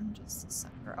just a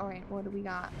sucker. Alright, what do we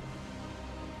got?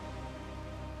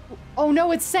 Oh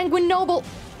no, it's Sanguine Noble!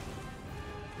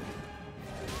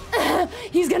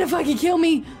 He's gonna fucking kill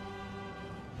me!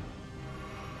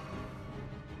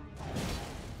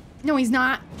 No, he's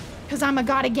not. Because I'm a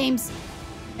god of games.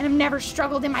 And I've never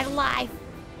struggled in my life.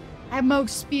 I have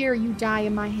Moog's spear. You die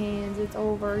in my hands. It's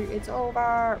over. It's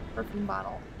over. Perfume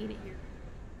bottle. I hate it here.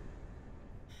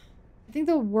 I think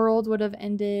the world would have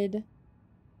ended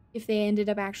if they ended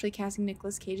up actually casting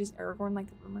Nicolas Cage as Aragorn like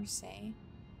the rumors say.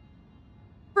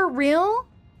 For real?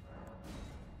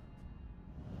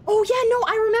 Oh yeah, no,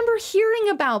 I remember hearing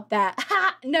about that.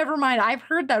 Ha! Never mind. I've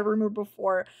heard that rumor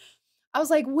before. I was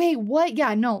like, wait, what?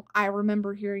 Yeah, no, I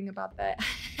remember hearing about that.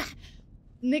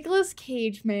 Nicolas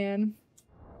Cage, man.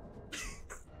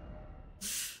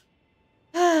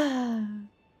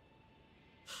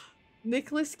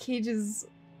 Nicolas Cage's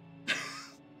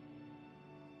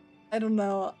I don't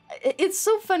know. It's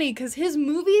so funny because his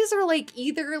movies are like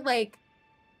either like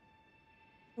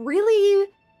really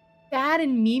bad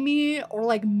and memey or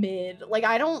like mid. Like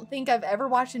I don't think I've ever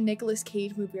watched a Nicolas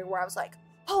Cage movie where I was like,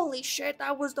 holy shit,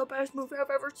 that was the best movie I've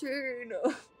ever seen.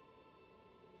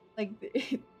 Like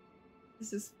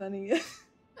this is funny.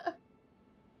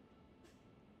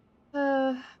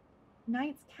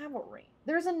 Knights Cavalry.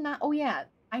 There's a oh yeah,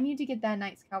 I need to get that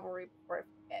Knights Cavalry before I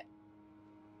forget.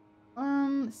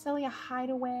 Celia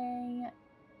Hideaway.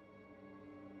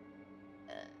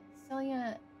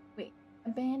 Celia, wait,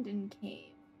 Abandoned Cave.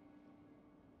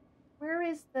 Where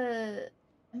is the?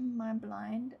 Am I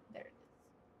blind? There it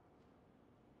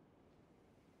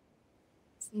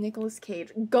is. It's Nicolas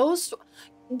Cage. Ghost.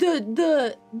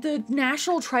 The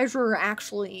National Treasure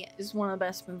actually is one of the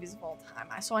best movies of all time.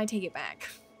 So I take it back.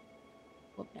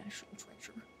 Love National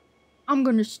Treasure. I'm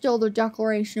gonna steal the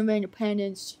Declaration of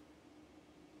Independence.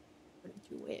 I'm gonna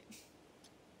do it. I'm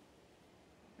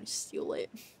gonna steal it.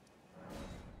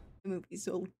 The movie's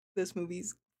so. This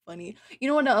movie's funny. You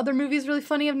know what other movie is really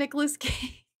funny of Nicolas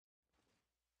Cage?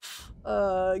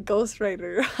 Ghost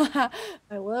Rider.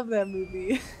 I love that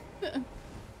movie.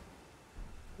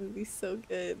 Movie's so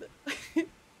good.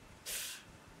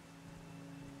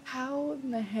 How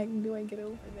in the heck do I get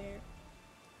over there?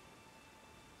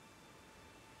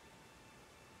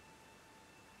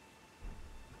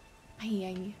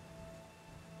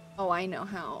 Oh, I know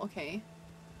how. Okay.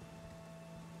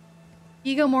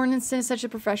 Viggo Mortensen is such a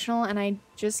professional, and I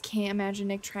just can't imagine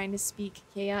Nick trying to speak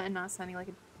Kea and not sounding like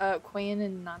a Quayan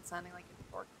and not sounding like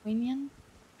a Quayan.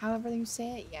 However you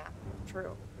say it, yeah,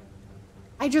 true.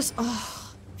 I just Viggo.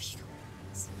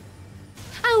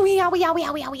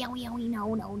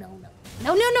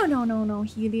 No.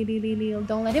 He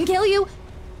don't let him kill you,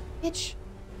 bitch.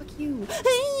 Fuck you.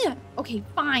 Okay,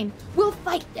 fine. We'll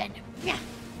fight then. Yeah.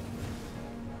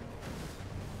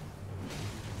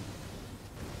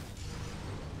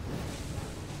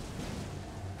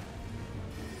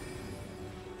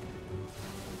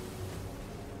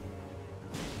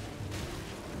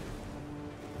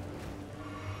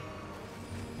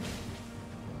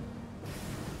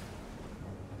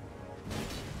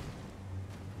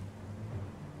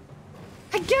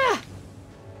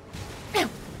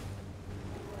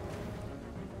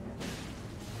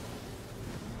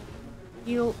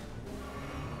 You.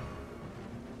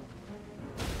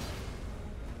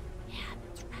 Yeah,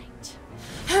 that's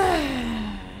right.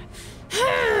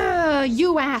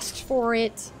 You asked for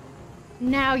it.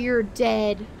 Now you're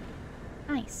dead.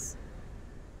 Nice.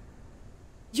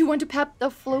 You want to pep the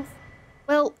floof?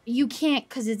 Well, you can't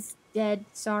because it's dead.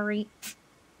 Sorry.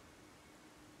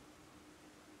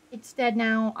 It's dead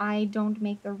now. I don't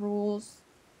make the rules.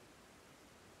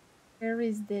 Where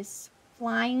is this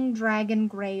flying dragon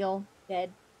grail?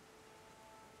 Dead.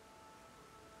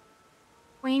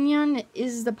 Quenya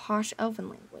is the posh elven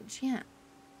language. Yeah.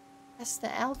 That's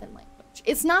the elven language.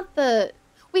 It's not the...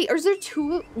 Wait, is there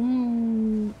two?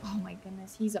 Oh my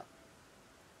goodness. He's a...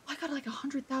 I got like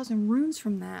 100,000 runes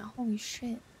from that. Holy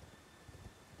shit.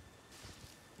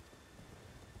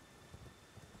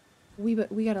 We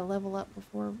gotta level up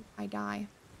before I die.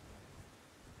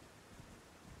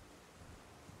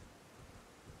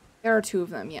 There are two of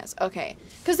them, yes. Okay.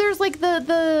 Because there's like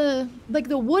the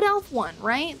wood elf one,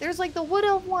 right? There's like the wood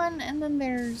elf one, and then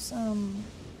there's tombs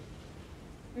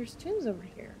over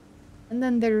here. And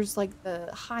then there's like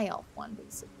the high elf one,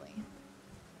 basically.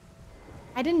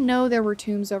 I didn't know there were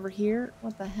tombs over here.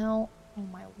 What the hell? Oh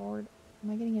my lord. Am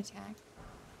I getting attacked?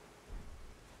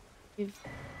 Give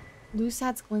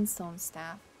Lusat's glintstone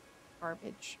staff.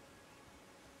 Garbage.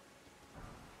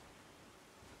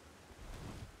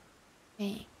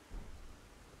 Dang.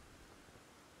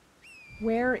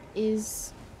 Where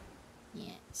is...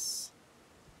 Yes.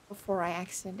 Before I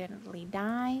accidentally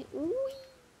die. Ooh.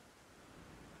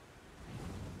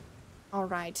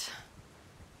 Alright.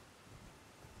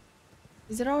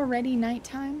 Is it already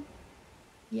nighttime?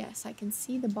 Yes, I can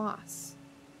see the boss.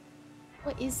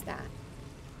 What is that?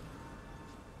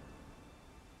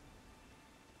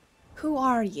 Who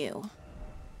are you?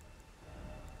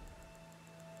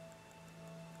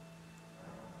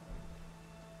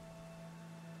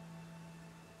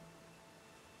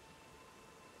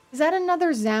 Is that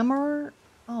another Zamor?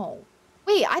 Oh.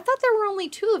 Wait, I thought there were only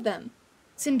two of them.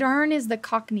 Sindarin is the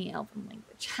Cockney elven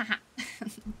language. Haha.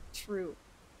 True.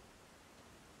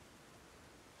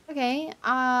 Okay,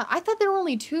 I thought there were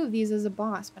only two of these as a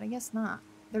boss, but I guess not.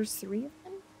 There's three of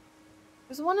them?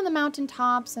 There's one in the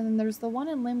mountaintops, and then there's the one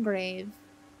in Limgrave.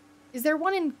 Is there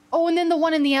one in... Oh, and then the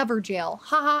one in the Everjail.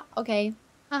 Haha, okay.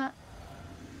 Haha.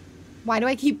 Why do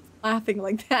I keep laughing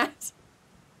like that?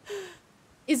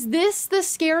 Is this the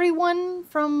scary one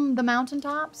from the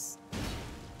mountaintops?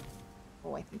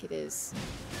 Oh, I think it is.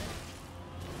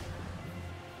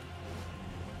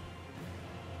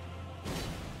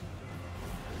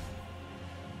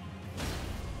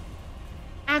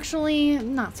 Actually,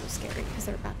 not so scary because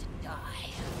they're about to die.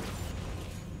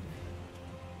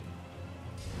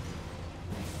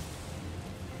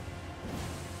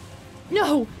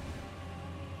 No!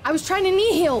 I was trying to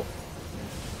knee heal.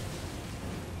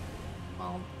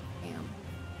 Oh, damn.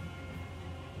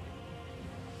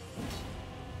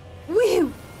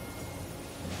 Woo!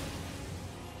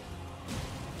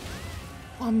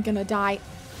 I'm gonna die.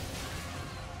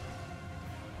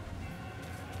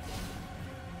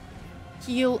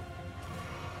 Heal.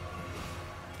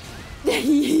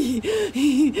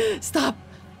 Stop.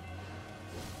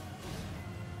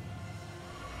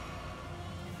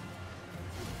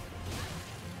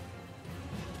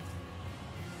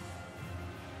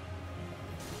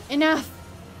 Enough.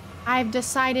 I've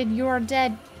decided you're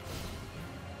dead.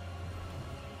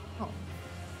 Oh.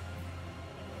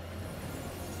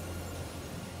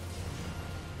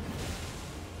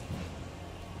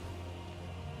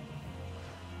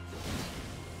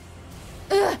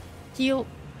 Ugh. Heal.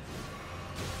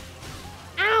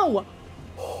 Ow!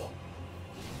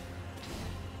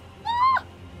 Ah!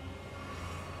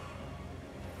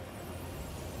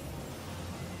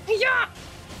 Yeah!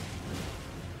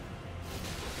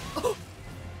 Oh.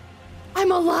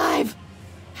 I'm alive!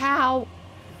 How?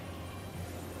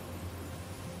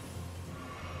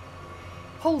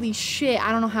 Holy shit,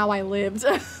 I don't know how I lived.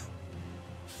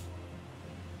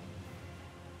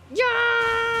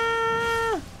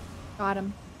 Yeah! Got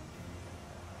him.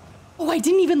 Oh, I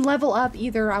didn't even level up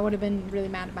either. I would have been really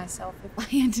mad at myself if I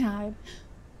had died.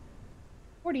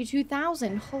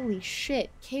 42,000. Holy shit.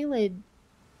 Caled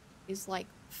is like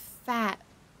fat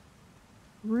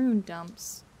rune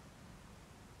dumps.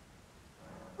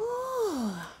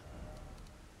 Ooh.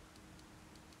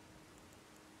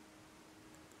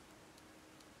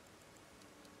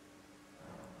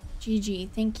 GG,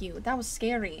 thank you. That was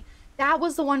scary. That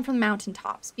was the one from the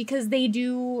mountaintops because they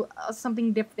do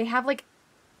something different. They have like,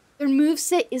 their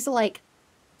moveset is like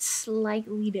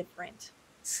slightly different.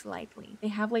 Slightly. They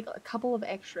have like a couple of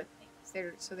extra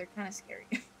things. So they're kind of scary.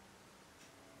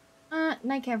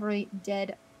 Night Cavalry,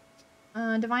 dead.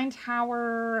 Divine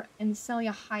Tower and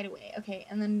Celia Hideaway. Okay,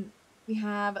 and then we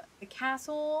have the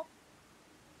castle.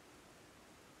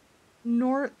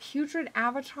 Putrid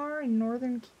Avatar in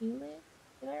Northern Keelan.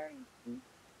 Did I already do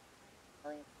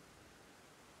Celia?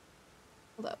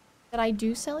 Hold up. Did I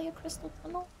do Celia Crystal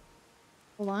Tunnel?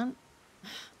 Hold on.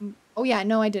 Oh yeah,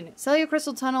 no I didn't. Cellular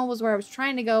Crystal Tunnel was where I was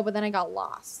trying to go, but then I got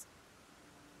lost.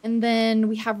 And then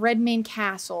we have Redmane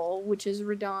Castle, which is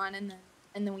Radon,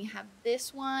 and then we have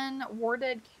this one,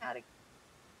 Warded Catacombs.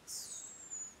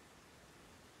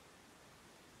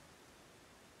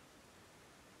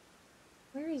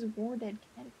 Where is Warded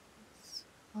Catacombs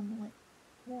on the list?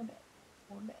 Warded.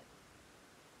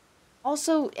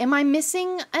 Also, am I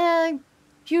missing a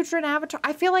putrid avatar?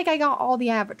 I feel like I got all the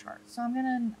avatars, so I'm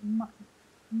gonna.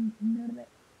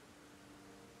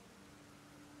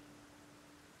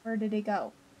 Where did it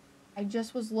go? I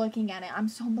just was looking at it. I'm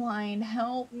so blind.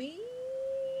 Help me.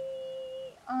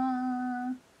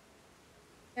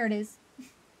 There it is.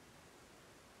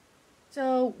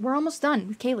 So we're almost done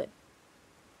with Caleb.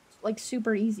 Like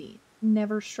super easy.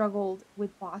 Never struggled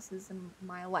with bosses in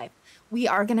my life. We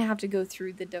are gonna have to go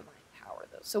through the Divine Tower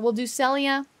though. So we'll do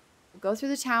Celia, we'll go through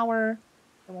the tower,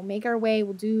 and we'll make our way,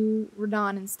 we'll do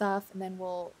Radon and stuff, and then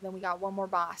we got one more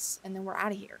boss, and then we're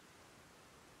out of here.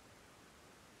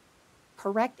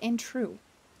 Correct and true.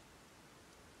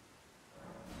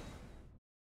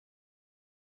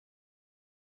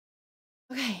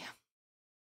 Okay.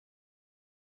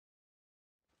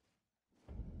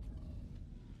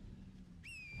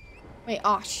 Wait,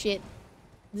 oh shit.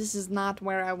 This is not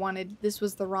where I wanted. This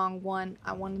was the wrong one.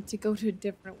 I wanted to go to a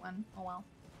different one. Oh well.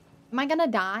 Am I gonna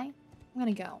die? I'm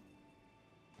gonna go.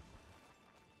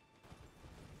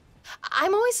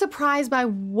 I'm always surprised by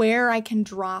where I can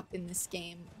drop in this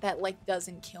game that like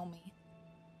doesn't kill me.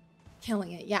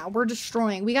 Killing it. Yeah, we're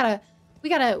destroying. We're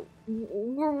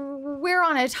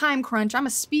on a time crunch. I'm a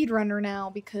speedrunner now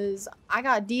because I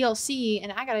got DLC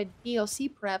and I got a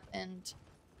DLC prep, and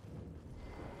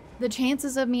the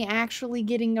chances of me actually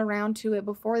getting around to it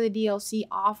before the DLC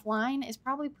offline is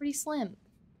probably pretty slim.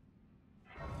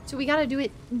 So we gotta do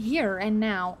it here and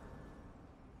now.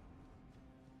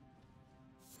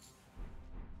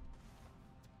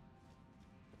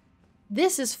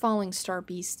 This is Falling Star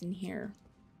Beast in here.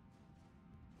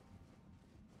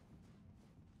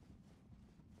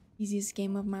 Easiest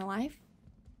game of my life.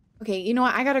 Okay, you know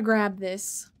what? I gotta grab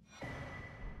this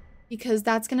because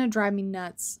that's gonna drive me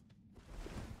nuts.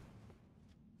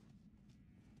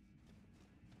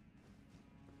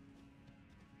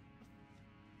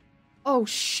 Oh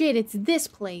shit, it's this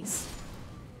place.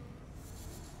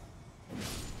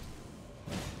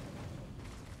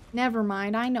 Never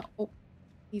mind, I know. Oh,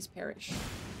 he's perished.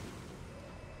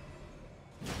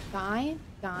 Die,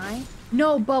 die.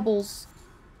 No bubbles.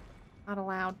 Not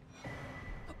allowed.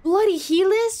 Bloody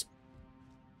Helix?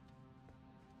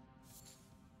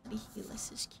 Bloody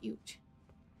Helix is cute.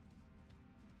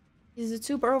 Is it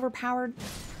super overpowered?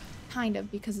 Kind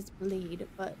of, because it's Blade,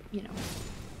 but, you know,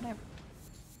 whatever.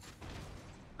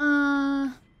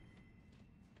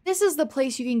 This is the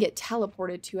place you can get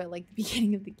teleported to at, like, the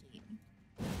beginning of the game.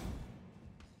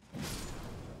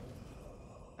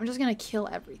 I'm just gonna kill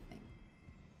everything.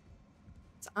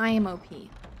 So I am OP.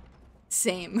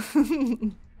 Same.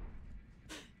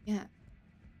 Yeah.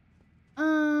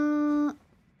 What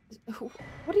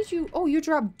did you... Oh, you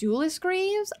dropped Duelist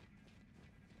Greaves?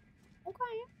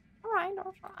 Okay. Alright.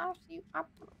 I'll see you.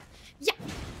 Yeah!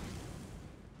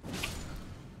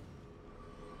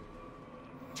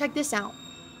 Check this out.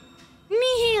 Me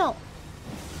heal!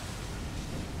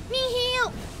 Me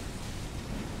heal!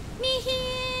 Me heal!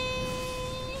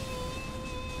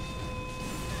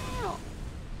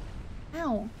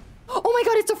 Ow. Oh my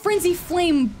god, it's a Frenzy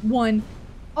Flame one.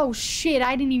 Oh shit,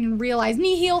 I didn't even realize.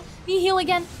 Me heal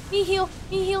again. Me heal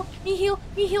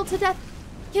to death.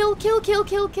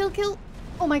 Kill.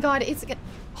 Oh my god, it's...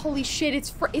 Holy shit, it's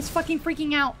fucking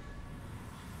freaking out.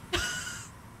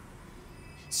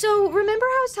 So, remember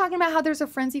how I was talking about how there's a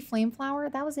Frenzy Flame Flower?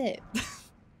 That was it.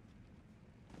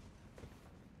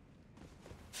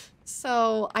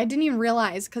 So, I didn't even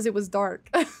realize because it was dark.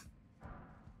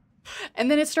 And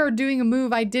then it started doing a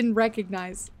move I didn't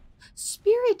recognize.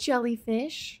 Spirit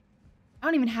Jellyfish. I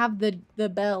don't even have the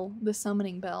bell, the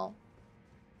summoning bell.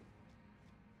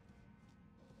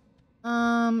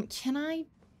 Can I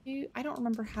do... I don't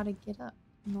remember how to get up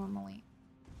normally.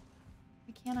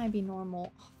 Why can't I be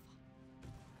normal?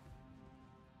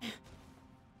 Oh,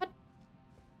 what?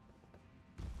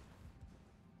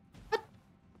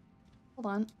 Hold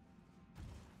on.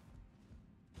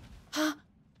 Huh?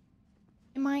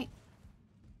 Am I...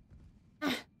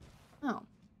 Oh.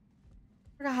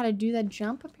 Forgot how to do that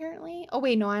jump, apparently. Oh,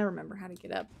 wait, no, I remember how to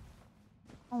get up.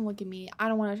 Don't look at me. I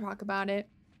don't want to talk about it.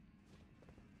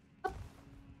 Up.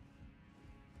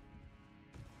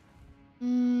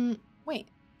 Wait.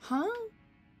 Huh?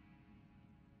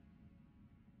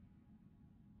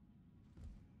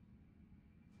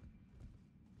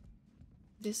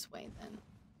 This way, then.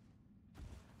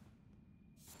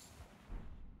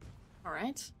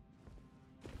 Alright.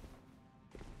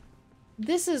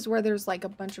 This is where there's like a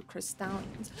bunch of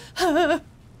crystallians. Ow.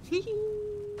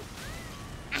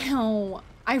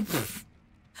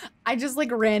 I just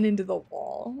like ran into the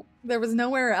wall. There was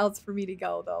nowhere else for me to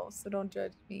go though, so don't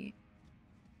judge me.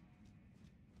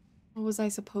 What was I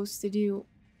supposed to do?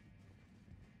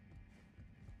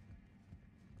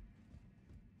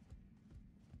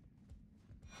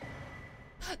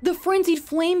 The frenzied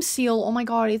flame seal. Oh my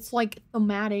god, it's like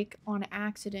thematic on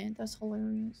accident. That's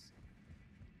hilarious.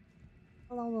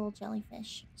 Hello, little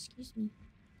jellyfish. Excuse me.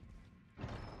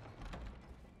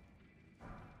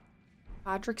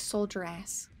 Roderick soldier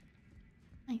ass.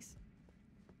 Nice.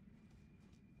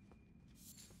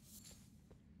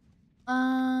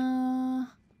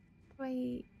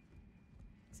 Wait.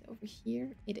 Is it over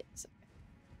here? It is. Okay.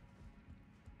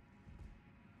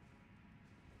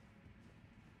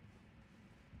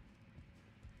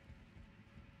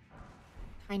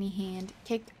 Tiny hand.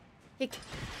 Kick. Kick.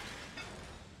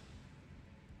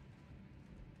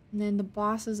 And then the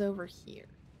boss is over here.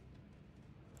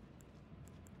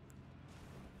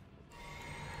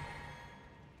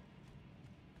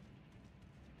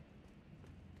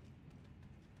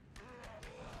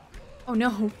 Oh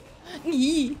no.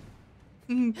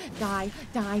 Die,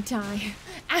 die, die.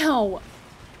 Ow!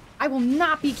 I will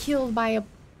not be killed by a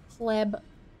pleb.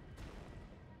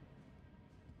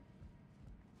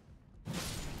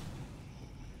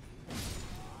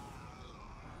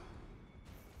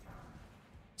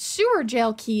 Sewer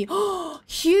jail key. Oh,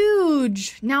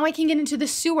 huge! Now I can get into the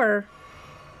sewer.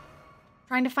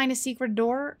 Trying to find a secret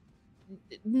door?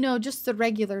 No, just the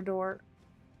regular door.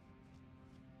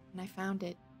 And I found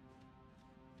it.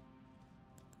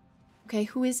 Okay,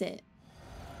 who is it?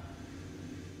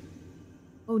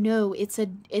 Oh no, it's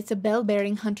a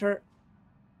bell-bearing hunter.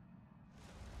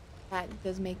 That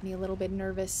does make me a little bit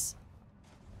nervous.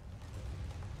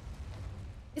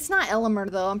 It's not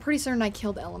Elimer though. I'm pretty certain I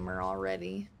killed Elimer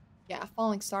already. Yeah,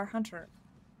 Falling Star Hunter.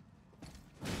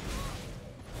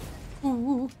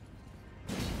 Ooh.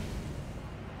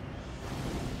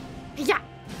 Yeah.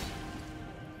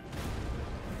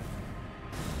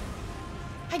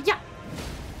 Yeah.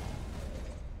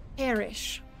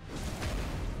 Perish.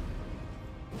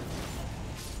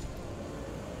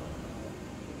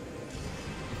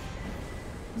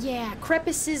 Yeah,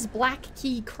 Crepus's Black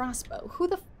Key crossbow. Who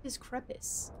the f is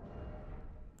Crepus?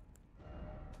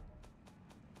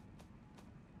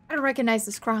 I don't recognize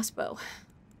this crossbow.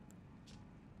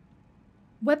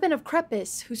 Weapon of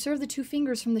Crepus, who served the two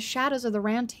fingers from the shadows of the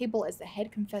round table as the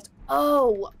head confessed.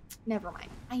 Oh, never mind.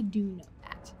 I do know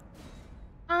that.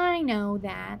 I know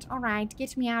that. All right,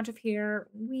 get me out of here.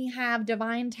 We have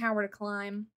Divine Tower to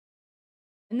climb.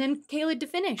 And then Caelid to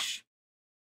finish.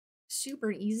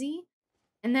 Super easy.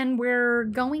 And then we're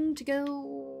going to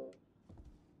go...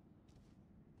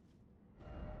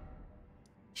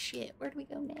 Shit, where do we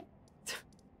go next?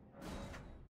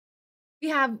 We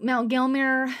have Mount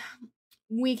Gelmir.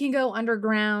 We can go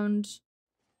underground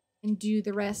and do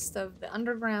the rest of the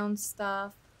underground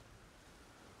stuff.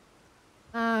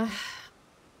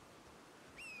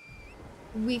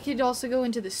 We could also go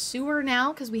into the sewer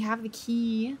now because we have the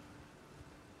key.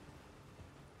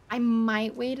 I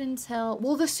might wait until...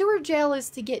 Well, the sewer jail is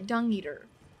to get Dung Eater.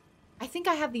 I think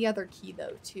I have the other key,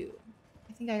 though, too.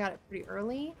 I think I got it pretty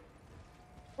early.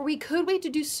 Or we could wait to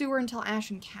do sewer until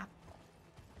Ashen Capital.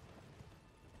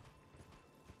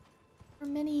 There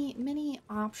are many, many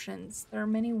options. There are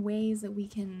many ways that we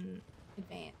can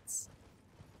advance.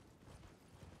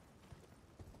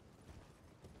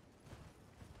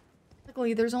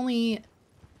 Luckily, there's only...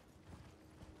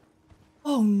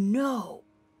 Oh, no!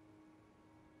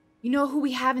 You know who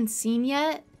we haven't seen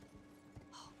yet?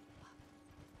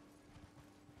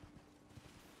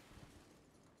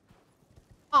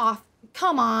 Oh,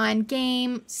 come on,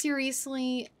 game.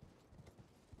 Seriously?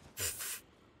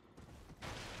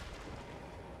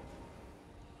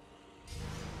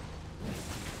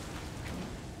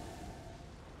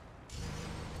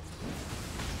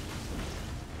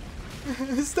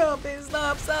 Stop it,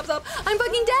 stop, stop, stop. I'm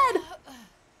fucking dead!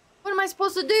 What am I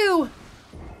supposed to do?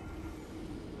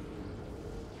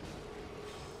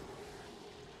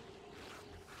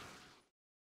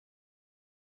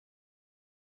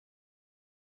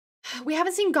 We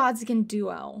haven't seen Godskin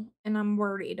Duo, and I'm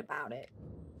worried about it.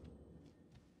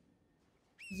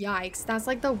 Yikes, that's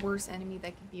like the worst enemy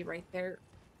that could be right there.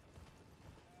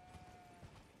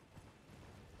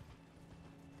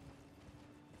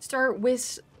 Start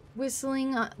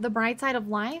whistling the bright side of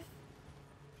life?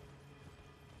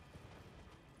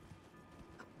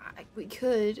 We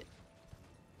could.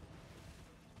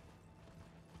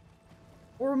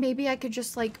 Or maybe I could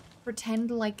just, like,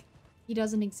 pretend like he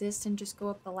doesn't exist and just go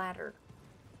up the ladder.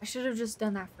 I should have just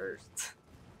done that first.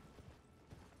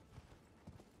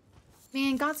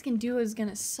 Man, Godskin Duo is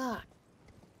gonna suck.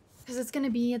 Because it's gonna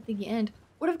be at the end.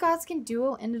 What if Godskin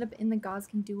Duo ended up in the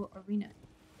Godskin Duo arena?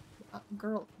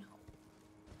 Girl, no.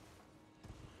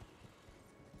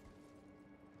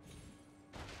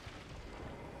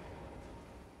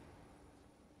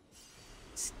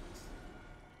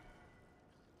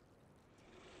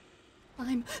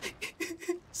 I'm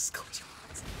just go,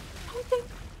 Jones. Don't think.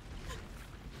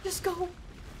 Just go.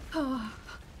 Oh.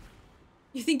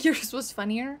 You think yours was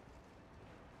funnier?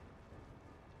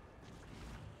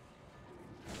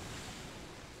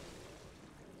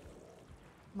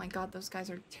 Oh my god, those guys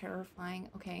are terrifying.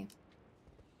 Okay.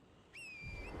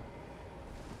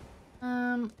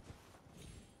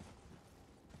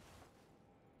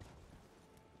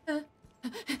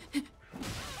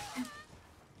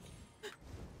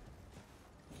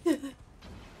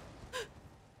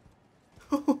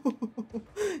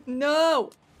 No!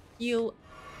 You.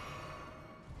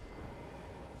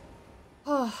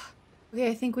 Oh. Okay,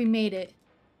 I think we made it.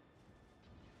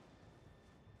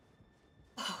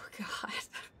 Oh god.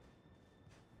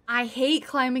 I hate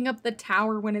climbing up the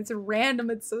tower when it's random.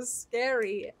 It's so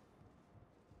scary.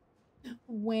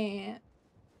 Wah.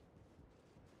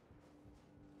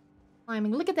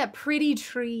 Climbing. Look at that pretty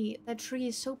tree. That tree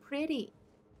is so pretty.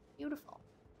 Beautiful.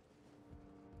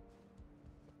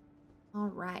 All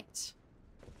right.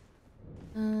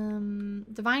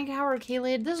 Divine Tower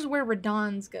Kaled. This is where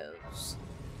Radon's goes.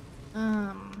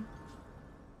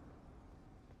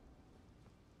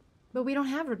 But we don't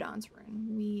have Radon's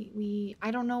rune.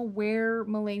 I don't know where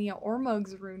Melania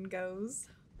Ormug's rune goes.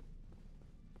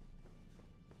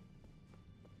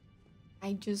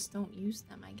 I just don't use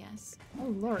them, I guess. Oh,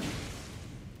 Lord.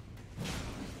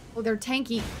 Oh, they're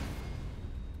tanky.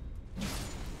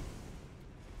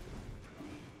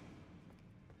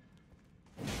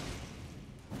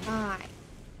 Die.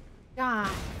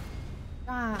 Die.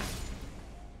 Die.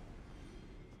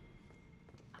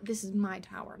 This is my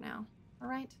tower now.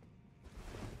 Alright?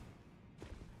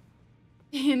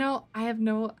 You know, I have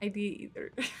no idea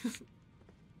either.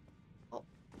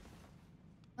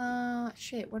 Oh.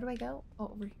 Shit, where do I go?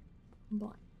 Oh, over here. I'm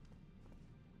blind.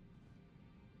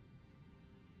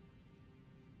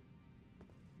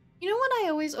 You know what I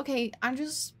always... Okay, I'm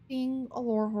just being a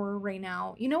lore horror right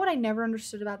now. You know what I never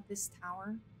understood about this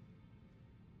tower?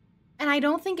 And I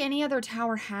don't think any other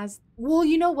tower has... Well,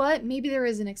 you know what? Maybe there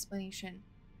is an explanation.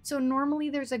 So normally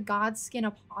there's a Godskin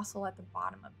Apostle at the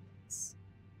bottom of this.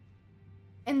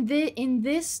 And in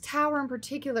this tower in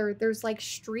particular, there's like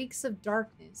streaks of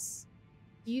darkness.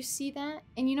 Do you see that?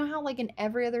 And you know how like in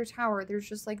every other tower, there's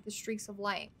just like the streaks of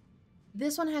light.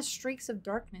 This one has streaks of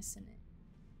darkness in it.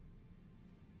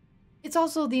 It's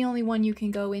also the only one you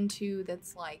can go into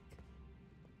that's like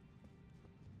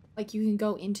you can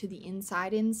go into the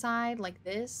inside like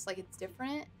this, like it's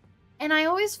different. And I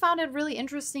always found it really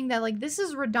interesting that like this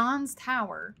is Radon's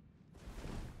tower.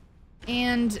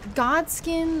 And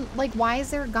Godskin, like why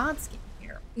is there a Godskin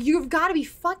here? You've got to be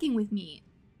fucking with me.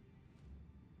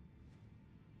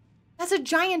 That's a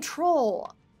giant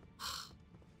troll.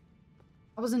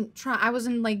 I was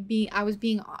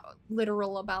being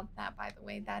literal about that, by the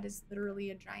way. That is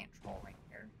literally a giant troll right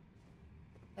there.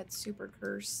 That's super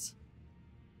cursed.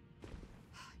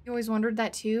 You always wondered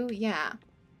that too? Yeah.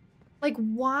 Like,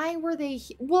 why were they...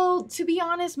 Well, to be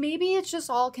honest, maybe it's just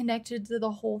all connected to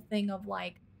the whole thing of,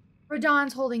 like,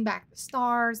 Radon's holding back the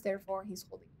stars, therefore he's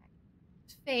holding back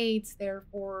his fates,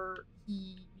 therefore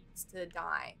he needs to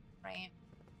die, right?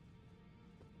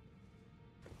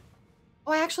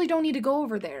 Oh, I actually don't need to go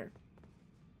over there.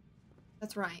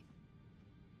 That's right.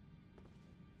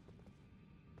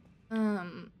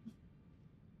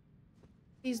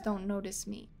 Please don't notice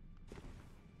me.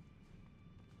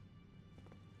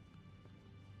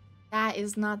 That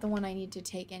is not the one I need to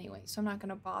take anyway, so I'm not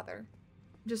gonna bother.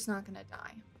 I'm just not gonna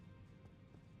die.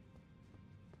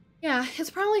 Yeah, it's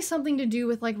probably something to do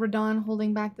with like Radon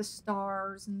holding back the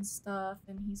stars and stuff,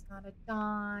 and he's gotta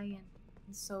die,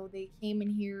 and so they came in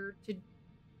here to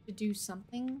do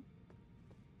something.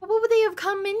 But what would they have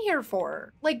come in here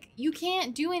for? Like, you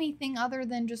can't do anything other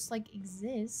than just like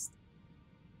exist.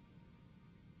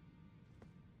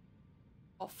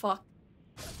 Oh fuck.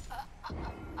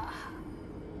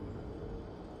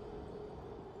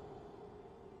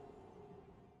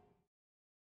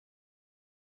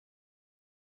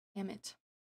 Damn it.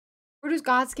 Where does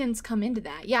Godskins come into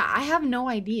that? Yeah, I have no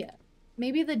idea.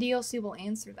 Maybe the DLC will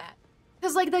answer that.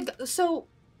 Because, like, so,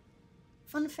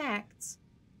 fun facts.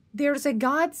 There's a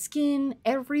god skin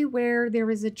everywhere there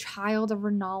is a child of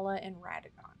Renala and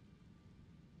Radagon.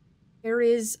 There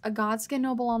is a godskin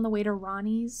noble on the way to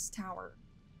Rani's tower.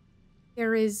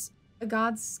 There is a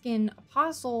godskin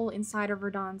apostle inside of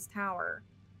Radon's tower.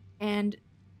 And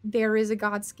there is a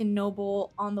godskin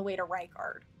noble on the way to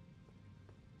Rykard.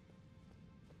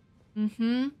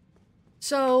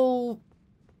 So,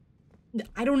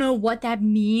 I don't know what that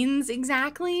means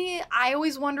exactly. I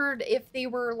always wondered if they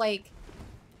were, like,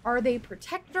 are they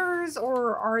protectors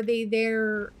or are they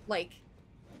there, like...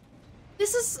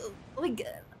 This is, like...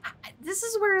 This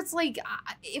is where it's like,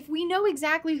 if we know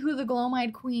exactly who the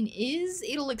Gloam-Eyed Queen is,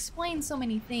 it'll explain so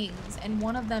many things. And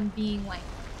one of them being, like,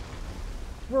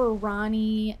 were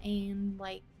Rani and,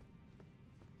 like,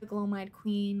 the Gloam-Eyed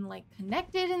Queen, like,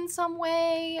 connected in some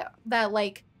way? That,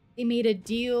 like, they made a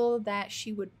deal that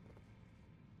she would,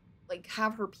 like,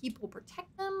 have her people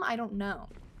protect them? I don't know.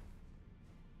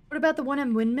 What about the one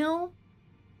in Windmill?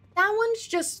 That one's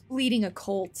just leading a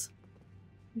cult.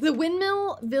 The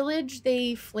Windmill Village,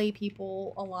 they flay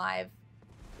people alive.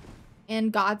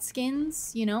 And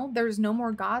godskins, you know? There's no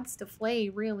more gods to flay,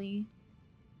 really.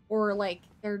 Or, like,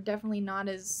 they're definitely not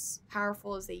as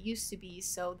powerful as they used to be,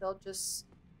 so they'll just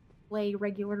flay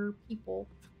regular people.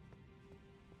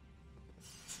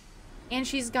 And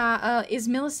she's got, is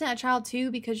Millicent a child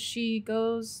too? Because she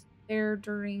goes there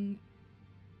during,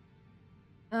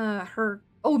 her,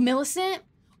 oh, Millicent?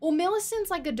 Well, Millicent's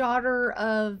like a daughter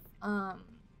of,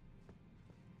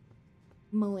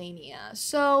 Melania.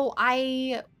 So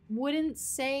I wouldn't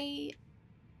say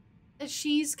that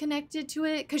she's connected to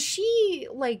it. Because she,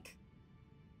 like,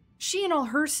 she and all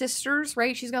her sisters,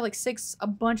 right? She's got, like, a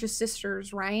bunch of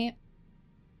sisters, right?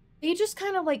 They just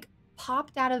kind of, like,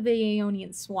 popped out of the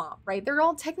Aeonian swamp, right? They're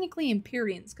all technically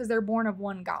Empyreans because they're born of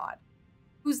one god.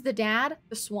 Who's the dad?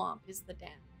 The swamp is the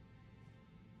dad.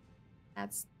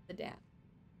 That's the dad.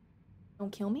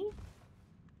 Don't kill me?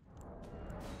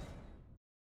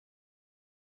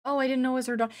 Oh, I didn't know it was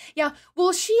her daughter. Yeah,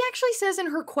 well, she actually says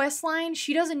in her quest line,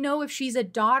 she doesn't know if she's a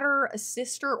daughter, a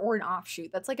sister, or an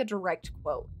offshoot. That's like a direct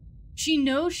quote. She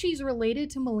knows she's related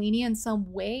to Melania in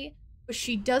some way, but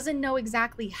she doesn't know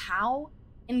exactly how.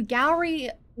 And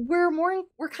Gowry, we're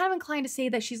kind of inclined to say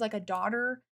that she's like a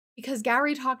daughter, because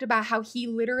Gowry talked about how he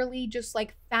literally just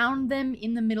like found them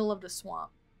in the middle of the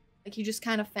swamp. Like he just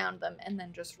kind of found them and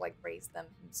then just like raised them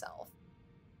himself.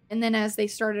 And then as they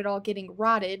started all getting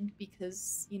rotted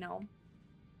because, you know,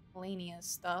 Melania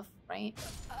stuff, right?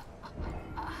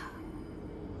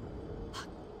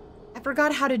 I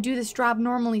forgot how to do this drop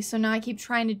normally, so now I keep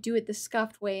trying to do it the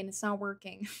scuffed way and it's not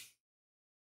working.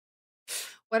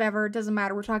 Whatever, it doesn't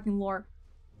matter. We're talking lore.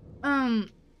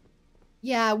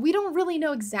 Yeah, we don't really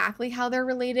know exactly how they're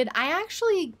related. I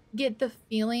actually get the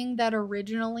feeling that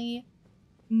originally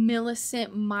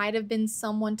Millicent might have been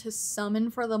someone to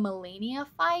summon for the Melania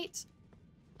fight.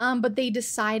 But they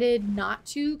decided not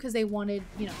to because they wanted,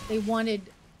 you know, they wanted,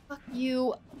 fuck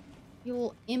you, you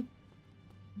little imp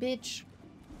bitch.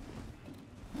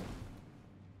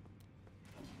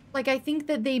 Like, I think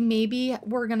that they maybe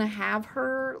were gonna have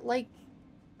her, like,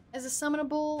 as a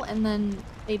summonable, and then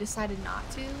they decided not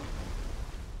to.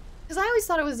 Because I always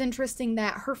thought it was interesting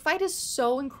that her fight is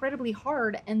so incredibly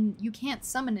hard and you can't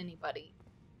summon anybody.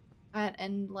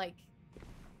 And like,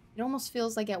 it almost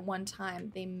feels like at one time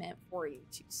they meant for you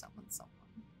to summon someone.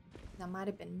 That might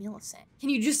have been Millicent. Can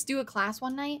you just do a class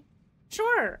one night?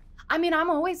 Sure. I mean, I'm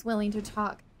always willing to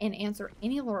talk and answer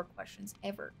any lore questions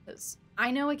ever, because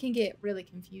I know it can get really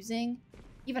confusing.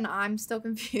 Even I'm still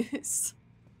confused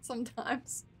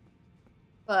sometimes.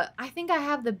 But I think I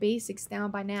have the basics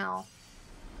down by now.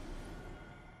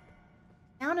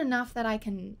 Down enough that I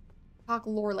can talk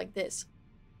lore like this.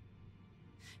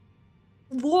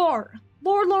 Lore.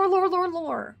 Lore, lore, lore, lore,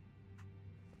 lore.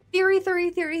 Theory, theory,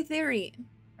 theory, theory.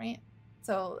 Right?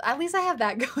 So at least I have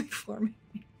that going for me.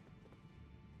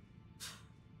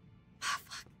 Ah,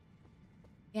 fuck.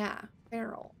 Yeah,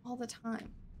 feral. All the time.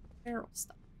 Feral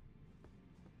stuff.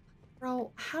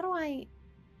 Bro, how do I...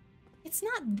 It's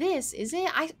not this, is it?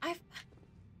 I...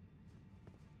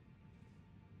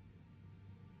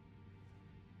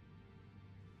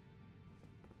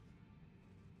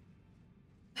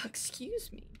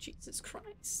 Excuse me, Jesus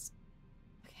Christ.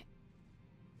 Okay.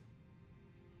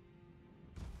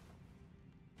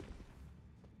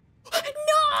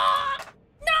 No!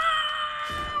 No!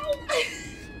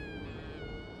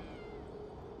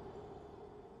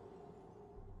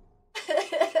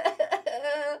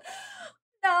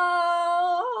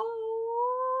 No!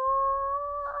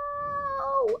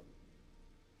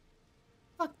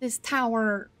 Fuck this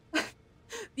tower.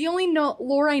 The only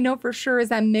lore I know for sure is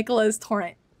that Mikola is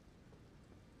Torrent.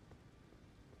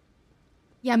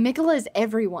 Yeah, Mikola is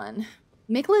everyone.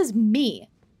 Mikola is me.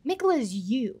 Mikola is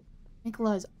you.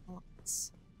 Mikola is all of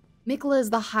us. Mikola is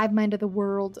the hive mind of the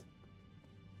world.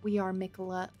 We are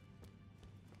Mikola.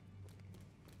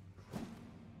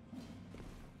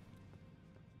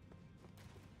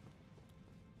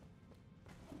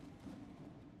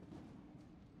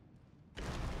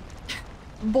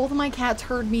 Both of my cats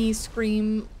heard me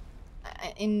scream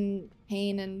in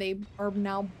pain, and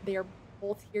they're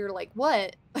both here like,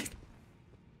 what?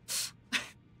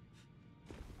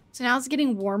 So now it's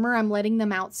getting warmer. I'm letting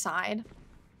them outside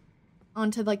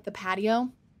onto like the patio.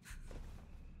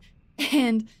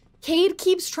 And Cade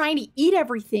keeps trying to eat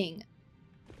everything.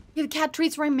 You have cat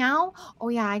treats right now? Oh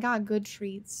yeah, I got good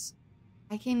treats.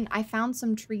 I found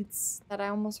some treats that I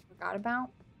almost forgot about.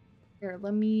 Here,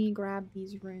 let me grab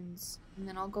these runes, and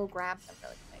then I'll go grab them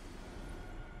really quick.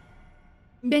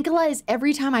 Mikola is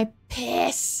every time I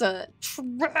piss.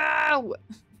 True.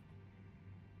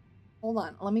 Hold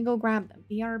on, let me go grab them.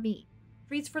 BRB.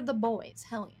 Treats for the boys.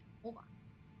 Hell yeah. Hold on.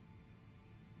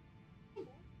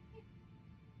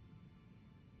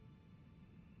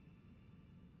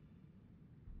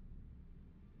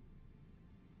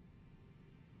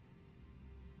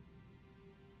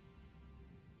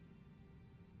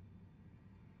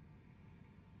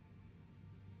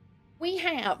 We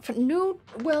have new,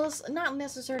 well, it's not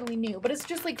necessarily new, but it's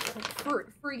just like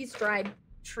freeze-dried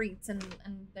treats, and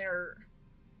they're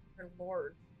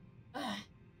lord. Yeah,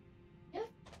 here.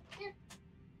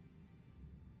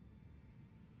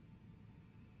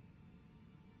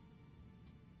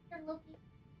 Here, Loki.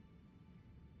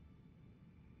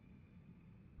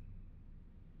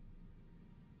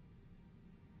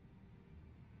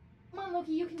 Come on,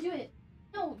 Loki, you can do it.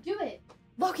 No, do it.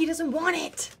 Loki doesn't want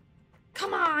it.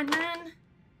 Come on, man.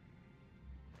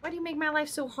 Why do you make my life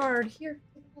so hard? Here,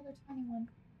 take another tiny one.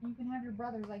 And you can have your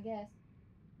brothers, I guess.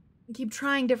 I keep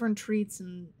trying different treats,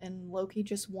 and Loki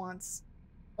just wants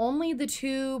only the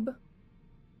tube.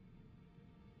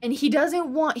 And he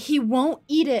won't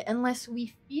eat it unless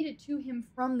we feed it to him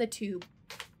from the tube.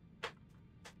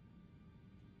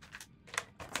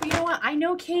 So you know what? I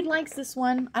know Cade likes this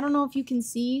one. I don't know if you can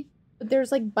see, but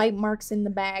there's like bite marks in the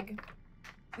bag.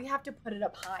 We have to put it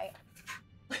up high.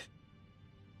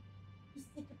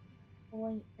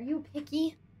 Boy, are you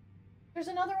picky? There's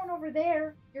another one over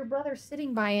there. Your brother's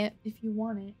sitting by it if you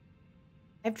want it.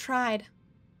 I've tried.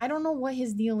 I don't know what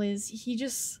his deal is.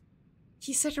 He's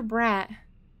such a brat.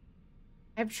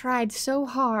 I've tried so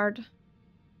hard.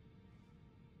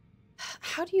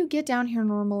 How do you get down here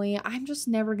normally? I'm just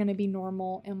never gonna be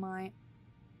normal, am I?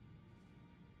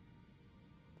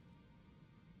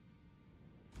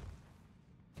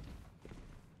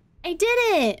 I did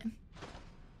it!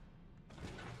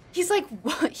 He's like,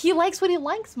 he likes what he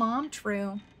likes, Mom.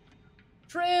 True.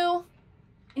 True.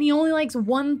 And he only likes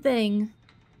one thing.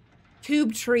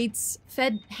 Tube treats,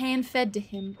 hand-fed to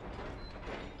him.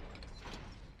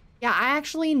 Yeah, I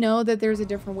actually know that there's a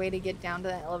different way to get down to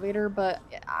the elevator, but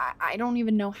I don't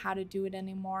even know how to do it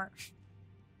anymore.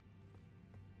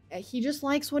 He just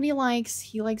likes what he likes.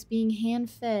 He likes being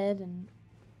hand-fed, and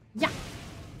yeah.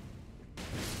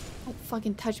 Don't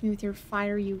fucking touch me with your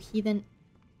fire, you heathen.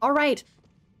 All right.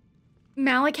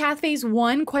 Malakath phase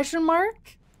 1, question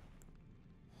mark?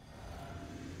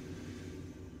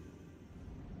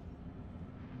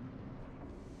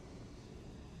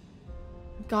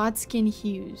 Godskin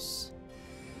hues.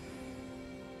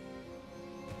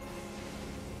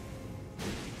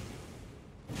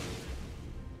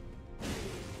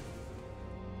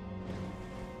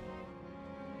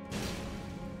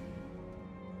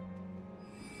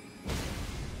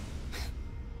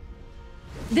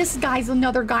 This guy's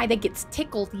another guy that gets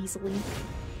tickled easily.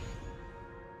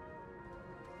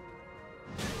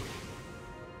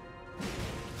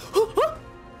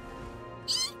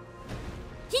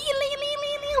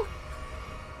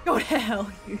 Go to hell,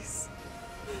 Hughes.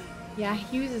 Yeah,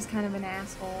 Hughes is kind of an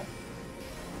asshole.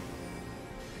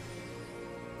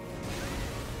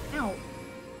 Ow.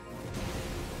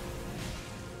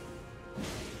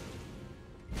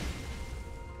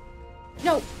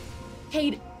 No!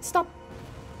 Cade, stop!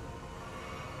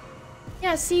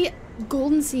 Yeah, see?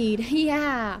 Golden Seed,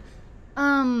 yeah.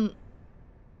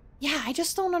 Yeah, I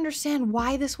just don't understand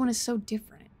why this one is so different.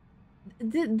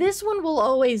 This one will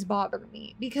always bother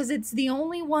me because it's the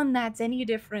only one that's any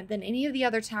different than any of the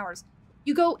other towers.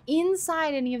 You go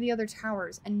inside any of the other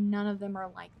towers and none of them are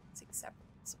like this except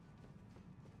this one.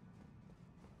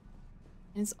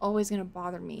 And it's always gonna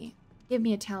bother me. Give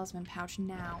me a talisman pouch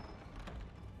now.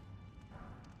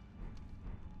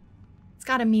 It's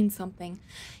gotta mean something.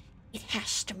 It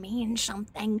has to mean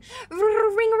something. Ring,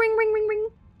 ring, ring, ring, ring.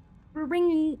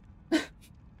 Ring.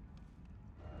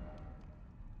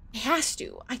 It has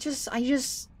to. I just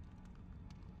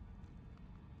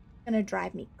gonna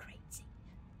drive me crazy.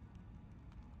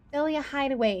 Delia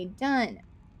Hideaway, done.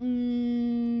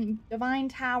 Divine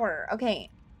Tower. Okay.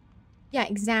 Yeah,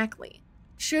 exactly.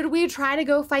 Should we try to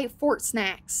go fight Fort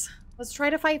Snacks? Let's try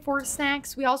to fight Fort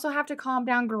Snacks. We also have to calm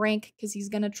down Garank because he's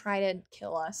gonna try to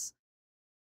kill us.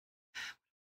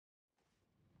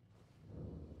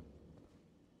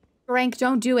 Garank,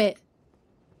 don't do it.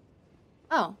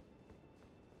 Oh.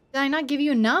 Did I not give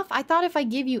you enough? I thought if I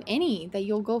give you any that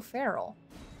you'll go feral.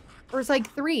 Or it's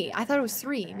like 3. I thought it was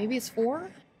 3. Maybe it's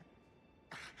 4?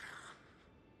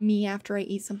 Me after I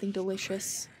eat something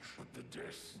delicious.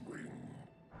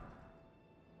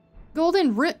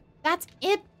 Golden Rip. That's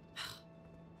it.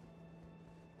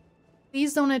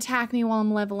 Please don't attack me while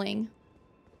I'm leveling.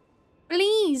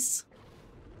 Please.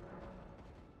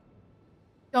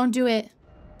 Don't do it.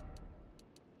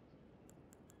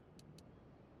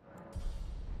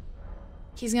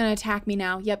 He's gonna attack me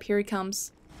now. Yep, here he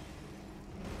comes.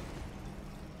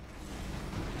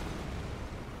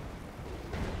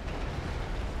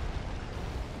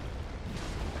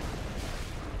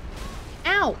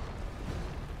 Ow!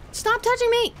 Stop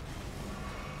touching me!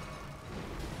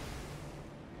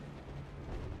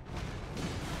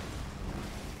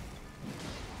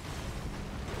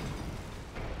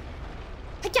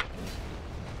 Hiya!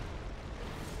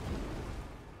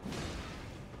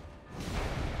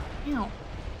 Ow.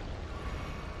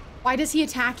 Why does he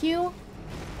attack you?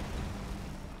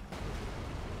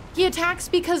 He attacks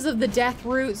because of the death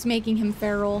roots making him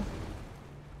feral.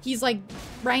 He's like,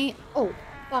 right? Oh,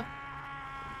 fuck.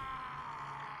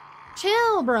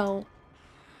 Chill, bro.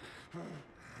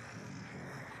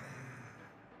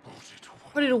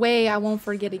 Put it away. I won't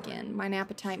forget again. Mine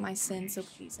appetite, my sin, so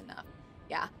please enough.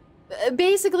 Yeah.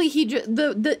 Basically,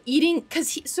 the eating,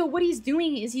 so what he's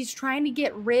doing is he's trying to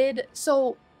get rid.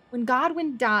 So when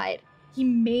Godwin died, he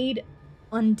made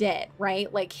undead,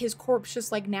 right? Like his corpse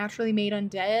just like naturally made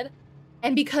undead.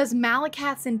 And because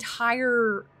Malakat's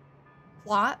entire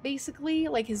plot, basically,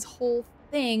 like his whole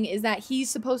thing is that he's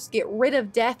supposed to get rid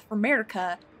of death from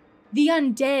America, the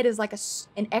undead is like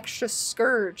an extra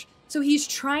scourge. So he's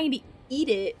trying to eat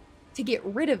it to get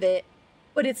rid of it,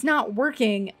 but it's not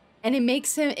working. And it made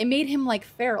him like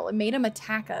feral. It made him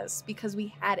attack us because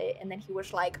we had it. And then he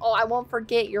was like, oh, I won't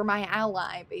forget, you're my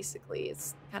ally, basically.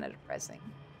 It's kind of depressing.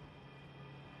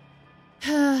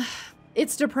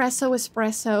 It's depresso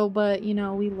espresso, but you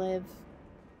know, we live.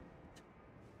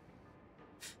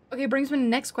 Okay, brings me to the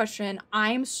next question.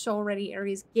 I'm so ready,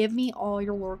 Aries. Give me all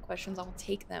your lore questions. I'll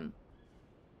take them.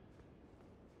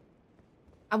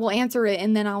 I will answer it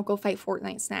and then I'll go fight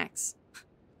Fortnite Snacks.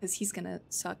 Because he's gonna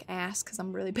suck ass because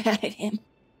I'm really bad at him.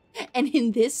 And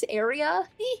in this area,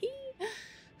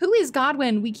 who is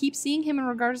Godwin? We keep seeing him in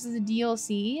regards to the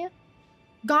DLC.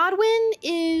 Godwin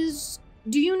is,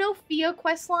 do you know Fia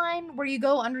questline where you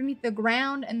go underneath the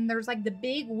ground and there's like the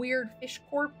big weird fish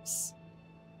corpse?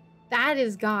 That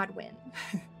is Godwin.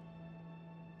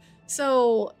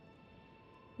 So,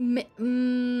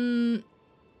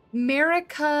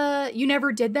 America, you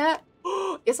never did that?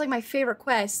 It's like my favorite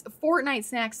quest. Fortnite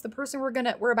Snacks, the person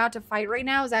we're about to fight right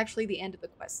now is actually the end of the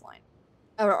quest line.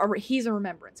 Or he's a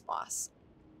remembrance boss.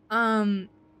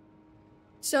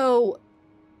 So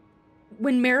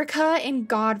when America and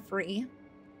Godfrey,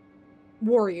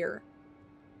 warrior,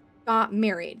 got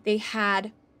married, they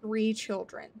had 3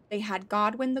 children. They had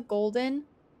Godwin the Golden,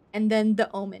 and then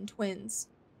the Omen twins,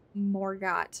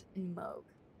 Morgott and Moog.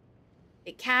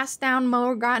 They cast down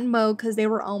Morgott and Moog because they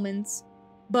were omens.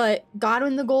 But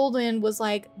Godwin the Golden was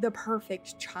like the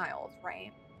perfect child,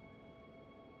 right?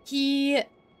 He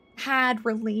had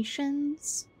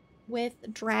relations with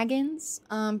dragons.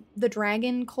 The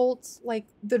dragon cults, like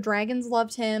the dragons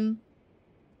loved him.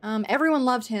 Everyone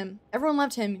loved him. Everyone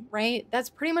loved him, right? That's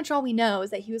pretty much all we know,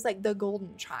 is that he was like the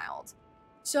golden child.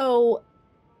 So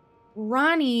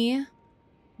Ronnie,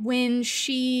 when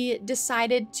she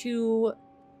decided to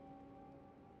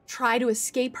try to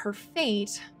escape her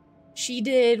fate, she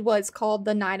did what's called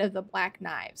the Night of the Black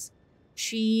Knives.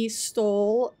 She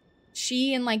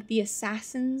and like the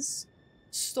assassins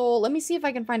stole, let me see if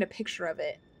I can find a picture of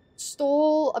it,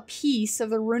 stole a piece of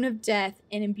the Rune of Death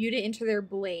and imbued it into their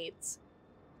blades.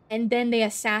 And then they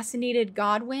assassinated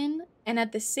Godwin, and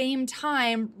at the same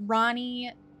time,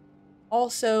 Ronnie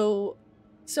also,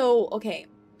 okay,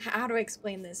 how do I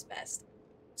explain this best?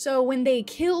 So when they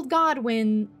killed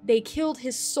Godwin, they killed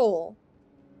his soul,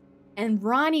 and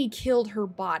Ronnie killed her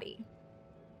body.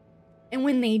 And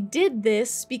when they did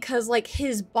this, because like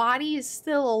his body is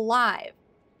still alive,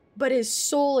 but his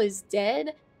soul is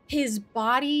dead, his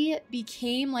body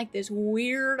became like this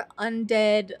weird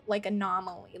undead like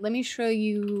anomaly. Let me show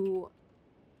you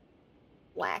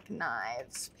Black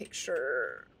Knives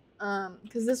picture.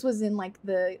 Because this was in like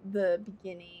the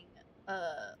beginning.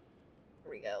 Here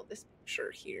we go, this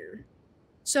picture here.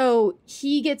 So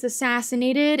he gets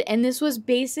assassinated, and this was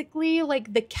basically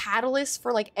like the catalyst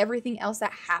for like everything else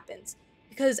that happens.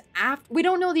 Because after, we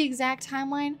don't know the exact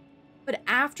timeline, but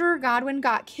after Godwin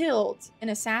got killed and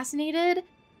assassinated,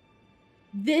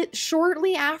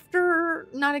 shortly after,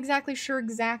 not exactly sure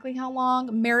exactly how long,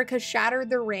 America shattered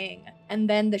the ring, and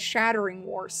then the Shattering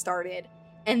War started,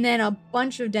 and then a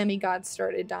bunch of demigods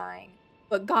started dying.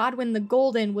 But Godwin the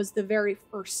Golden was the very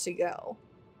first to go.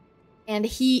 And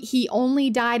he only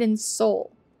died in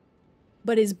soul,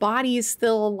 but his body is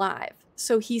still alive.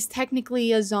 So he's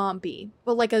technically a zombie,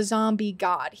 but like a zombie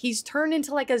god. He's turned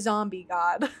into like a zombie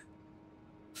god.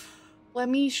 Let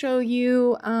me show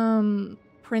you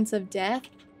Prince of Death.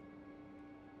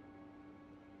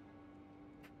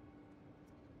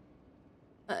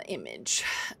 Image.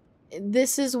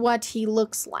 This is what he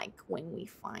looks like when we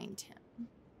find him.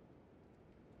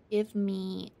 Give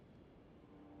me...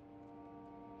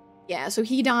 Yeah, so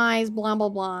he dies, blah, blah,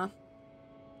 blah.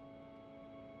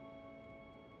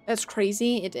 That's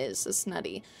crazy. It is. It's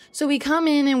nutty. So we come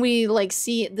in and we like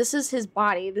see, this is his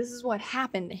body. This is what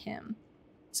happened to him.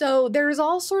 So there's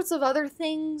all sorts of other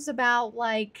things about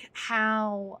like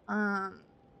how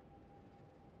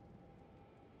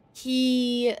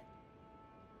he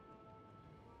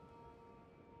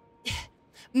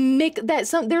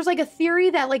there's like a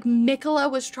theory that like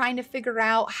Mikola was trying to figure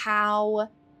out how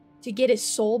to get his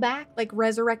soul back, like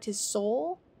resurrect his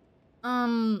soul.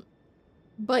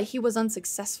 But he was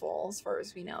unsuccessful as far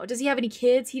as we know. Does he have any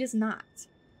kids? He does not.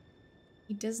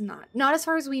 He does not. Not as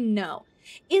far as we know.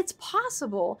 It's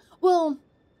possible. Well,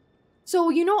 so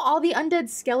you know all the undead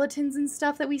skeletons and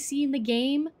stuff that we see in the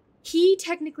game? He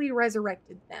technically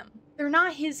resurrected them. They're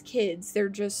not his kids. They're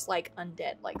just like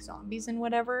undead, like zombies and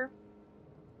whatever.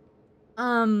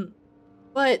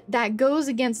 But that goes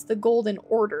against the Golden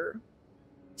Order.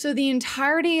 So the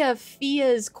entirety of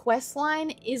Fia's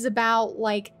questline is about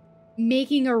like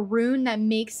making a rune that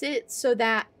makes it so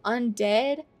that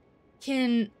undead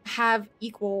can have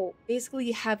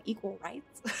basically have equal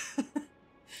rights.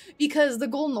 Because the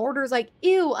Golden Order is like,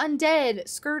 ew, undead,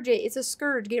 scourge it, it's a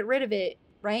scourge, get rid of it,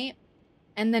 right?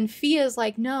 And then Fia's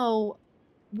like, no,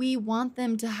 we want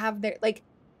them to have their, like,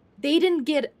 they didn't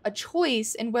get a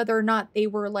choice in whether or not they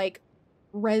were like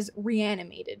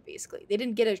reanimated, basically. They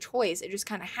didn't get a choice. It just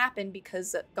kind of happened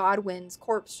because Godwin's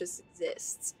corpse just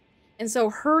exists. And so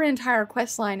her entire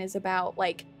questline is about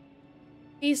like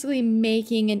basically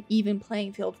making an even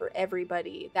playing field for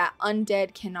everybody, that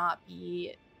undead cannot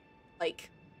be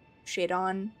like shit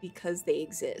on because they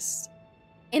exist.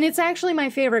 And it's actually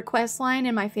my favorite questline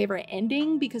and my favorite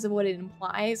ending because of what it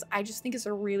implies. I just think it's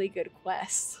a really good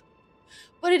quest.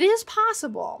 But it is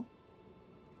possible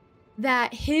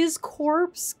that his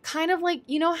corpse, kind of like,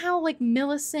 you know how like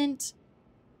Millicent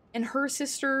and her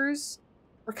sisters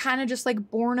were kind of just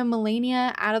like born a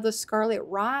Melania out of the Scarlet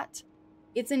Rot?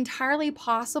 It's entirely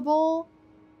possible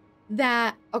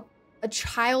that a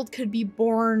child could be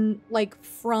born like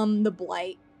from the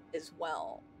Blight as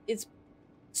well. It's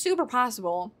super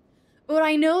possible. But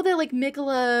I know that like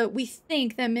Mikola, we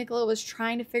think that Mikola was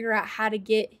trying to figure out how to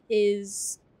get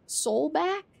his soul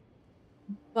back,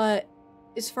 but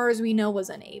as far as we know was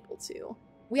unable to.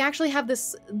 We actually have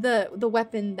this the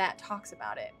weapon that talks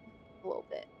about it a little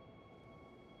bit.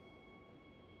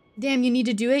 Damn, you need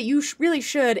to do it? You really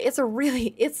should. It's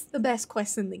the best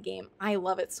quest in the game. I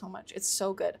love it so much. It's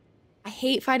so good. I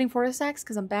hate fighting Fortisax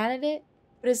because I'm bad at it,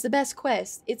 but it's the best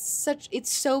quest. It's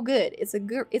so good. It's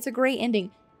a great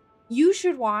ending. You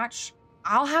should watch.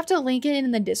 I'll have to link it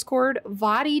in the Discord.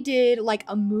 VOD did like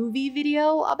a movie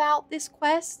video about this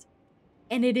quest,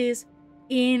 and it is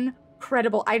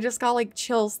incredible. I just got like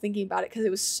chills thinking about it because it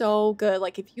was so good.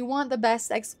 Like if you want the best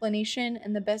explanation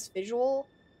and the best visual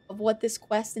of what this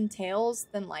quest entails,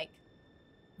 then like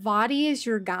VOD is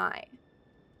your guy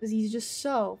because he's just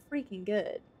so freaking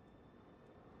good.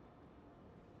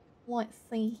 Let's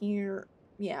see here.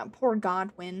 Yeah, poor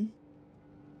Godwin.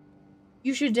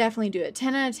 You should definitely do it.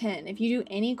 10 out of 10. If you do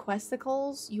any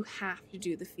questicles, you have to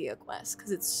do the Fia quest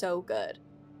because it's so good.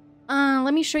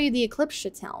 Let me show you the Eclipse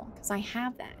Chattel because I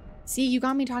have that. See, you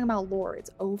got me talking about lore.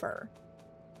 It's over.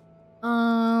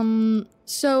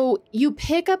 So you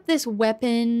pick up this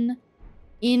weapon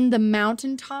in the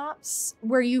mountaintops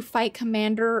where you fight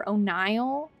Commander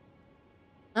O'Neill.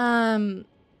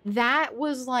 That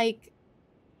was like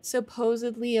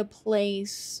supposedly a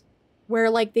place where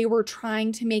like they were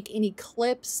trying to make an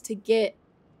eclipse to get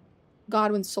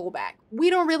Godwin's soul back. We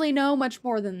don't really know much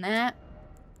more than that.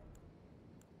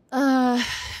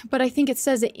 But I think it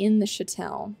says it in the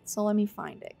chattel. So let me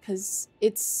find it, because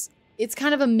it's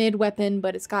kind of a mid weapon,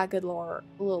 but it's got good lore,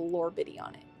 a little lore bitty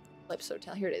on it. Eclipse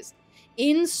Hotel, here it is.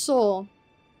 In soul,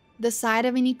 the sight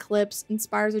of an eclipse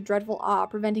inspires a dreadful awe,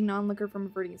 preventing an onlooker from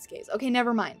averting its gaze. Okay,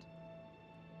 never mind.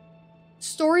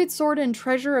 Storied sword and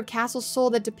treasure of Castle Soul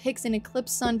that depicts an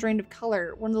eclipse sun drained of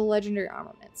color. One of the legendary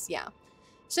armaments. Yeah.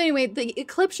 So anyway, the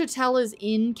Eclipse Chattel is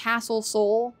in Castle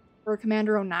Soul, where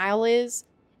Commander O'Neill is.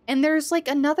 And there's like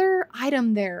another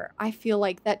item there, I feel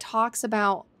like, that talks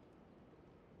about...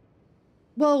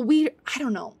 Well, I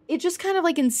don't know. It just kind of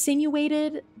like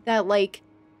insinuated that like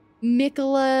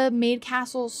Mikola made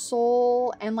Castle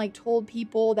Soul and like told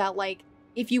people that like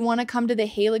if you want to come to the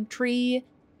Halig Tree,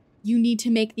 you need to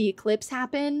make the eclipse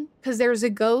happen, because there's a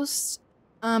ghost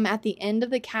at the end of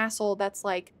the castle that's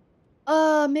like,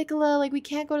 Mikola, like we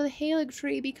can't go to the Halig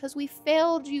Tree because we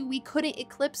failed you, we couldn't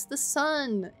eclipse the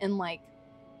sun, and like,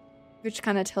 which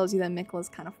kind of tells you that Mikola's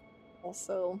kind of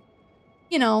also,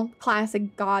 you know,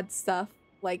 classic god stuff,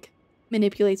 like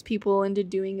manipulates people into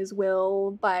doing his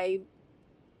will by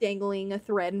dangling a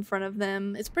thread in front of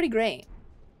them. It's pretty great.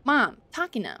 Mom,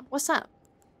 Takina, what's up?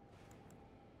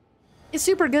 It's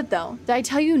super good though. Did I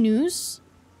tell you news?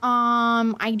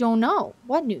 I don't know.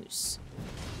 What news?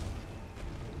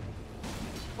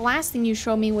 The last thing you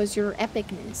showed me was your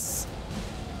epicness.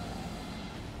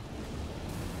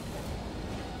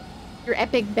 Your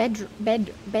epic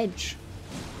bench.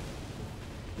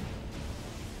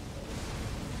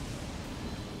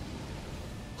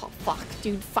 Oh fuck,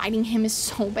 dude, fighting him is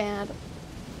so bad.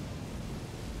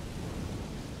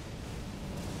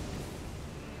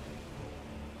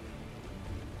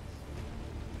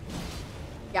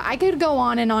 Yeah, I could go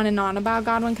on and on and on about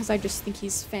Godwin because I just think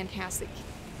he's fantastic.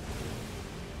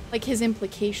 Like, his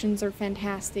implications are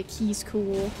fantastic. He's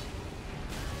cool.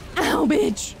 Ow,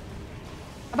 bitch!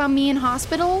 About me in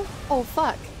hospital? Oh,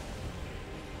 fuck.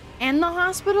 And the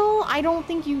hospital? I don't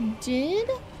think you did?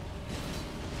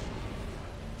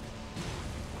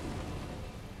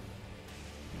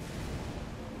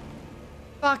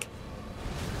 Fuck.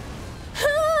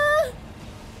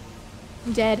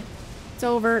 I'm dead. It's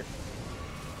over.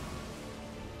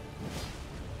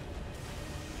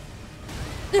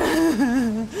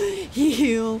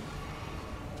 Heal.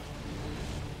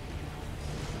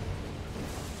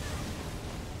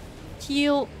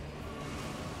 Heal.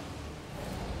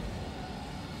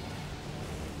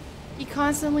 He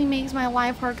constantly makes my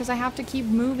life hard because I have to keep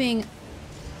moving.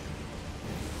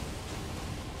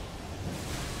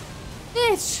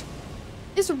 Bitch!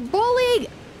 It's bullying!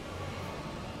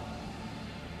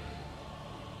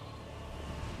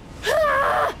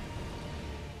 Ah!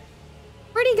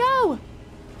 Where'd he go?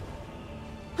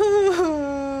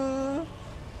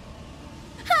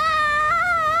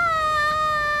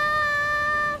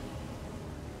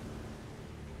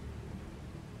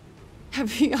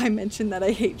 I mentioned that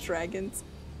I hate dragons.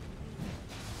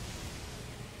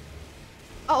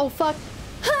 Oh fuck.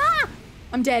 Ah!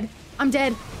 I'm dead. I'm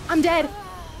dead. I'm dead.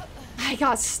 I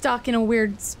got stuck in a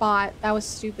weird spot. That was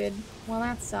stupid. Well,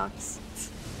 that sucks.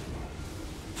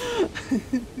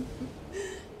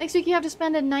 Next week you have to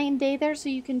spend a night and day there so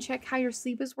you can check how your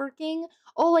sleep is working.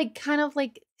 Oh, like kind of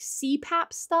like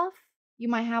CPAP stuff? You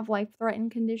might have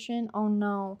life-threatening condition. Oh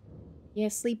no. Yeah,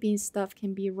 sleeping stuff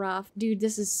can be rough. Dude,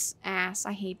 this is ass.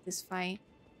 I hate this fight.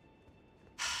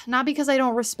 Not because I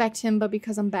don't respect him, but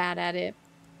because I'm bad at it.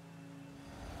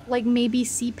 Like maybe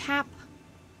CPAP?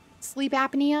 Sleep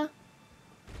apnea?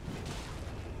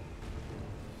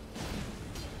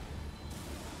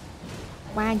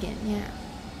 Wagon, yeah.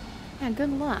 Yeah,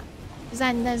 good luck.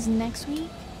 That's next week?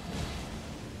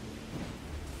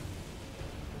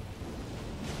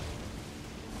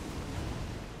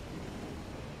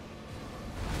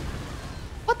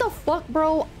 What the fuck,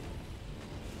 bro?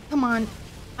 Come on.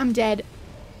 I'm dead.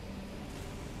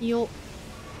 Heal.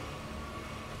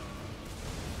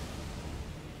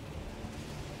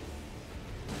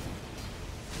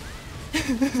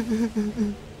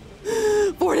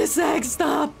 Vortisex,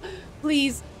 stop!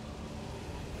 Please.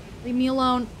 Leave me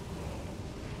alone.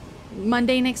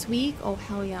 Monday next week? Oh,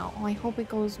 hell yeah. Oh, I hope it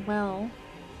goes well.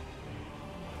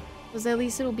 Because at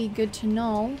least it'll be good to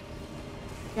know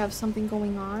you have something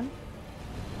going on.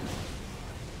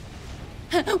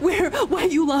 Why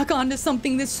you lock onto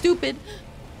something this stupid?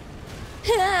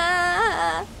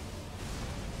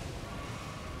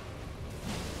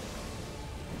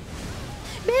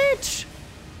 Bitch!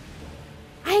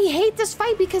 I hate this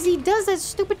fight because he does that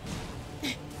stupid...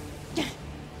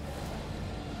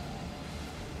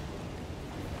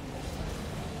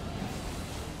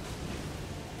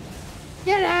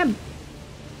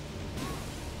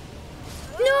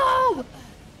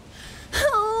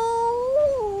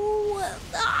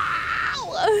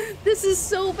 This is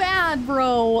so bad,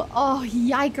 bro. Oh,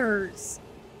 yikers.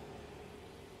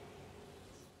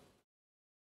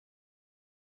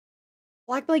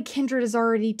 Blackblade Kindred is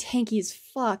already tanky as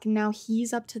fuck, and now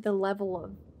he's up to the level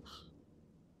of...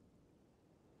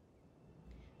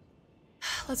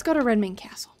 Let's go to Redmane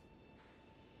Castle.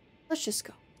 Let's just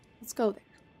go. Let's go there.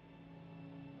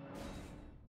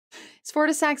 Is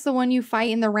Fortisax the one you fight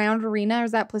in the round arena, or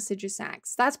is that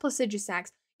Placidusax? That's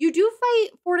Placidusax. You do fight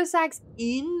Fortisax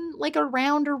in, like, a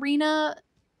round arena,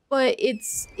 but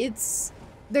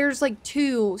there's, like,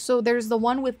 two. So there's the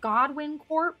one with Godwyn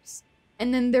Corpse,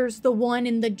 and then there's the one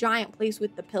in the giant place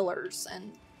with the pillars,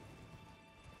 and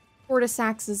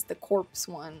Fortisax is the corpse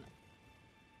one.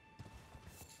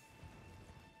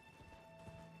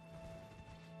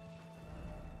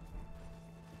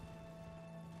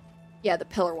 Yeah, the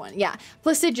pillar one. Yeah,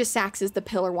 Placidusax is the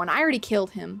pillar one. I already killed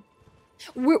him.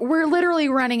 We're literally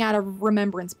running out of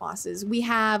remembrance bosses. We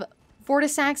have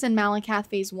Fortisax and Malakath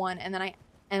phase 1, and then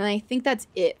I think that's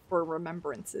it for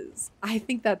remembrances. I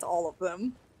think that's all of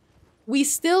them. We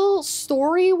still,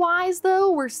 story-wise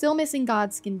though, we're still missing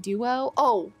Godskin Duo.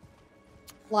 Oh,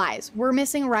 lies. We're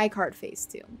missing Rykard phase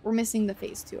 2. We're missing the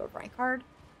phase 2 of Rykard.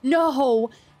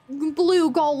 No,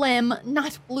 Blue Golem,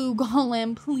 not Blue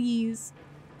Golem, please.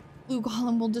 Blue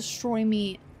Golem will destroy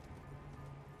me.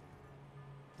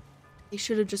 They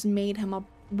should have just made him a...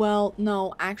 Well,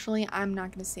 no, actually, I'm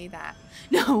not gonna say that.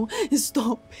 No,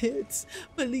 stop it,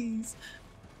 please.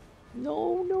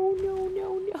 No, no, no,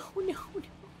 no, no, no, no.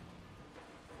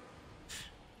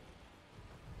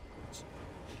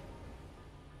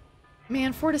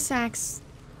 Man, Fortisax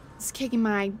is kicking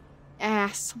my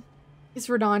ass. It's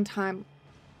Radon time.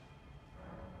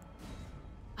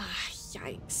 Ah,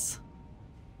 yikes.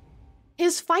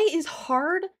 His fight is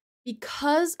hard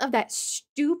because of that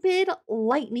stupid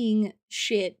lightning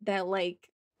shit that, like,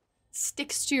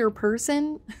 sticks to your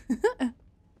person.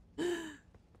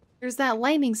 There's that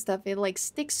lightning stuff, it, like,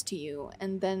 sticks to you,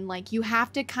 and then, like, you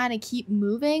have to kind of keep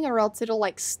moving or else it'll,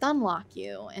 like, stun lock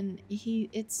you, and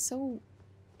it's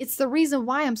the reason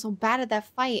why I'm so bad at that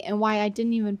fight and why I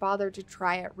didn't even bother to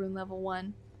try at rune level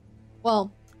 1.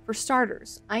 Well, for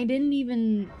starters, I didn't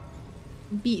even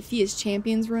beat Thea's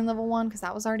Champions rune level 1 because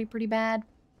that was already pretty bad.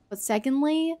 But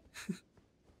secondly,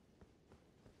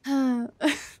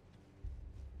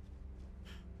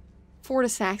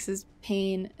 Fortisax is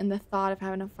pain, and the thought of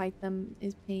having to fight them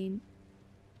is pain.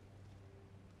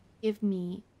 Give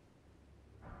me.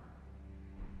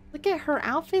 Look at her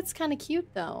outfit's kind of cute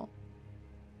though.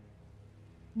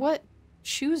 What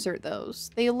shoes are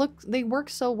those? They work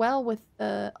so well with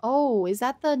the... Oh, is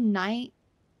that the Knight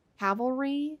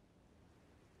Cavalry?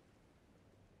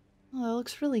 Oh, that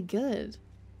looks really good.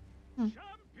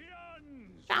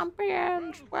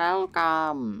 Champions,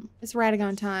 welcome. It's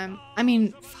Radagon time. I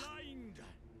mean,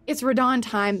 it's Radon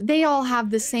time. They all have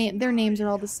the same, their names are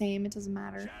all the same. It doesn't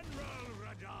matter.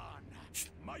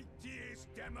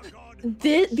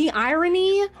 The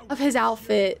irony of his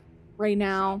outfit right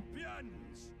now.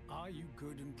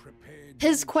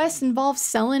 His quest involves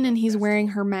Selene and he's wearing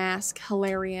her mask.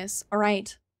 Hilarious. All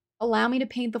right, allow me to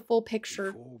paint the full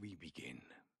picture. Before we begin,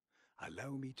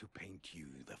 allow me to paint you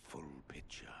the full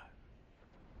picture.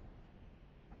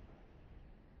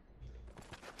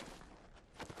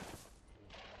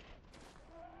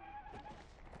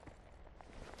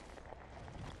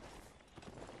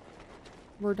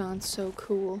 Radon's so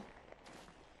cool.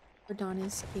 Radon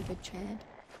is Giga Chad.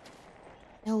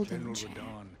 Elden Chad.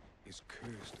 Radon is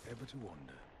cursed ever to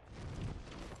wander.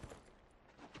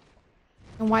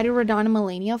 And why do Radon and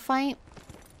Melania fight?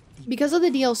 Because of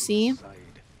the DLC.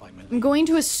 I'm going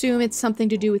to assume it's something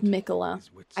to do with Mikola.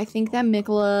 I think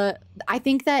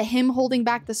that him holding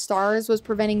back the stars was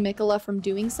preventing Mikola from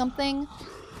doing something.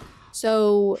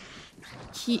 So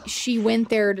she went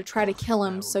there to try to kill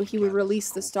him so he would release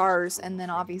the stars, and then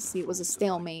obviously it was a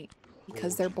stalemate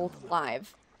because they're both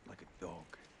alive. Like a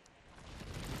dog.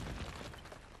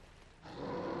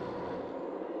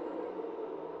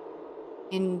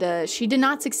 And she did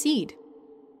not succeed.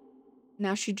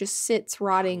 Now she just sits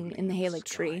rotting in the Halak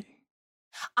tree.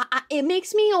 It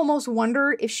makes me almost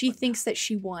wonder if she thinks that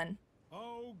she won.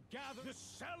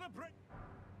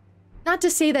 Not to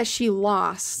say that she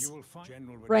lost,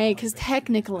 right? Because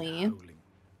technically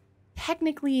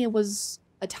it was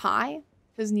a tie,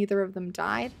 because neither of them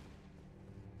died.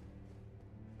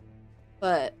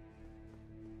 But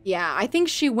yeah, I think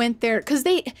she went there, because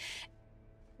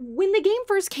when the game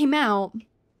first came out,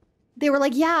 they were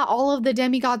like, yeah, all of the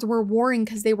demigods were warring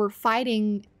because they were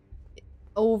fighting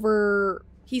over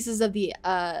pieces of the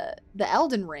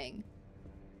Elden Ring.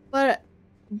 But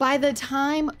by the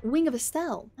time... Wing of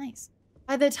Estelle, nice.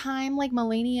 By the time like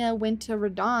Melania went to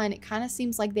Radon, it kind of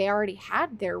seems like they already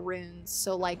had their runes.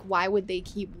 So like, why would they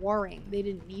keep warring? They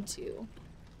didn't need to.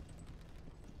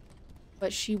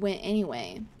 But she went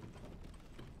anyway.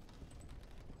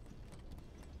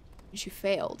 And she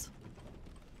failed.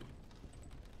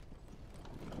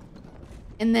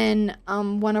 And then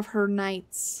one of her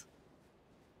knights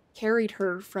carried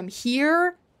her from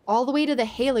here all the way to the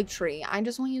Halig tree. I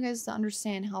just want you guys to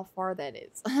understand how far that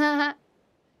is.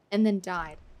 And then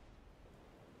died.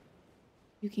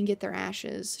 You can get their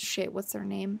ashes. Shit, what's their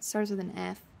name? It starts with an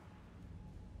F.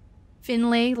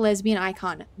 Finlay, lesbian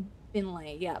icon.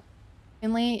 Finlay, yep.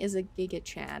 Finlay is a giga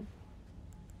Chad.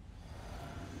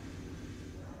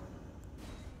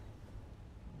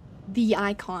 The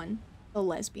icon. The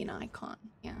lesbian icon,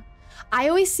 yeah. I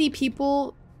always see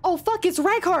people... Oh, fuck, it's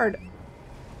Rykard!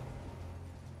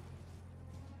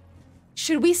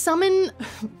 Should we summon...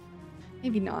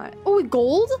 Maybe not. Oh,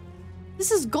 gold? This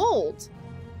is gold.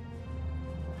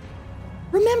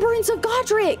 Remembrance of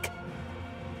Godric!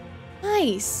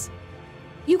 Nice.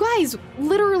 You guys,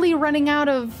 literally running out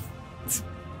of...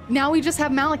 Now we just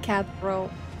have Malakath, bro.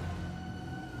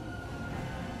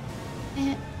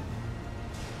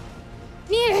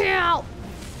 Need help!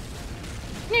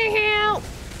 Need help!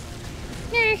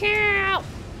 Need help!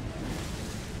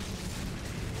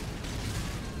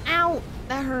 Ow!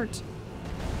 That hurt.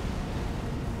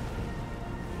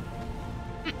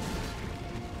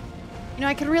 You know,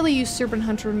 I could really use Serpent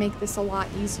Hunter to make this a lot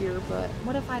easier, but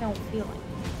what if I don't feel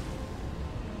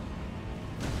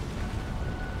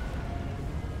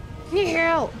it? Need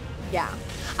help! Yeah.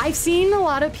 I've seen a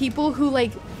lot of people who,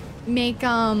 like, make,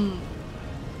 have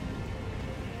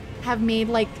made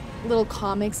like little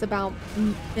comics about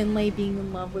Finlay being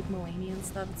in love with Melania and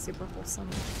stuff. It's super wholesome.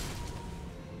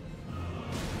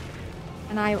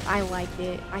 And I like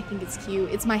it. I think it's cute.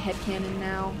 It's my headcanon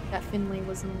now that Finlay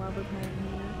was in love with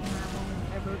Melania, and I won't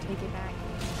ever take it back.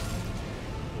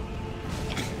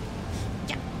 Yeah.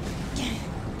 Yeah.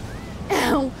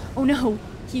 Yeah. Ow! Oh no!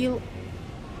 Heal.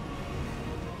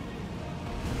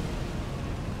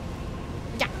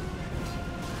 Yeah.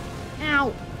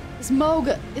 Ow! It's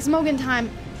Mogan time.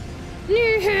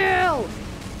 Nihil!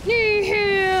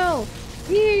 Nihil!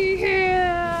 Nihil!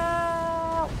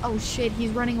 Oh shit,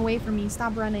 he's running away from me.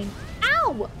 Stop running.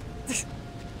 Ow!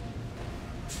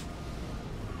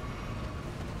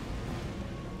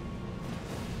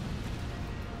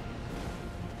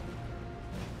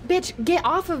 Bitch, get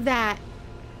off of that.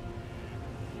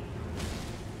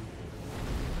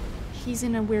 He's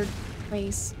in a weird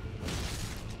place.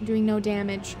 Doing no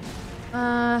damage.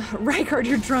 Rykard,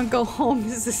 you're drunk, go home.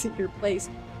 This isn't your place.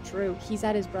 True, he's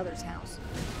at his brother's house.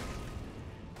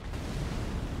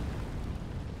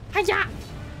 Hiya!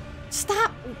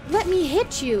 Stop! Let me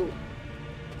hit you!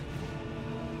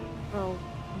 Bro,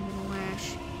 I'm gonna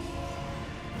lash.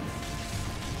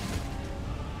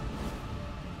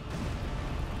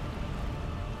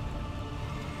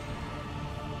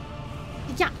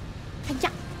 Hiya!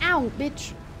 Hiya! Ow,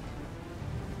 bitch!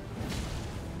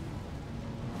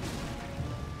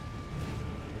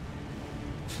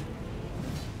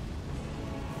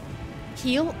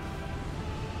 Heal?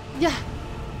 Yeah.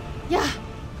 Yeah.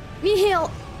 Me heal.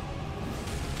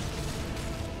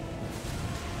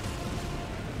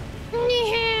 Me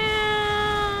heal.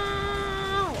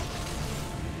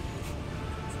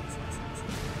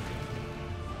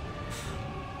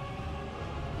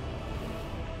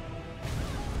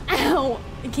 Ow.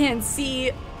 I can't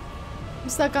see. I'm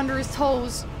stuck under his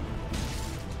toes.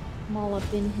 I'm all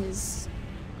up in his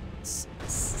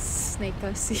snake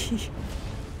pussy.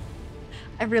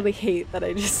 I really hate that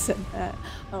I just said that.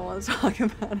 I don't want to talk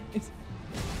about it.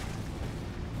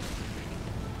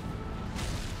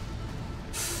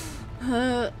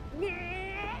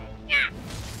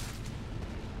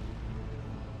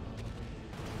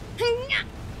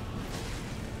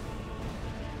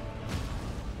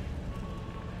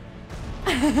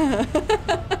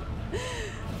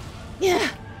 Yeah.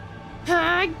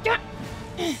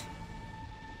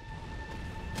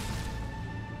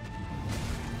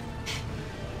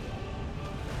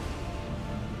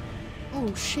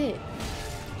 Oh shit.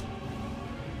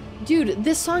 Dude,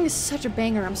 this song is such a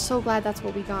banger. I'm so glad that's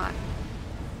what we got.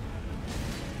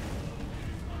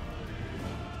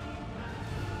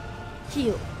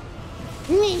 Heal.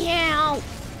 Meow.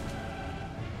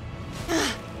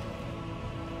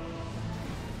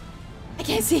 I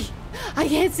can't see. I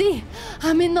can't see.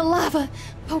 I'm in the lava.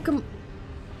 Pokemon.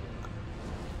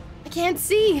 I can't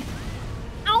see.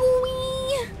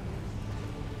 Owie.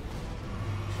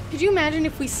 Could you imagine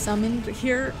if we summoned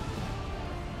here?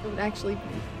 It would actually be...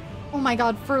 Oh my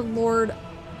god, for Lord.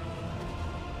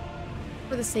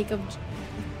 For the sake of...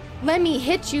 Let me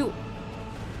hit you!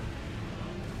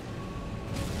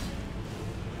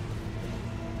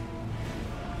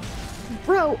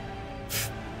 Bro!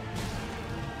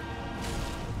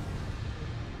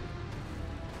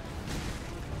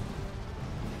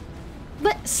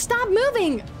 Stop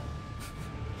moving!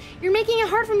 You're making it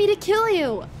hard for me to kill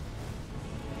you!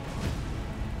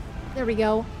 There we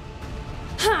go.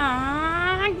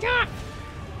 Ha! Yeah!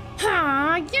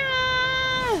 Ha!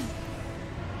 Yeah!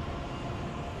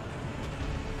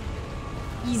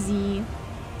 Easy.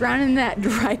 Drown in that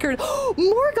dry card.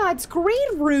 Morgoth's great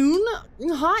rune!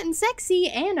 Hot and sexy,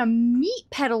 and a meat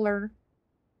peddler.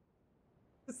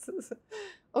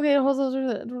 Okay,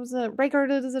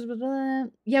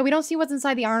 yeah, we don't see what's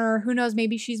inside the armor. Who knows?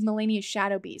 Maybe she's Melania's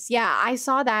shadow beast. Yeah, I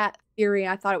saw that theory.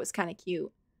 I thought it was kind of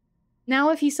cute.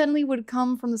 Now, if he suddenly would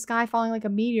come from the sky falling like a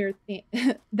meteor,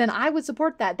 then I would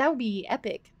support that. That would be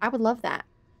epic. I would love that.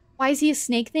 Why is he a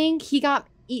snake thing? He got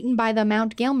eaten by the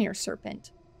Mount Gelmir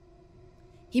serpent.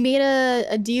 He made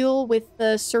a deal with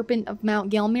the serpent of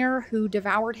Mount Gelmir who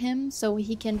devoured him so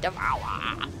he can devour.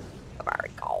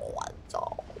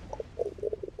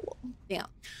 Yeah.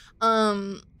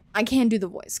 I can't do the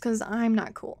voice because I'm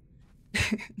not cool.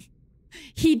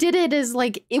 He did it as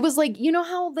like, it was like, you know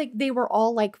how like they were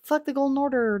all like, fuck the Golden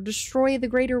Order, destroy the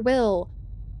Greater Will.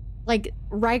 Like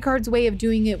Rykard's way of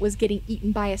doing it was getting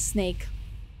eaten by a snake.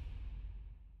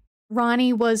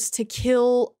 Ronnie was to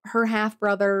kill her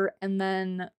half-brother and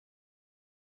then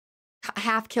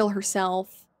half kill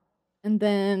herself. And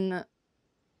then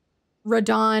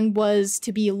Radon was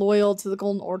to be loyal to the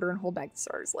Golden Order and hold back the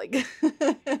stars. Like,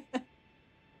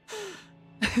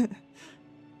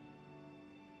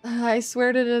 I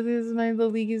swear to this, the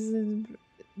league is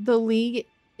the league.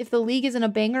 If the league isn't a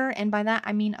banger, and by that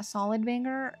I mean a solid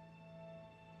banger,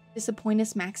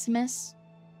 Disappointus Maximus.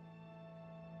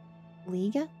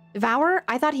 League? Devour?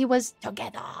 I thought he was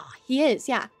together. He is,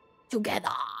 yeah. Together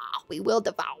we will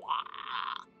devour.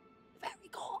 Very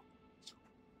good.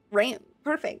 Right.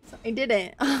 Perfect. I did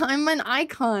it. I'm an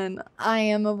icon. I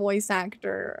am a voice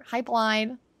actor. Hype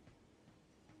lied.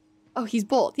 Oh, he's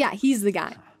bold. Yeah, he's the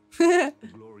guy. The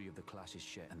glory of the clash is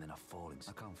shed, and then a falling.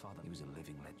 I can't fathom. He was a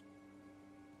living legend.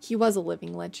 He was a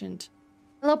living legend.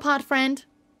 Hello, pod friend.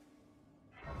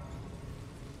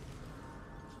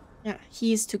 Yeah,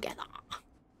 he's together.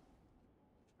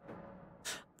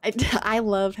 I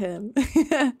love him.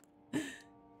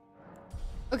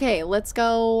 Okay, let's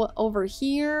go over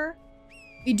here.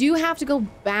 We do have to go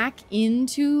back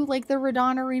into like the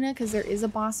Radon arena because there is a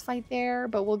boss fight there,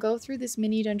 but we'll go through this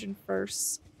mini dungeon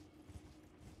first.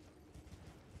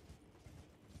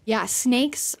 Yeah,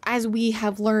 snakes, as we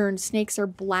have learned, snakes are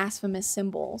blasphemous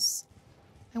symbols.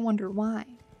 I wonder why.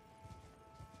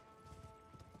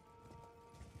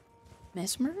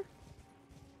 Mesmer?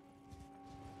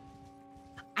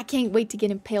 I can't wait to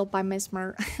get impaled by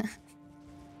Mesmer.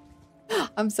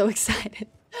 I'm so excited.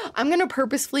 I'm gonna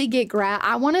purposefully get grab.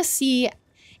 I want to see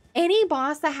any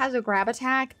boss that has a grab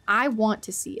attack. I want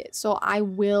to see it. So I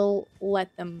will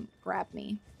let them grab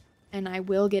me. And I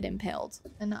will get impaled.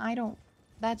 And I don't...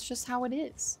 That's just how it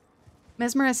is.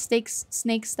 Mesmer has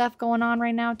snake stuff going on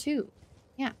right now too.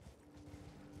 Yeah.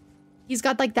 He's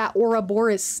got like that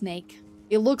Ouroboros snake.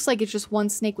 It looks like it's just one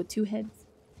snake with two heads.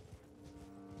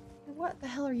 What the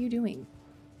hell are you doing?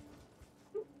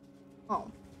 Oh.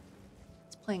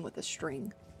 It's playing with a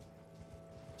string.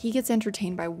 He gets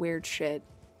entertained by weird shit.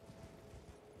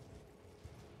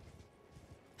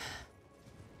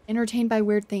 Entertained by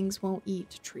weird things, won't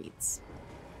eat treats.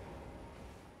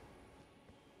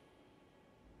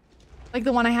 Like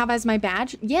the one I have as my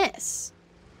badge? Yes.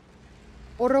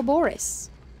 Ouroboros.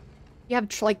 You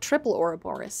have like triple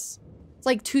Ouroboros. It's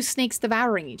like two snakes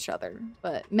devouring each other.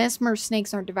 But Mesmer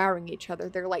snakes aren't devouring each other.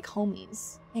 They're like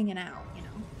homies hanging out, you know.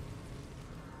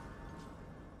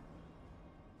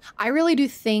 I really do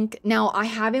think... Now, I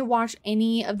haven't watched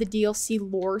any of the DLC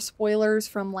lore spoilers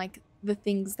from like the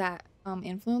things that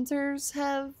influencers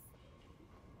have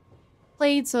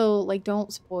played. So like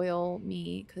don't spoil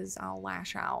me because I'll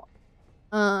lash out.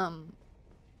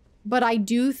 But I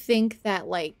do think that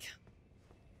like...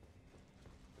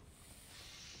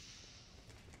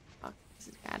 Fuck, this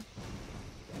is bad.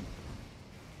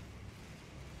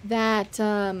 That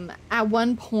at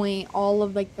one point all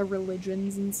of like the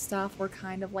religions and stuff were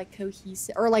kind of like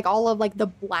cohesive, or like all of like the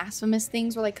blasphemous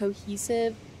things were like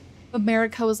cohesive, but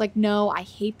Marika was like, no, I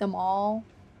hate them all.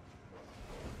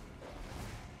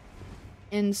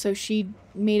 And so she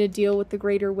made a deal with the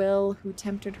Greater Will, who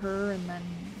tempted her and then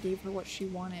gave her what she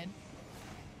wanted.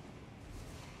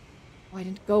 Oh, I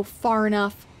didn't go far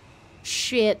enough.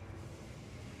 Shit.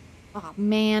 Oh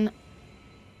man.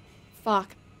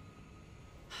 Fuck.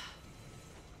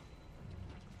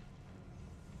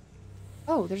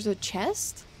 Oh, there's a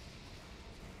chest?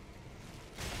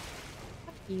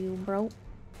 Fuck you, bro.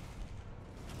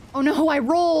 Oh no, I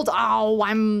rolled! Oh,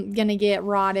 I'm gonna get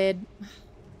rotted.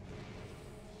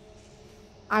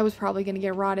 I was probably gonna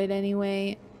get rotted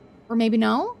anyway. Or maybe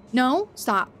no? No?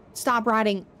 Stop. Stop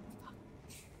rotting.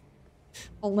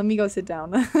 Oh, let me go sit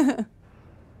down.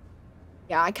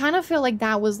 Yeah, I kind of feel like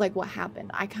that was like what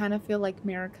happened. I kind of feel like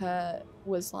Marika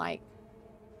was like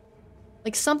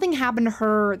something happened to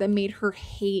her that made her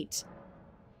hate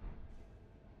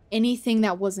anything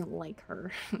that wasn't like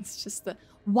her. It's just the,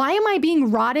 why am I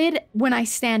being rotted when I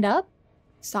stand up?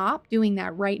 Stop doing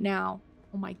that right now.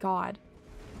 Oh my God.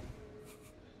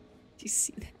 Do you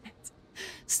see that?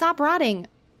 Stop rotting.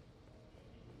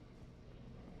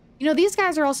 You know, these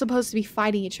guys are all supposed to be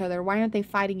fighting each other. Why aren't they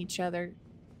fighting each other?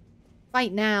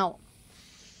 Fight now.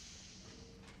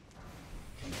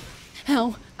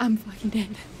 Hell, I'm fucking dead.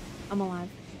 I'm alive.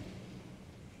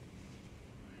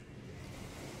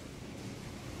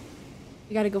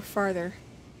 We gotta go farther.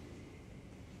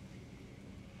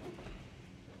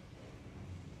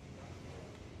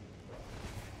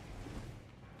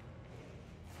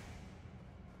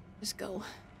 Just go.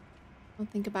 Don't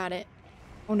think about it.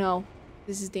 Oh no,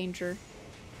 this is danger.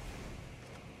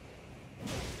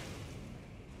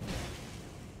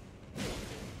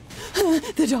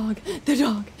 The dog! The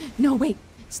dog! No, wait!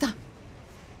 Stop!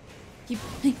 Keep...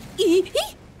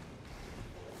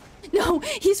 No!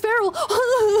 He's feral!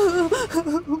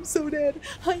 I'm so dead!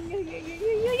 No!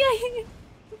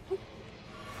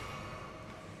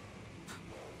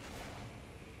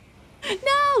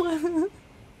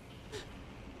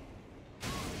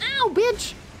 Ow,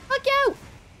 bitch! Fuck you!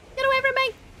 Get away from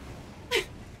me!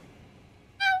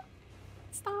 No!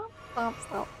 Stop, stop,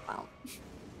 stop, stop.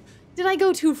 Did I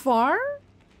go too far?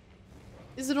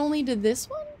 Is it only to this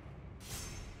one?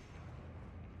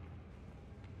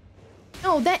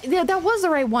 No, that was the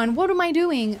right one. What am I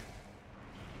doing?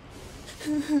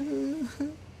 I'm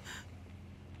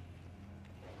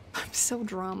so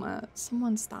drama.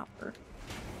 Someone stop her.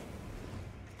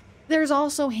 There's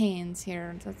also hands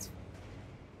here. That's...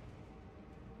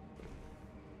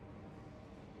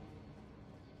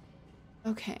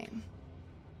 Okay.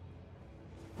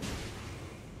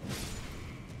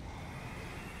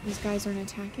 These guys aren't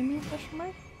attacking me, question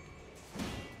mark?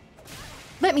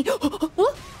 Let me...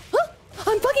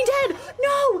 I'm fucking dead!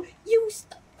 No!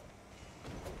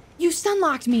 You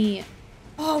stun-locked me!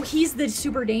 Oh, he's the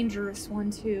super dangerous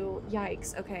one, too.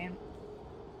 Yikes. Okay.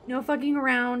 No fucking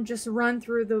around. Just run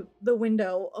through the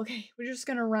window. Okay, we're just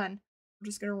gonna run. We're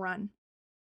just gonna run.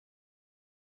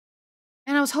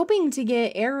 And I was hoping to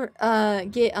get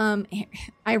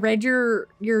I read your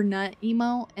nut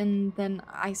emo, and then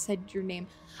I said your name.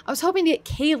 I was hoping to get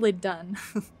Caleb done.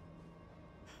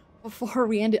 Before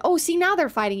we ended. Oh, see, now they're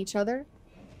fighting each other.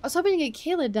 I was hoping to get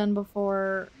Caleb done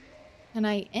before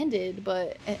tonight ended,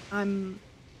 but I'm...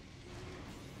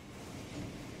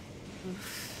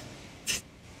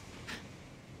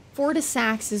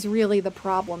 Fortisax is really the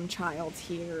problem child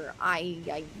here.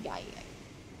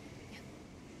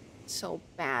 So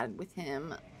bad with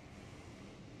him.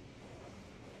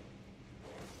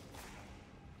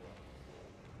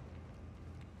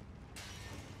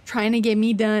 Trying to get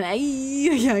me done.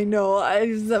 Yeah, I know.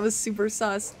 That was super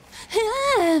sus.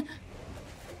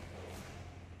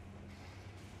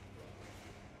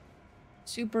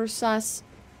 Super sus.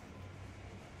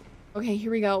 Okay,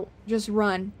 here we go. Just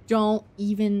run. Don't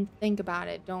even think about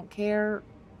it. Don't care.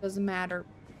 Doesn't matter.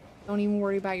 Don't even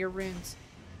worry about your runes.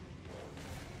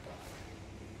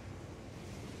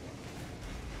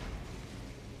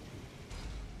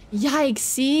 Yikes,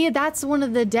 see? That's one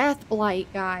of the death blight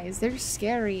guys. They're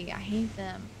scary. I hate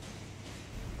them.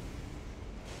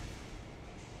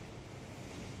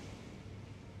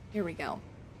 Here we go.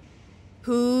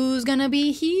 Who's gonna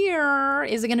be here?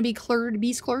 Is it gonna be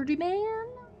Beast Clergyman?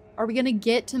 Are we gonna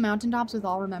get to mountaintops with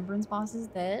all remembrance bosses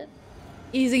dead?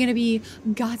 Is it gonna be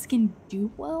Godskin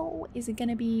Duo? Is it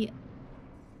gonna be...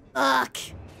 Ugh!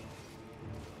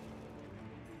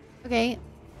 Okay.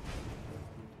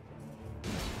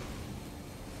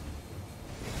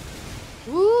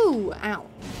 Ooh, ow.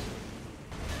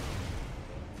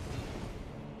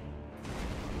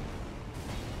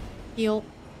 Heal.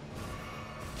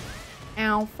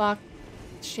 Ow, fuck.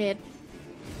 Shit.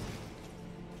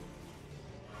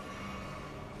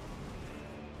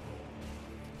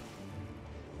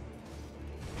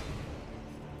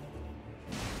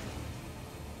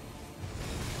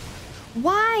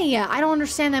 Why? I don't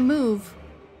understand that move.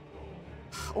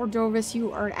 Ordovus,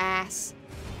 you are ass.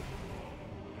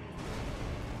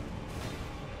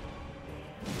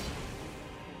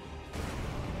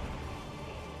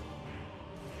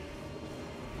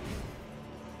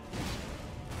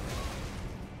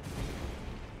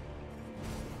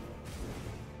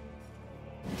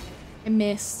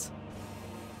 missed.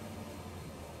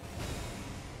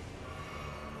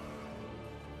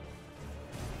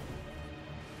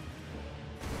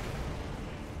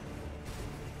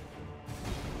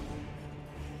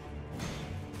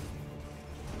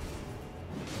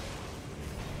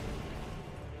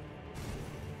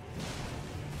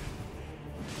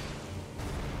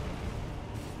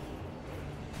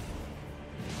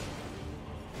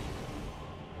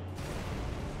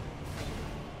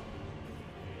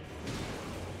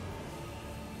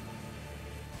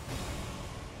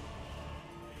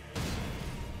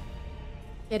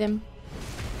 Get him.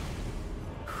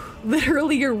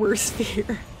 Literally your worst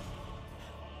fear.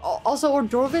 Also,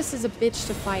 Ordorvis is a bitch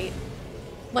to fight.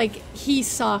 Like, he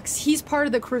sucks. He's part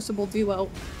of the Crucible duo.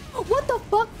 What the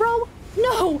fuck, bro?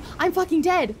 No! I'm fucking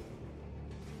dead!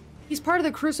 He's part of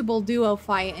the Crucible duo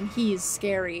fight, and he is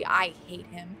scary. I hate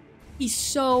him. He's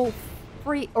so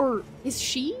free. Or is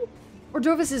she?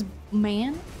 Ordorvis is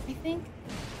man, I think?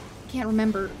 I can't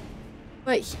remember.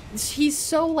 But he's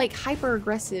so, like,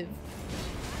 hyper-aggressive.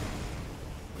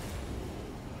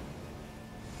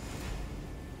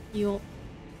 Heal.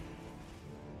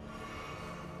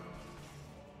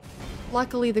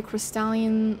 Luckily, the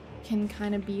Crystallion can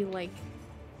kind of be like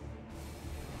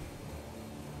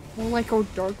more like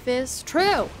Ordorvis.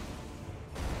 True.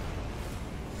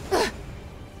 Ugh.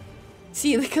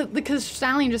 See, the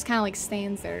Crystallion just kind of like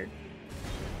stands there.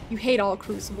 You hate all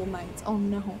Crucible Knights. Oh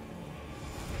no.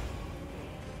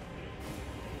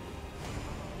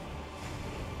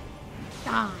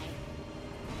 Die.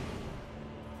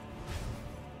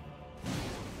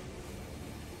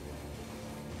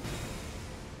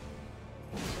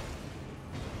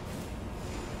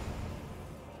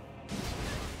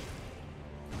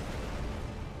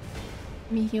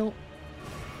 Me heal.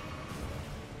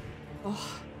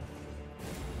 Oh.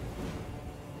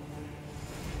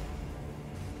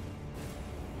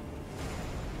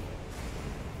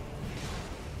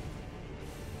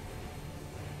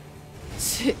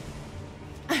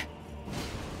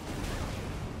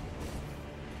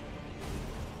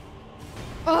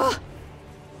 Oh.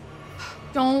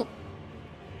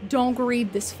 Don't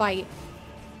grieve this fight.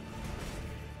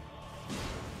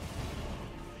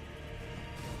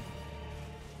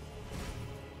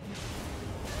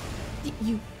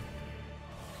 You.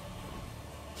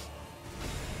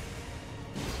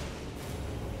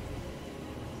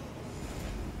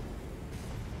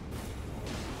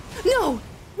 No!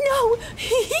 No!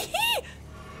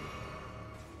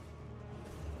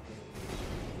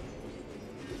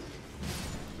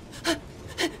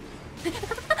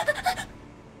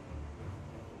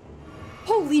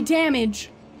 Holy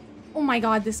damage! Oh my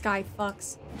god, this guy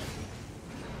fucks.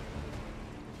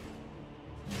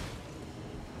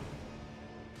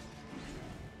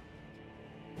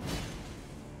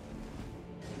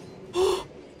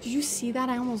 Did you see that?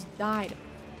 I almost died.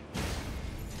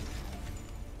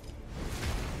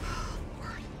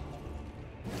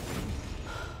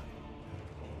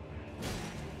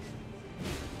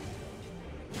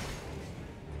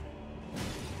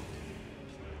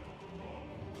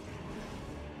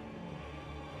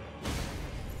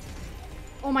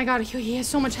 Oh my god, he has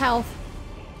so much health.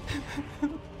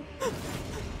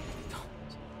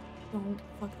 Don't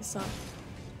fuck this up.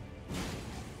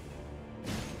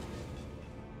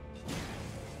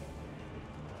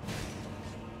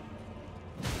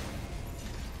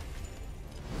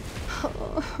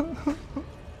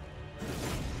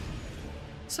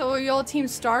 So are y'all team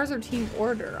stars or team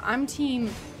order? I'm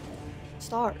team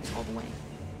stars all the way.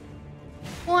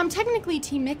 Well, I'm technically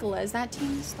team Mikola. Is that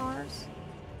team stars?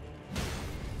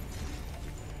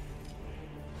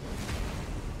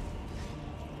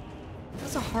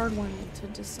 That's a hard one to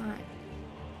decide.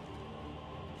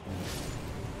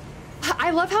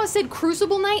 I love how it said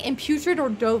Crucible Knight and Putrid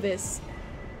Ordorvis.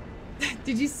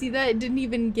 Did you see that? It didn't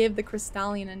even give the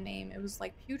Crystallion a name. It was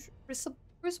like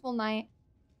Crucible Knight,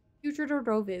 Putrid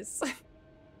Ordorvis.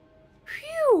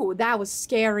 Phew, that was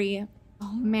scary.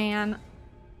 Oh man.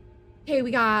 Okay,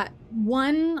 we got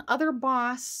one other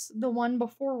boss, the one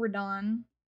before we're done,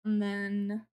 and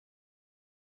then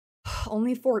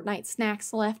only Fortnite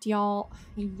snacks left, y'all.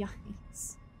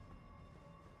 Yikes.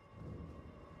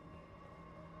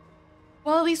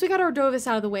 Well, at least we got Ordorvis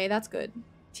out of the way. That's good.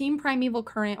 Team Primeval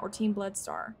Current or Team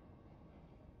Bloodstar?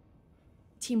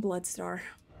 Team Bloodstar.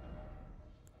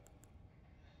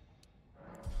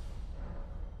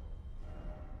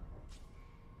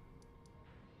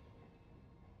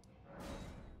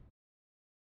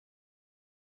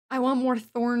 I want more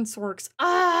Thorn Sorks.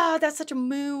 Ah, that's such a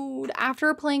mood.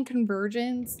 After playing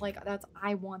Convergence, like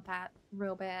I want that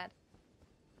real bad.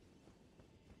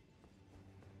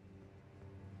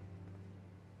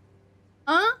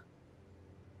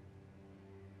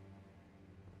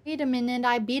 Wait a minute,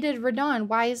 I beat it Radon.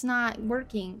 Why is not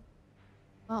working?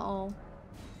 Uh-oh.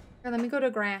 Here, let me go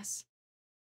to grass.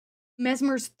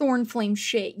 Mesmer's Thornflame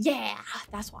shit. Yeah,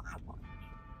 that's what I want.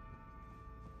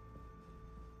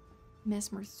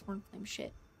 Mesmer's Thornflame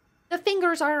shit. The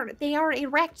fingers they are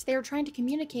erect. They are trying to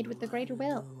communicate with the greater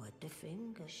will.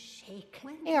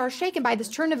 They are shaken by this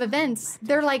turn of events.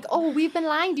 They're like, oh, we've been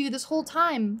lying to you this whole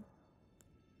time.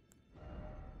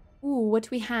 Ooh, what do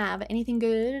we have? Anything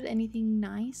good? Anything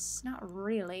nice? Not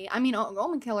really. I mean,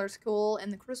 Omen Killer's cool,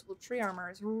 and the Crucible Tree Armor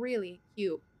is really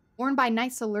cute. Worn by Knight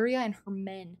Celuria and her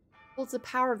men. Holds the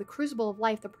power of the Crucible of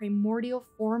Life, the primordial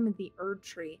form of the Erd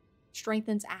Tree.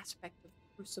 Strengthens aspect of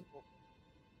the Crucible.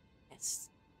 Yes.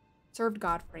 Served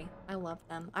Godfrey. I love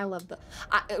them. I love the...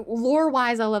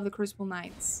 lore-wise, I love the Crucible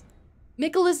Knights.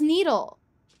 Miquella's Needle.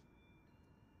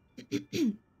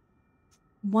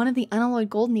 One of the unalloyed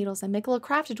gold needles that Miquella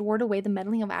crafted to ward away the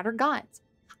meddling of outer gods.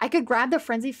 I could grab the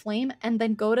Frenzy Flame and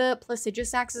then go to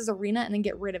Placidusax's arena and then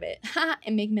get rid of it.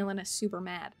 And make Milena super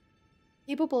mad.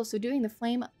 Capable of subduing the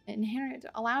flame inherent,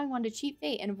 allowing one to cheat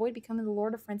fate and avoid becoming the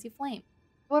Lord of Frenzy Flame.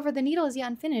 However, the needle is yet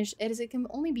unfinished, as it can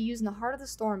only be used in the heart of the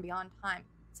storm beyond time.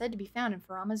 Said to be found in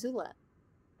Farum Azula.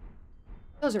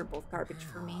 Those are both garbage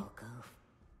for me.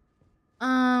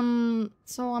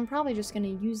 So I'm probably just gonna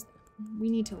use them. We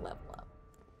need to level up.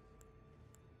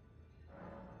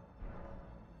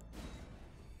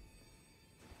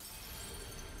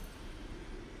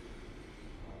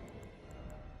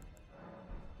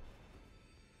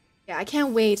 Yeah, I can't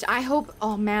wait. I hope...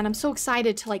 Oh man, I'm so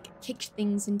excited to like kick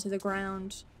things into the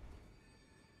ground.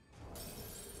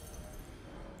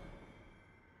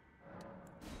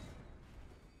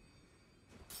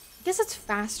 I guess it's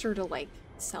faster to like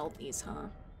sell these, huh?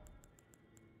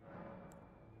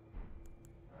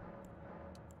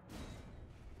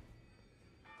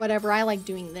 Whatever, I like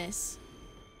doing this.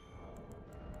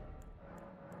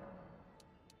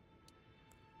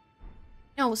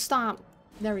 No, stop.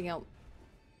 There we go.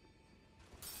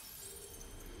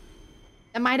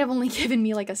 That might have only given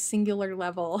me like a singular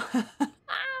level.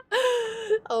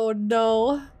 Oh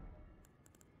no.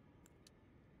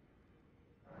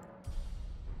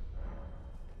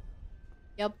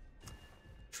 Yep.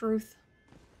 Truth.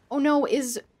 Oh no,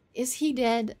 is he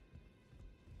dead?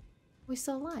 We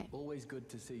still alive? Always good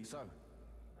to see. So,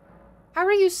 how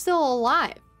are you still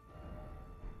alive?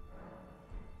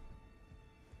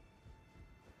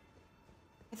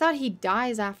 I thought he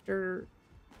dies after...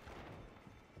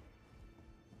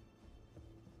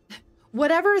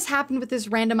 Whatever has happened with this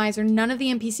randomizer, none of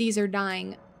the NPCs are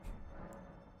dying.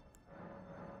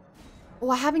 Oh,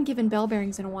 I haven't given bell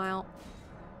bearings in a while.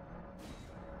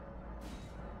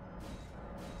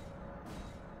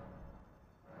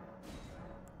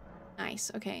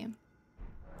 Nice, okay.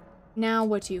 Now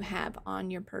what do you have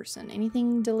on your person?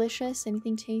 Anything delicious?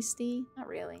 Anything tasty? Not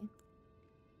really.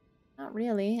 Not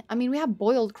really. I mean, we have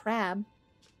boiled crab.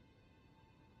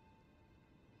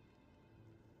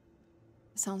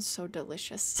 Sounds so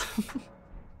delicious.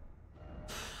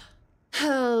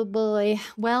 Oh boy.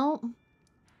 Well,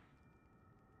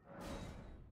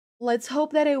 let's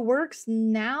hope that it works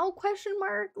now, question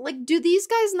mark? Like, do these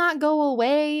guys not go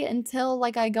away until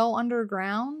like I go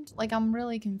underground? Like, I'm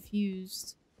really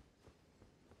confused.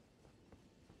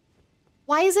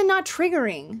 Why is it not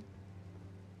triggering?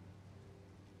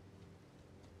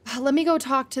 Let me go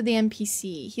talk to the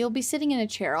NPC. He'll be sitting in a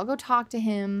chair. I'll go talk to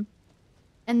him.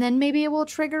 And then maybe it will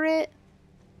trigger it.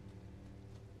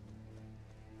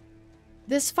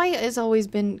 This fight has always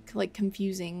been like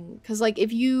confusing. Because like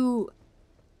if you...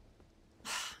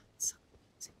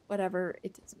 Whatever,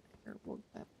 it doesn't matter. We'll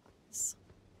go this.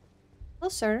 Hello,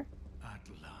 sir. At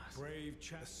last. Brave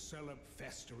cellar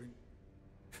festering.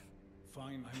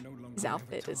 Fine, I'm no longer... His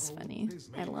outfit is funny.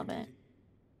 I love it.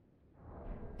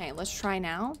 Okay, let's try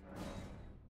now.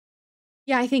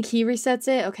 Yeah, I think he resets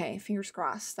it. Okay, fingers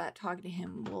crossed that talking to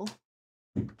him will...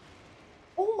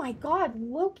 Oh my god,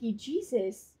 Loki,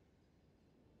 Jesus.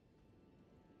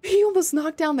 He almost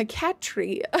knocked down the cat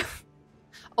tree.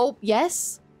 Oh,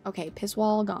 yes? Okay, piss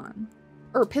wall gone.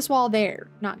 Or piss wall there,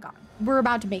 not gone. We're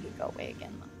about to make it go away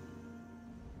again, though.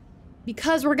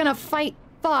 Because we're gonna fight...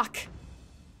 Fuck!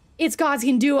 It's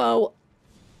Godskin Duo!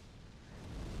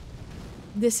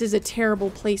 This is a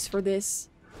terrible place for this.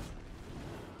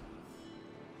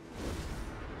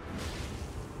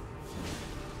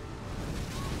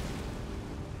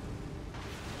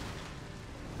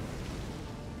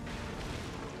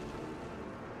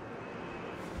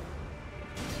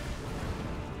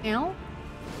 Now?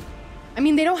 I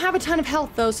mean, they don't have a ton of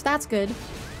health, though, so that's good.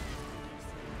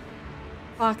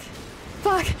 Fuck.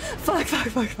 Fuck! Fuck, fuck,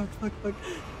 fuck, fuck, fuck, fuck.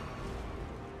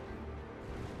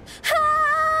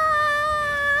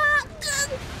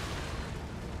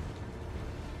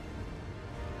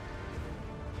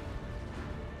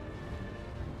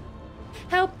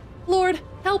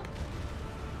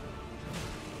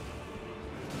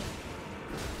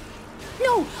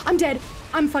 I'm dead.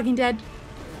 I'm fucking dead.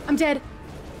 I'm dead.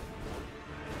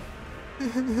 No!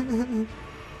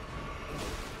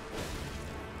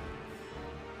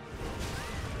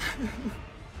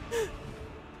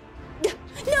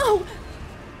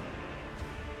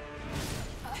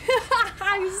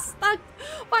 I'm stuck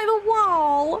by the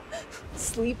wall.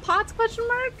 Sleep pots, question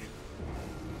mark?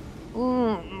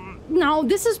 No,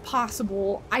 this is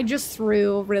possible. I just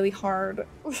threw really hard.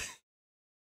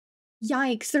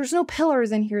 Yikes, there's no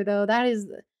pillars in here though. That is...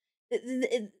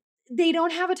 They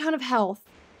don't have a ton of health,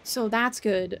 so that's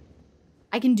good.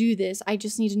 I can do this. I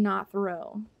just need to not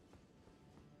throw.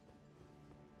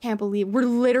 Can't believe we're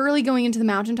literally going into the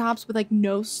mountaintops with like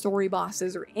no story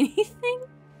bosses or anything.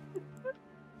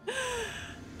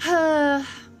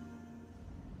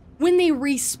 When they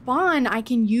respawn, I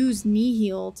can use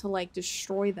Nihil to like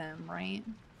destroy them, right?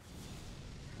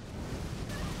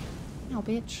 No,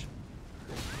 bitch.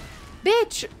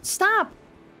 Bitch, stop!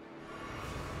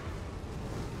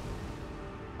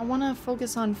 I want to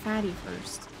focus on Fatty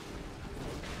first.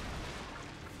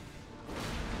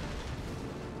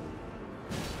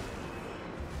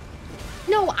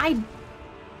 No, I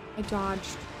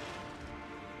dodged.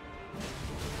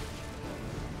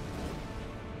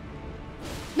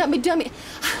 Not me, dummy.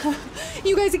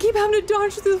 You guys, I keep having to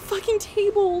dodge through the fucking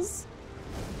tables.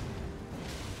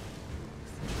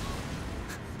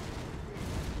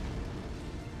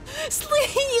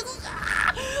 Sleep!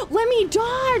 Let me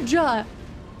dodge!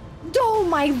 Oh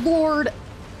my lord!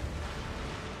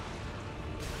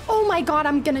 Oh my god,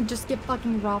 I'm gonna just get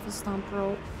fucking raffle stomp,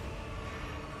 bro.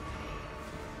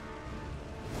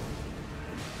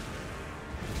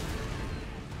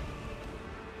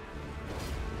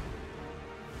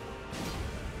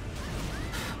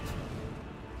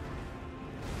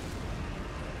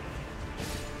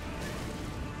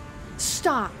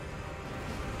 Stop.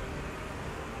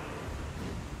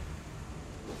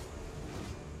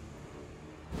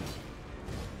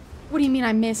 What do you mean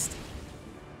I missed?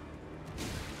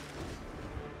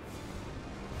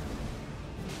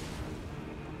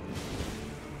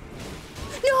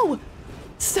 No!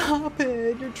 Stop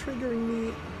it, you're triggering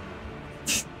me.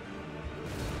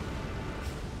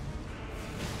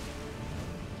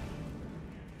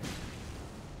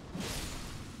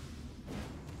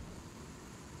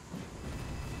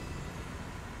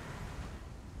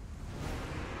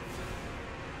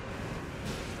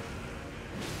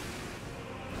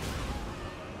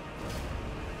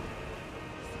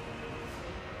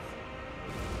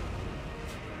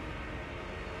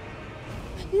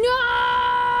 No!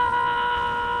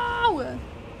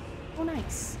 Oh,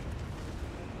 nice.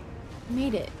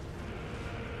 Made it.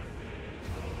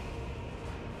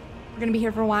 We're gonna be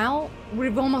here for a while.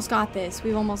 We've almost got this.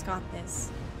 We've almost got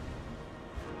this.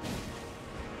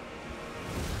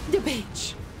 The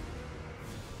bitch.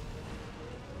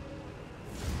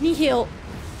 Nihil.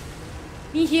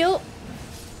 Nihil.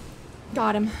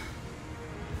 Got him.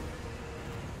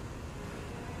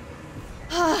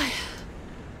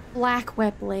 Black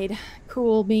wet blade.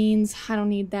 Cool beans. I don't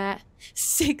need that.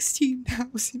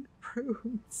 16,000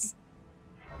 prunes.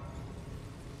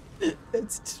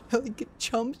 That's just like a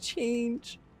chump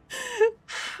change.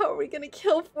 How are we gonna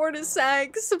kill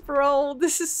Fortisax, bro?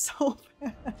 This is so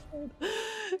bad.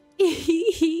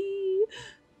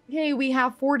 Okay, we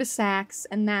have Fortisax,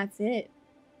 and that's it.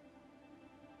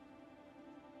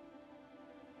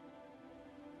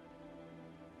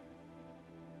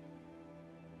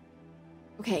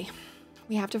 Okay,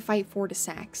 we have to fight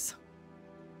Fortisax.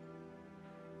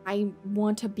 I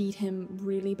want to beat him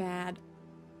really bad.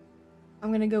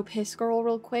 I'm gonna go piss girl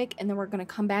real quick, and then we're gonna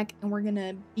come back and we're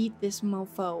gonna beat this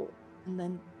mofo, and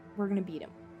then we're gonna beat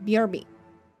him. BRB.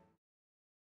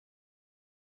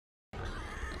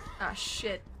 Ah,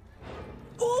 shit.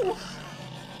 Oh!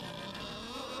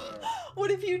 What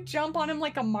if you jump on him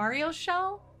like a Mario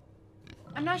shell?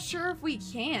 I'm not sure if we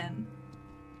can.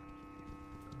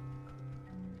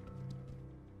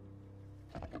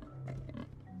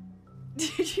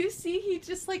 Did you see he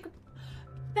just like...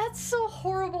 That's so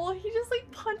horrible. He just like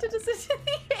punted us into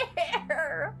the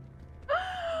air.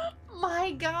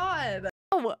 My god.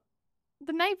 Oh,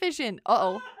 the night vision.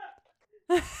 Uh-oh.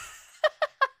 You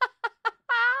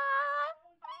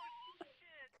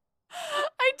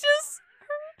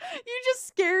just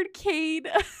scared Cade.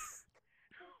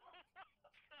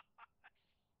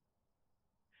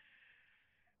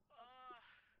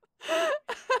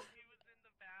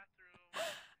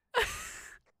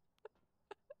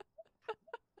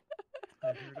 I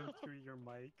heard him through your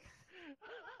mic.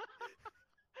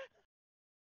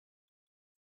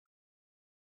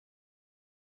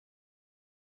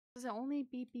 There's only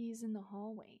BBs in the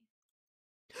hallway.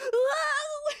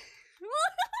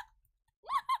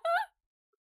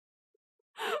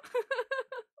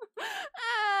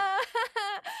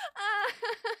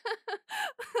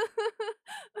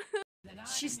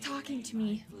 She's talking to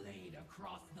me.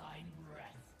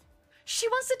 She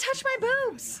wants to touch my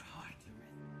boobs.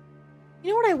 You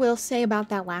know what I will say about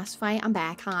that last fight? I'm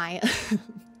back. Hi.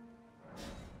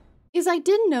 Is I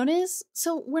did notice,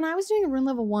 so when I was doing a rune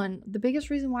level 1, the biggest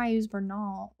reason why I used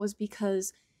Bernal was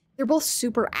because they're both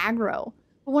super aggro.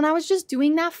 But when I was just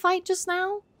doing that fight just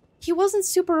now, he wasn't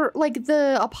super, like,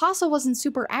 the apostle wasn't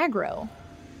super aggro.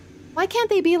 Why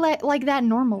can't they be like that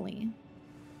normally?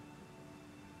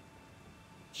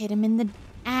 Hit him in the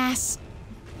ass.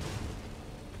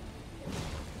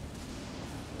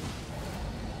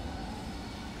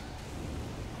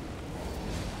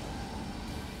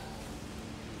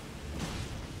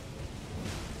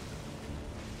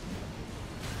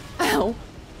 Ow.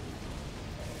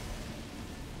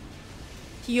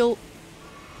 Heal.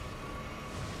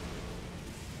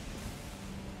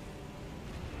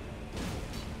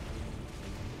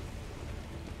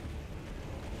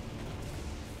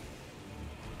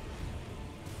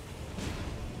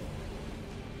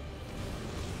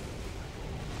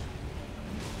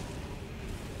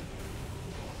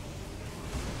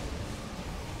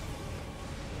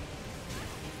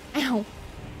 Ow.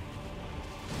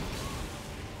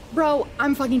 Bro,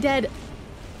 I'm fucking dead.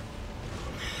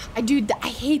 I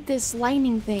hate this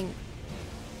lightning thing.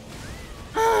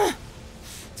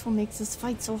 That's what makes this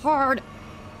fight so hard.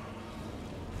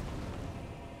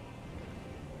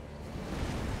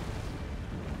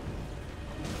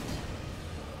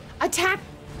 Attack!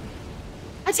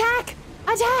 Attack!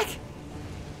 Attack!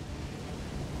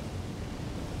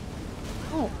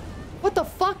 Oh, what the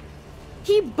fuck?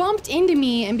 He bumped into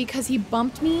me, and because he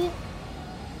bumped me,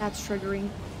 that's triggering.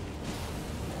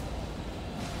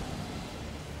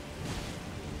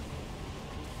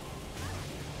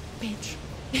 Bitch.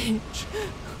 Bitch.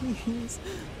 Please.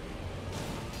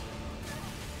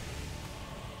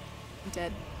 I'm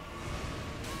dead.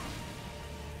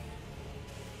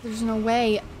 There's no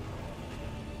way.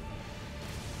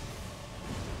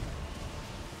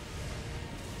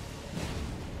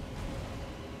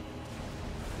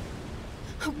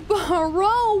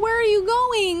 Bro, where are you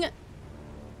going?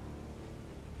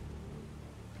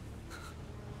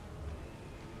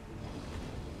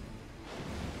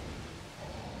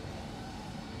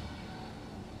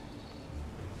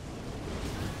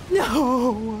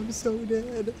 No, I'm so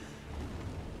dead.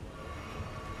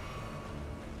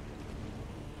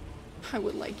 I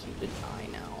would like you to die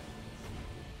now.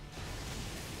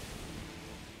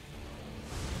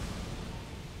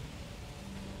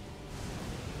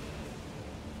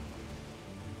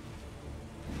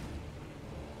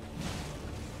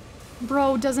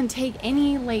 Bro doesn't take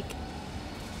any, like...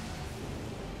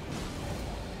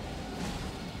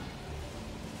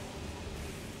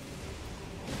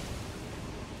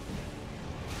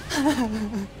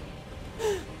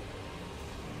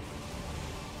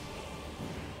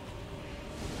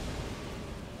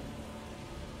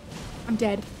 I'm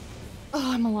dead.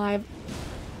 Oh, I'm alive.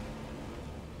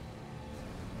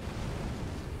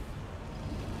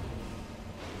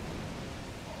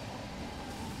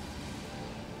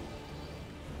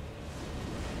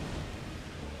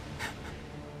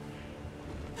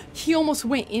 He almost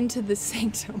went into the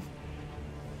sanctum.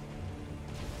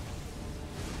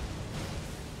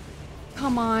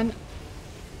 Come on.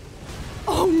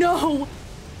 Oh no!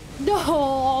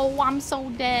 No, I'm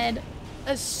so dead.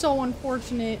 That's so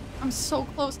unfortunate. I'm so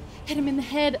close. Hit him in the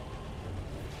head.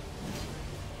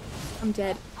 I'm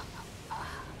dead.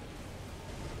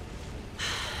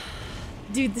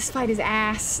 Dude, this fight is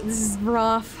ass. This is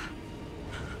rough.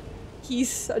 He's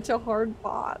such a hard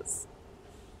boss.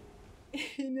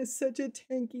 In such a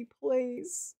tanky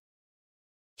place.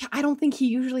 Yeah, I don't think he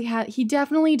usually he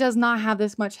definitely does not have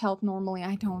this much health normally,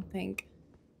 I don't think.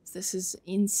 This is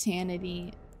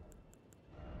insanity.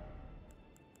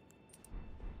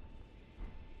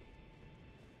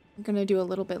 I'm gonna do a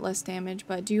little bit less damage,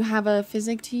 but do you have a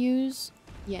physic to use?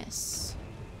 Yes.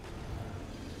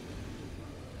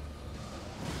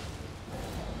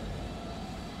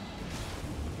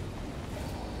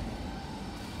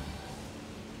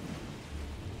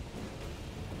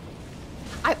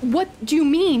 What do you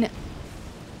mean?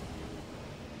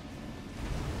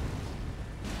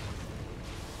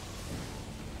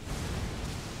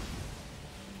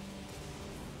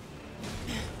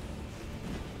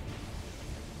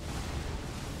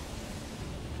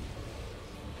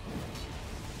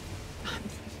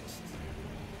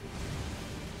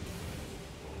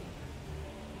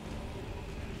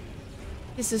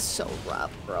 This is so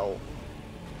rough, bro.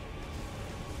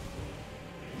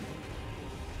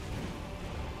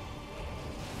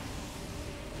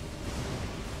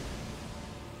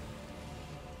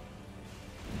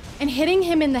 And hitting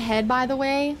him in the head, by the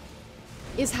way,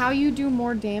 is how you do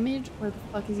more damage. Where the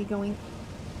fuck is he going?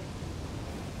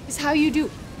 Is how you do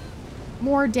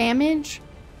more damage.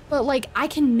 But, like, I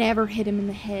can never hit him in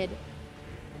the head.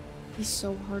 He's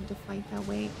so hard to fight that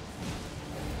way.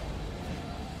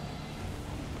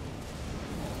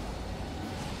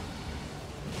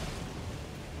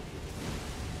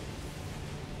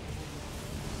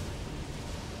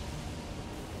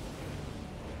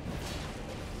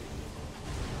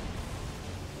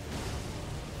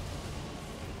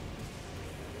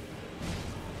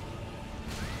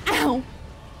 Ow!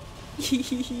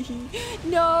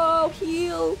 No,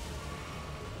 heal!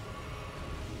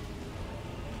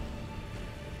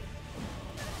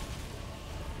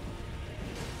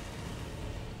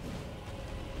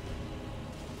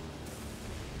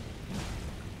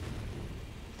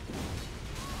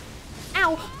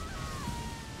 Ow!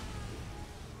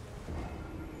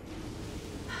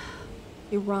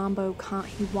 He wombo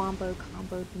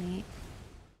comboed me.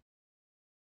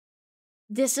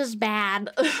 This is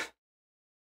bad.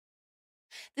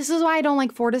 This is why I don't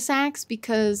like Fortisax,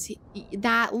 because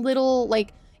that little,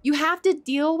 like, you have to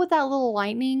deal with that little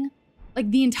lightning.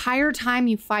 Like, the entire time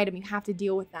you fight him, you have to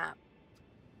deal with that.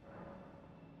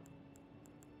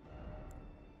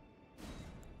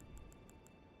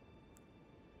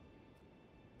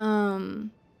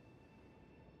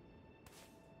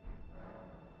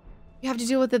 You have to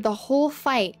deal with it the whole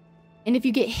fight. And if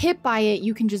you get hit by it,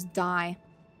 you can just die.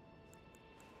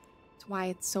 That's why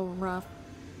it's so rough.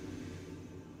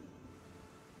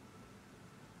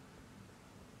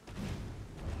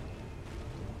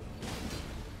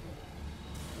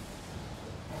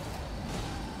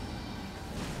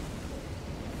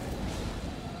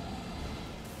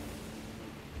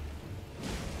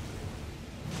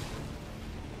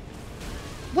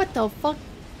 What the fuck?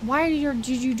 Why did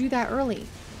you do that early?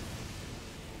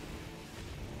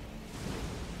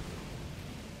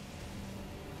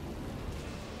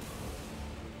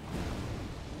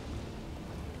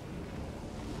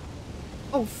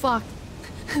 Oh fuck.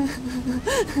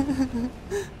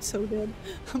 So dead.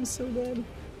 I'm so dead.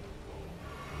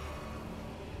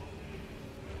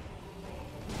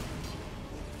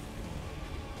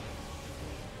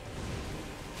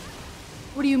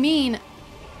 What do you mean?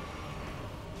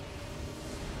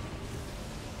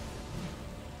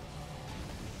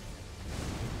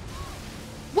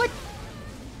 What?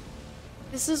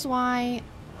 This is why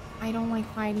I don't like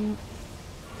fighting.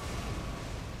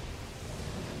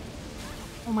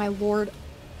 Oh my lord.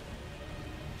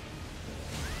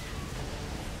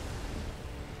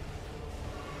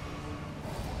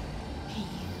 Hey,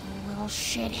 you little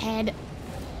shithead.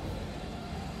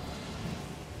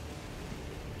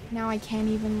 Now I can't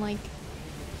even, like,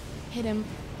 hit him.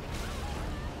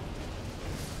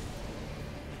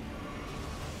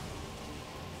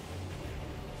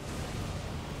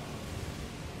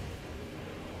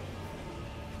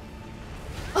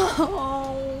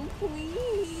 Oh,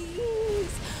 please.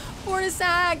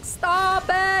 Fortisax, stop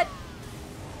it.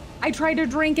 I tried to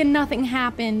drink and nothing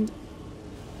happened.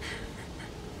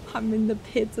 I'm in the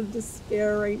pits of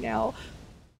despair right now.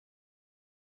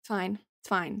 It's fine. It's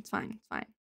fine. It's fine. It's fine.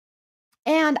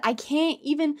 And I can't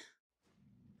even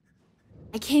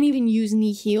use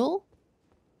knee heal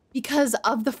because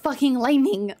of the fucking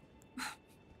lightning.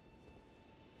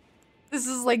 This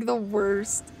is like the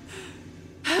worst.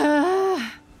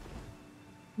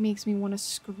 Makes me want to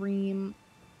scream.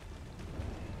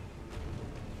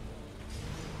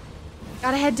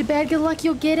 Gotta head to bed. Good luck,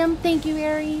 you'll get him. Thank you,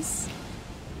 Aries.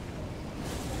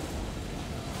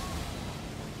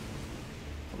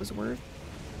 That was worth.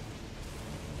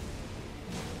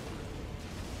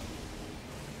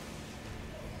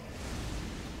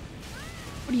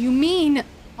 What do you mean?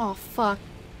 Oh, fuck.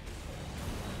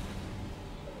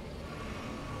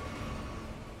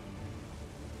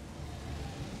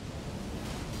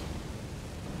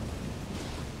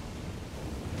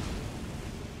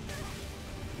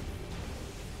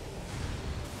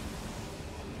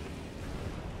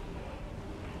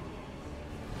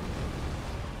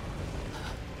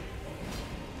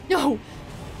 No!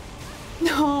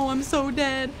 No, I'm so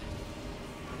dead.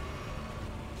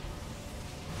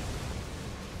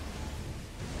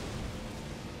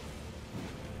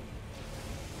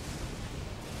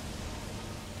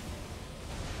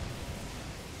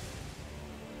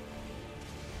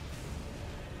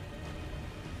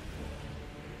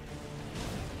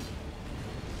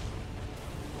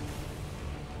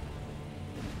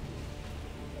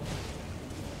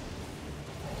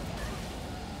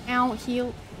 Ow,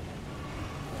 heal.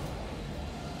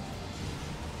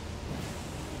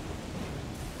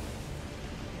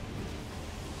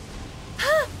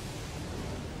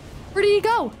 he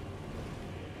go?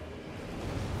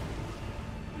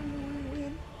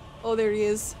 Oh, there he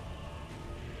is.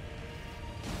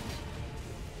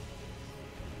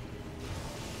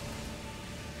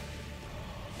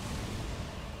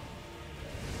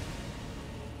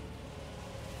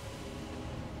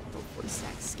 Oh, 40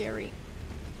 sacks, scary.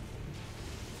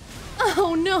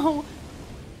 Oh no!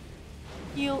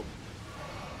 Heal.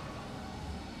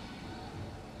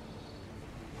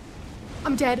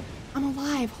 I'm dead. I'm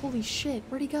alive. Holy shit.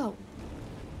 Where'd he go?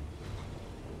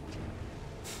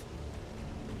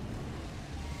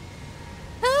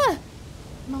 Ah!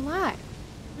 I'm alive.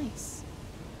 Nice.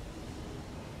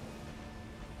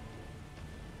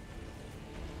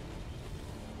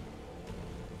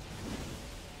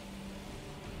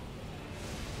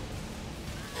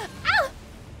 Ah!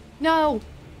 No!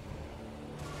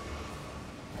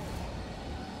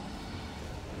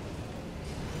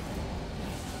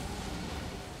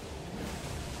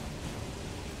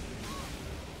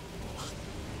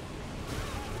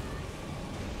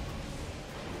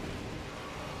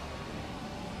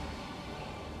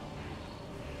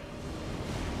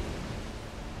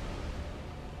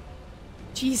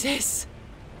 Jesus.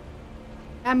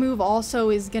 That move also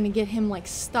is gonna get him like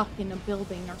stuck in a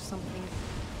building or something.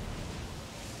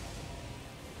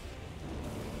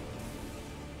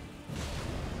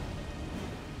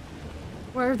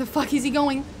 Where the fuck is he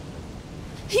going?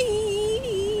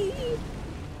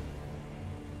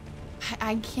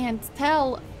 I can't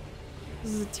tell.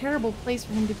 This is a terrible place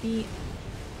for him to be.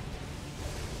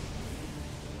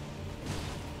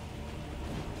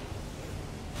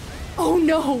 Oh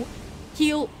no!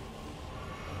 Heal.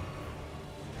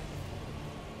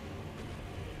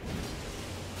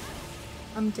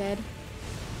 I'm dead.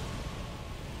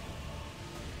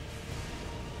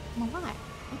 I'm alive.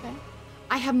 Okay.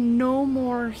 I have no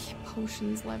more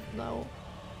potions left though.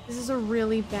 This is a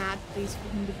really bad place for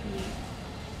him to be.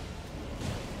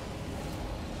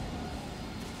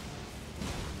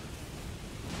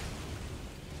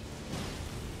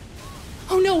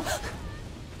 Oh no!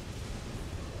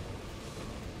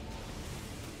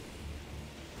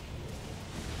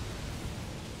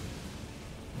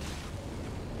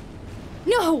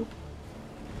 No!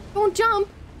 Don't jump!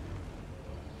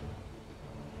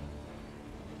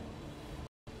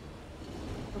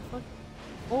 The fuck?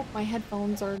 Oh, my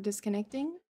headphones are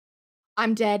disconnecting.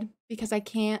 I'm dead because I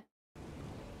can't.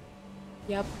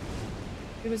 Yep.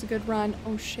 It was a good run.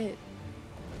 Oh shit.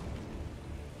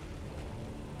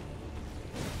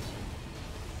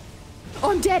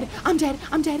 Oh, I'm dead! I'm dead!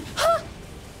 I'm dead! Huh?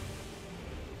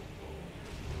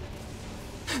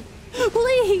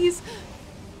 Please!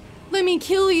 Let me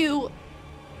kill you!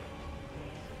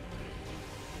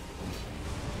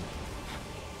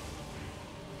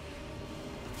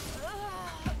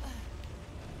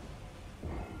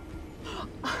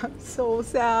 I'm so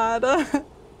sad.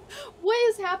 What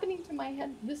is happening to my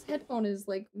head? This headphone is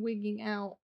like wigging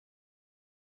out.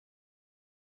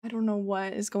 I don't know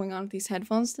what is going on with these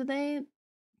headphones today. I'm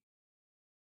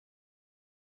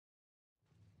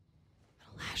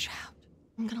gonna lash out.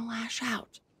 I'm gonna lash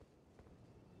out.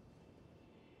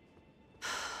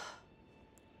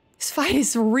 This fight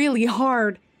is really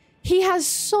hard. He has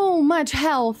so much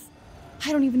health.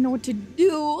 I don't even know what to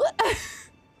do.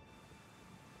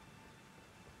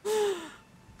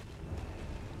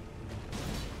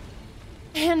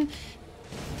 And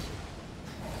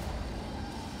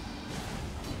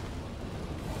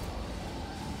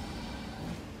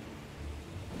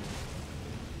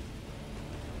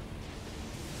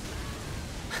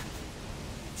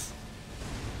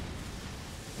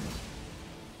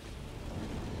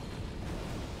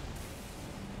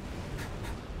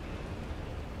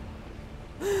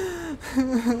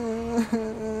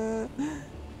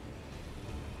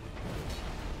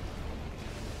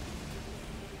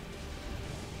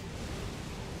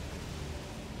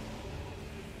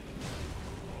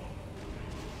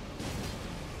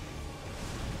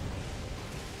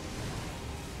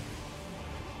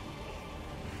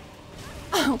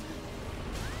oh.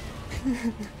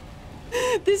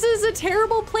 This is a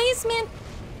terrible placement.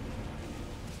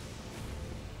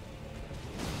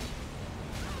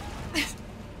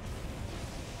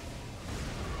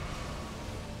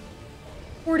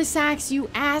 Fortisax, you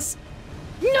ass.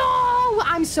 No!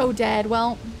 I'm so dead.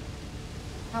 Well,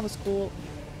 that was cool.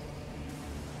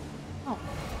 Oh.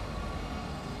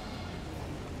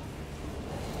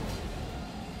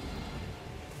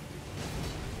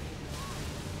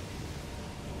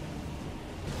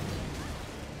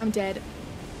 I'm dead.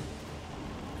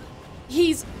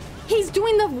 He's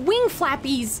doing the wing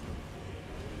flappies.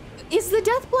 Is the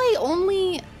Deathblade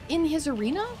only in his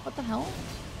arena? What the hell?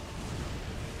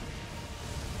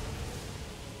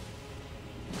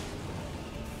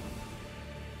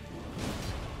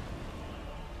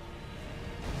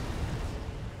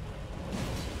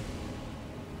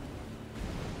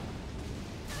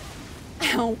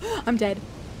 Ow, I'm dead.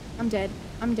 I'm dead.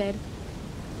 I'm dead.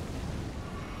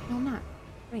 No, I'm not.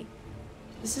 Wait.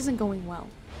 This isn't going well.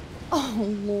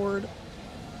 Oh, Lord.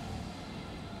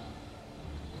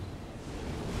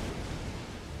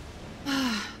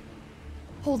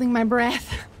 Holding my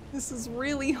breath. This is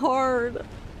really hard.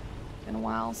 It's been a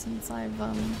while since I've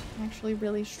actually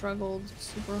really struggled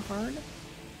super hard.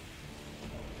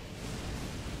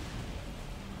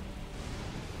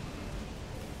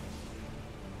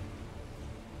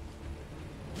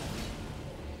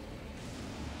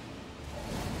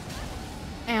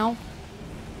 Ow.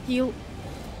 Heal.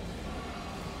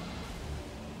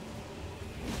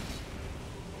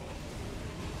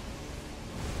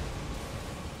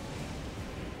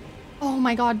 Oh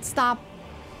my god, stop.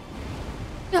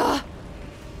 Ah.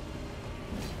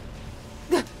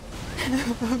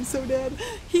 I'm so dead.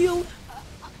 Heal.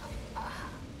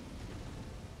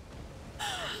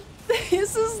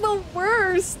 This is the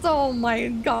worst. Oh my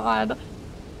god.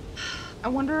 I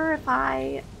wonder if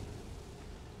I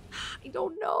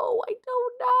don't know. I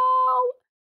don't know.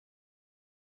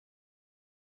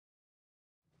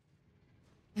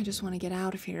 I just want to get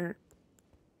out of here.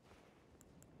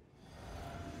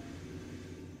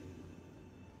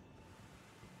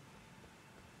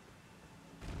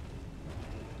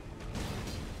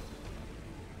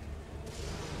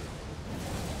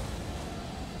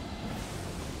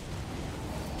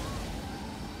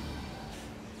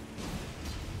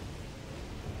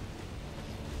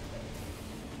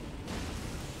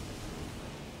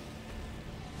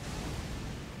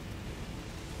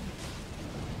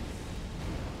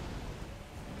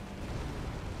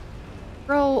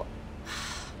 Bro.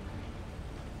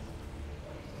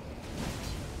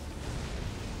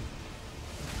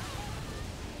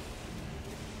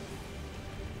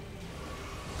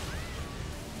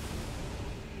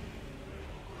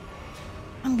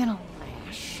 I'm gonna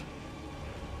lash.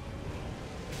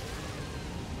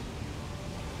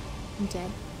 I'm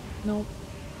dead. Nope.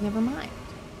 Never mind.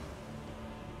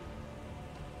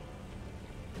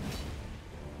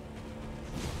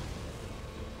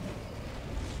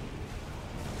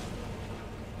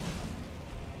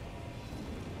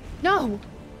 No!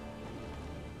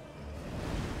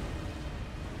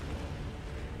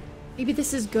 Maybe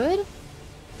this is good?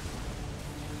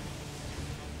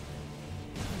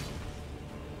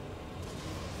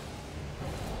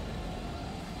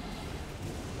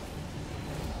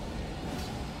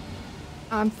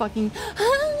 I'm fucking...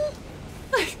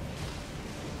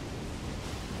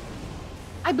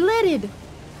 I bleeded!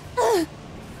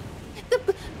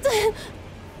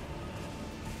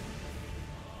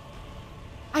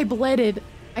 I bleeded.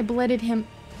 I bleeded him.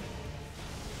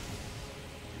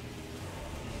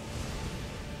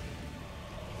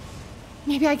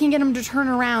 Maybe I can get him to turn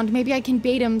around. Maybe I can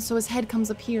bait him so his head comes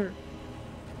up here.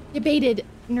 You baited,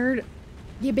 nerd.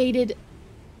 You baited.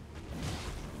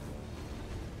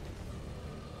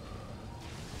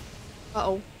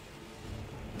 Uh-oh.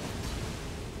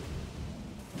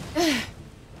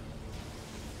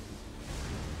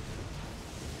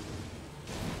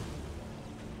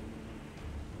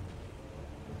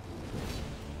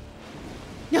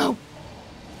 No!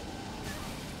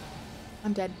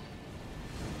 I'm dead.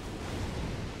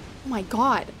 Oh my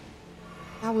god.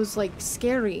 That was like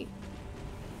scary.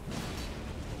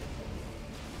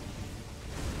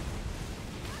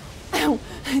 Ow!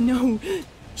 No!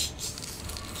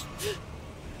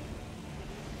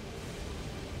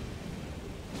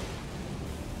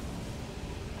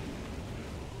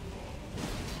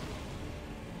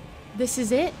 This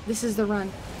is it? This is the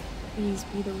run. Please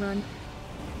be the run.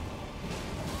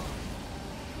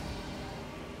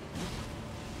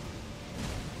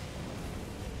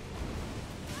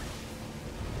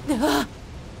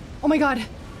 Oh my god.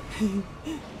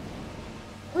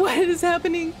 What is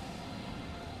happening?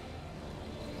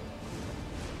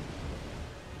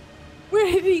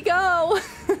 Where did he go?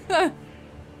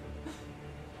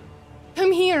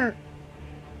 Come here.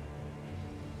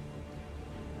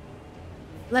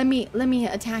 Let me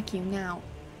attack you now.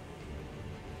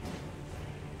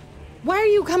 Why are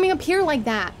you coming up here like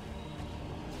that?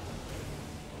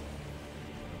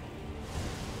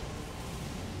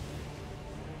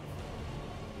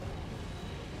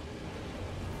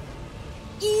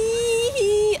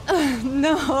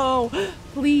 No,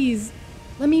 please.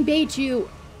 Let me bait you.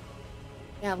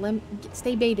 Yeah,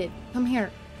 stay baited. Come here.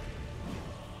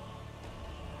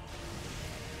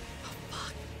 Oh,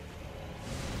 fuck.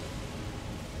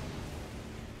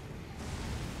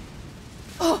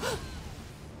 Oh,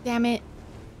 damn it.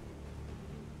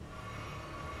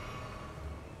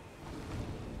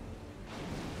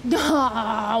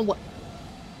 No.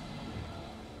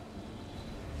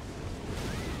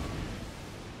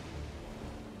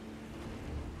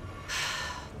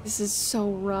 This is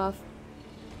so rough.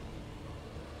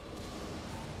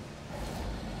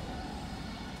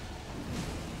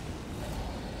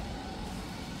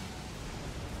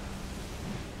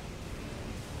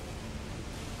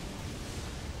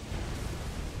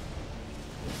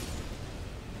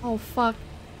 Oh, fuck.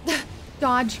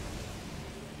 Dodge.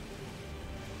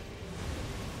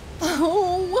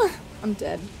 Oh, I'm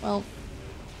dead. Well.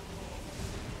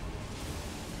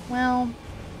 Well.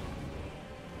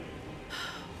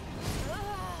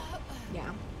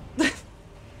 Yeah.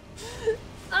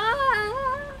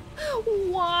 Ah!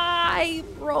 Why,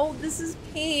 bro? This is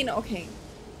pain. Okay.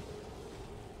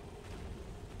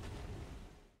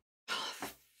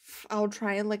 I'll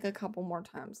try it like a couple more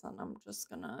times, then I'm just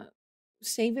gonna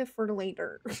save it for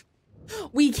later.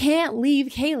 We can't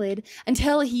leave Caled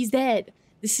until he's dead.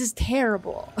 This is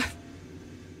terrible.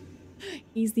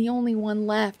 He's the only one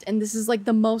left, and this is like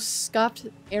the most scuffed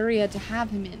area to have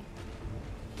him in.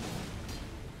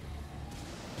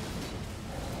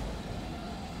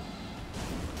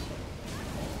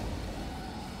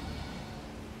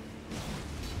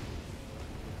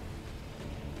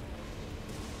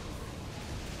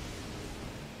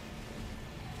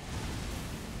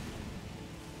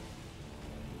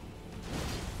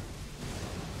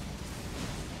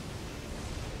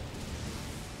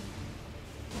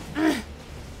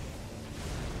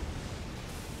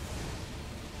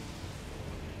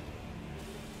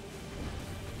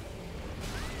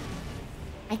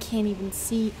 I can't even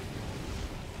see.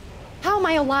 How am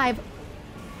I alive?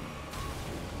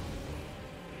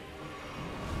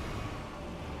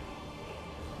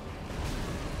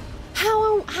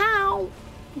 How?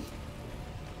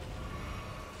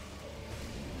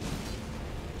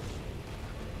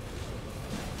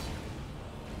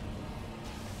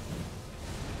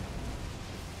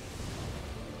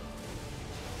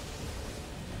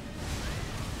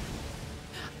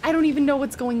 I don't even know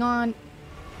what's going on.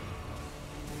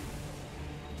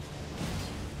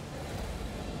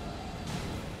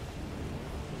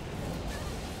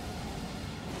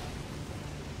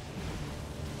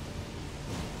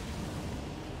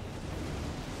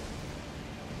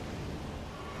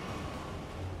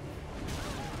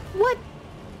 What?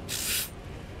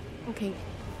 Okay.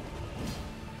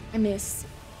 I miss.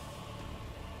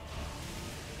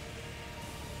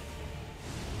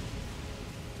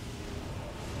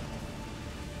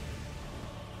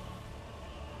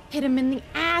 Hit him in the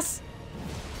ass.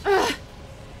 Ugh.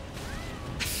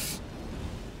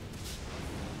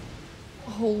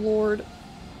 Oh, Lord.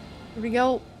 Here we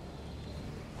go.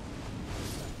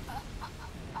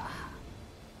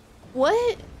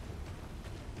 What?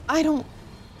 I don't...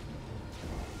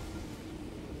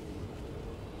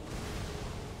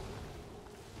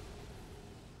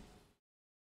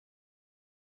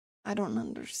 I don't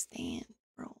understand,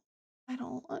 bro. I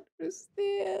don't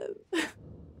understand.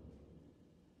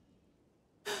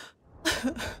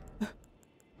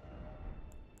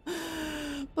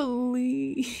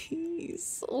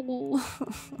 Please.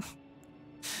 Oh.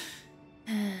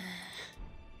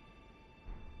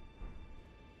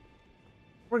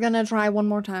 We're gonna try one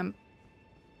more time.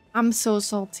 I'm so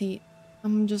salty.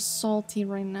 I'm just salty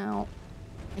right now.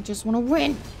 I just want to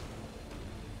win.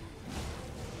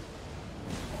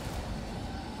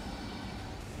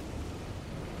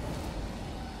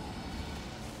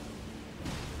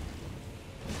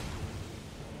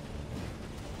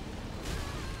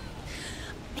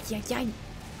 Yeah.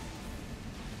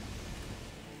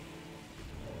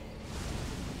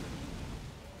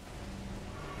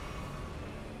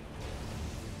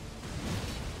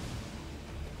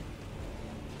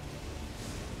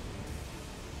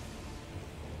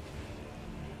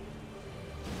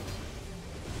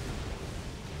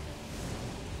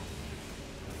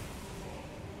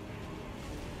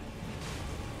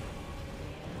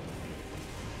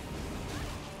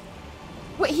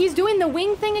 Wait, he's doing the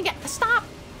wing thing again. Stop!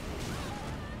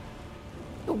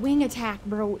 The wing attack,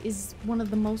 bro, is one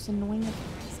of the most annoying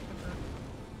attacks ever.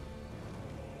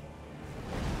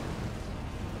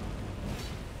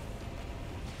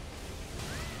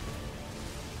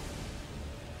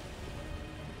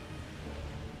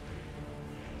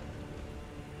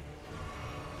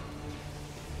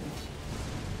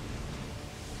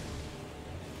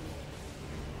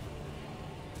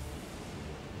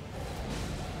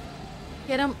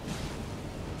 Get him.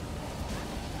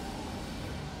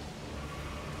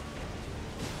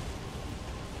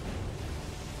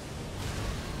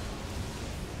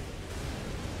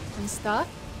 I'm stuck.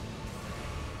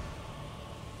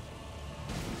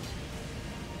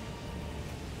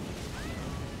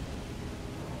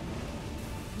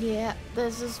 Yeah,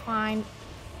 this is fine.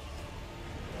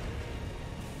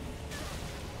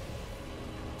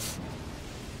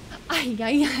 Ay,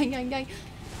 ay, ay, ay, ay.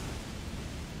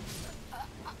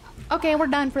 Okay, we're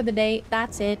done for the day.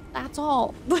 That's it. That's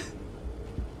all.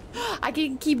 I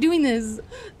can keep doing this.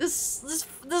 This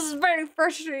is very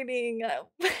frustrating.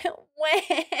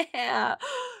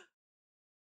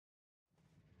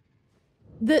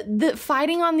 The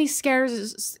fighting on these stairs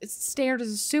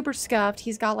is super scuffed.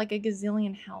 He's got like a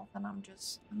gazillion health, and I'm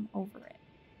over it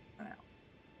for now.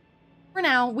 For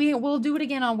now, we'll do it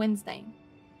again on Wednesday.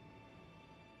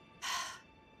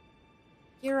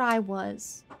 Here I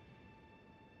was,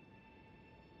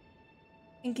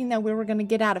 thinking that we were gonna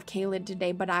get out of Caelid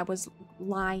today, but I was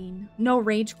lying. No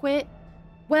rage quit.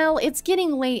 Well, it's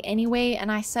getting late anyway,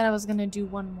 and I said I was gonna do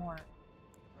one more.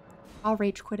 I'll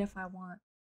rage quit if I want.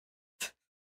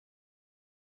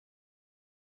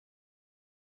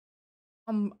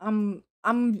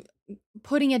 I'm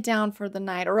putting it down for the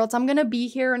night, or else I'm gonna be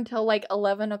here until like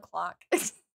 11 o'clock.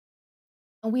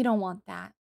 And we don't want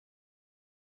that.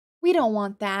 We don't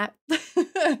want that.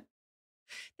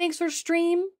 Thanks for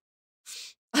stream.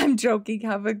 I'm joking.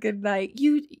 Have a good night.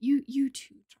 You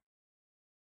too.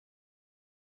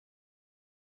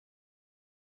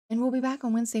 And we'll be back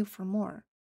on Wednesday for more.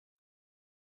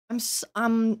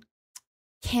 Can't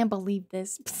believe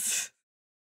this.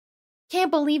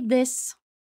 Can't believe this.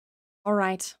 All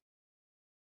right.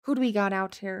 Who do we got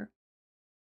out here?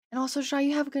 And also, Shaw,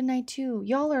 you have a good night too.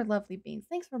 Y'all are lovely beings.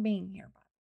 Thanks for being here.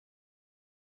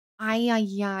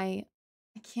 I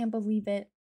can't believe it.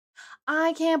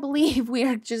 I can't believe we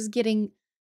are just getting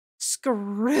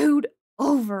screwed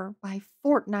over by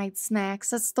Fortnite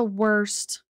snacks. That's the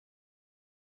worst.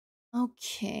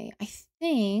 Okay, I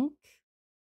think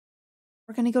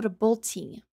we're gonna go to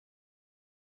Bulty.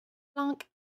 Bonk.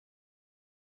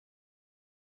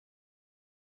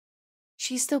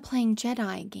 She's still playing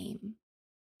Jedi game.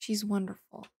 She's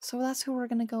wonderful. So that's who we're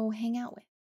gonna go hang out with.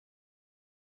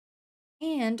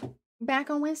 And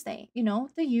back on Wednesday, you know,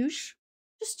 the usual.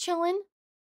 Just chilling.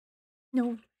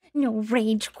 No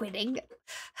rage quitting.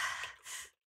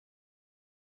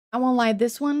 I won't lie,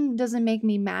 this one doesn't make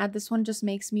me mad. This one just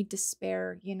makes me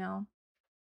despair, you know?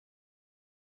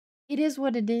 It is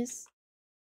what it is.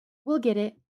 We'll get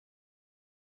it.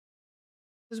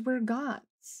 Because we're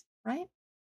gods, right?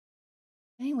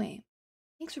 Anyway,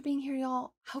 thanks for being here,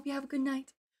 y'all. Hope you have a good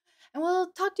night. And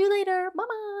we'll talk to you later.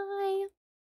 Bye-bye.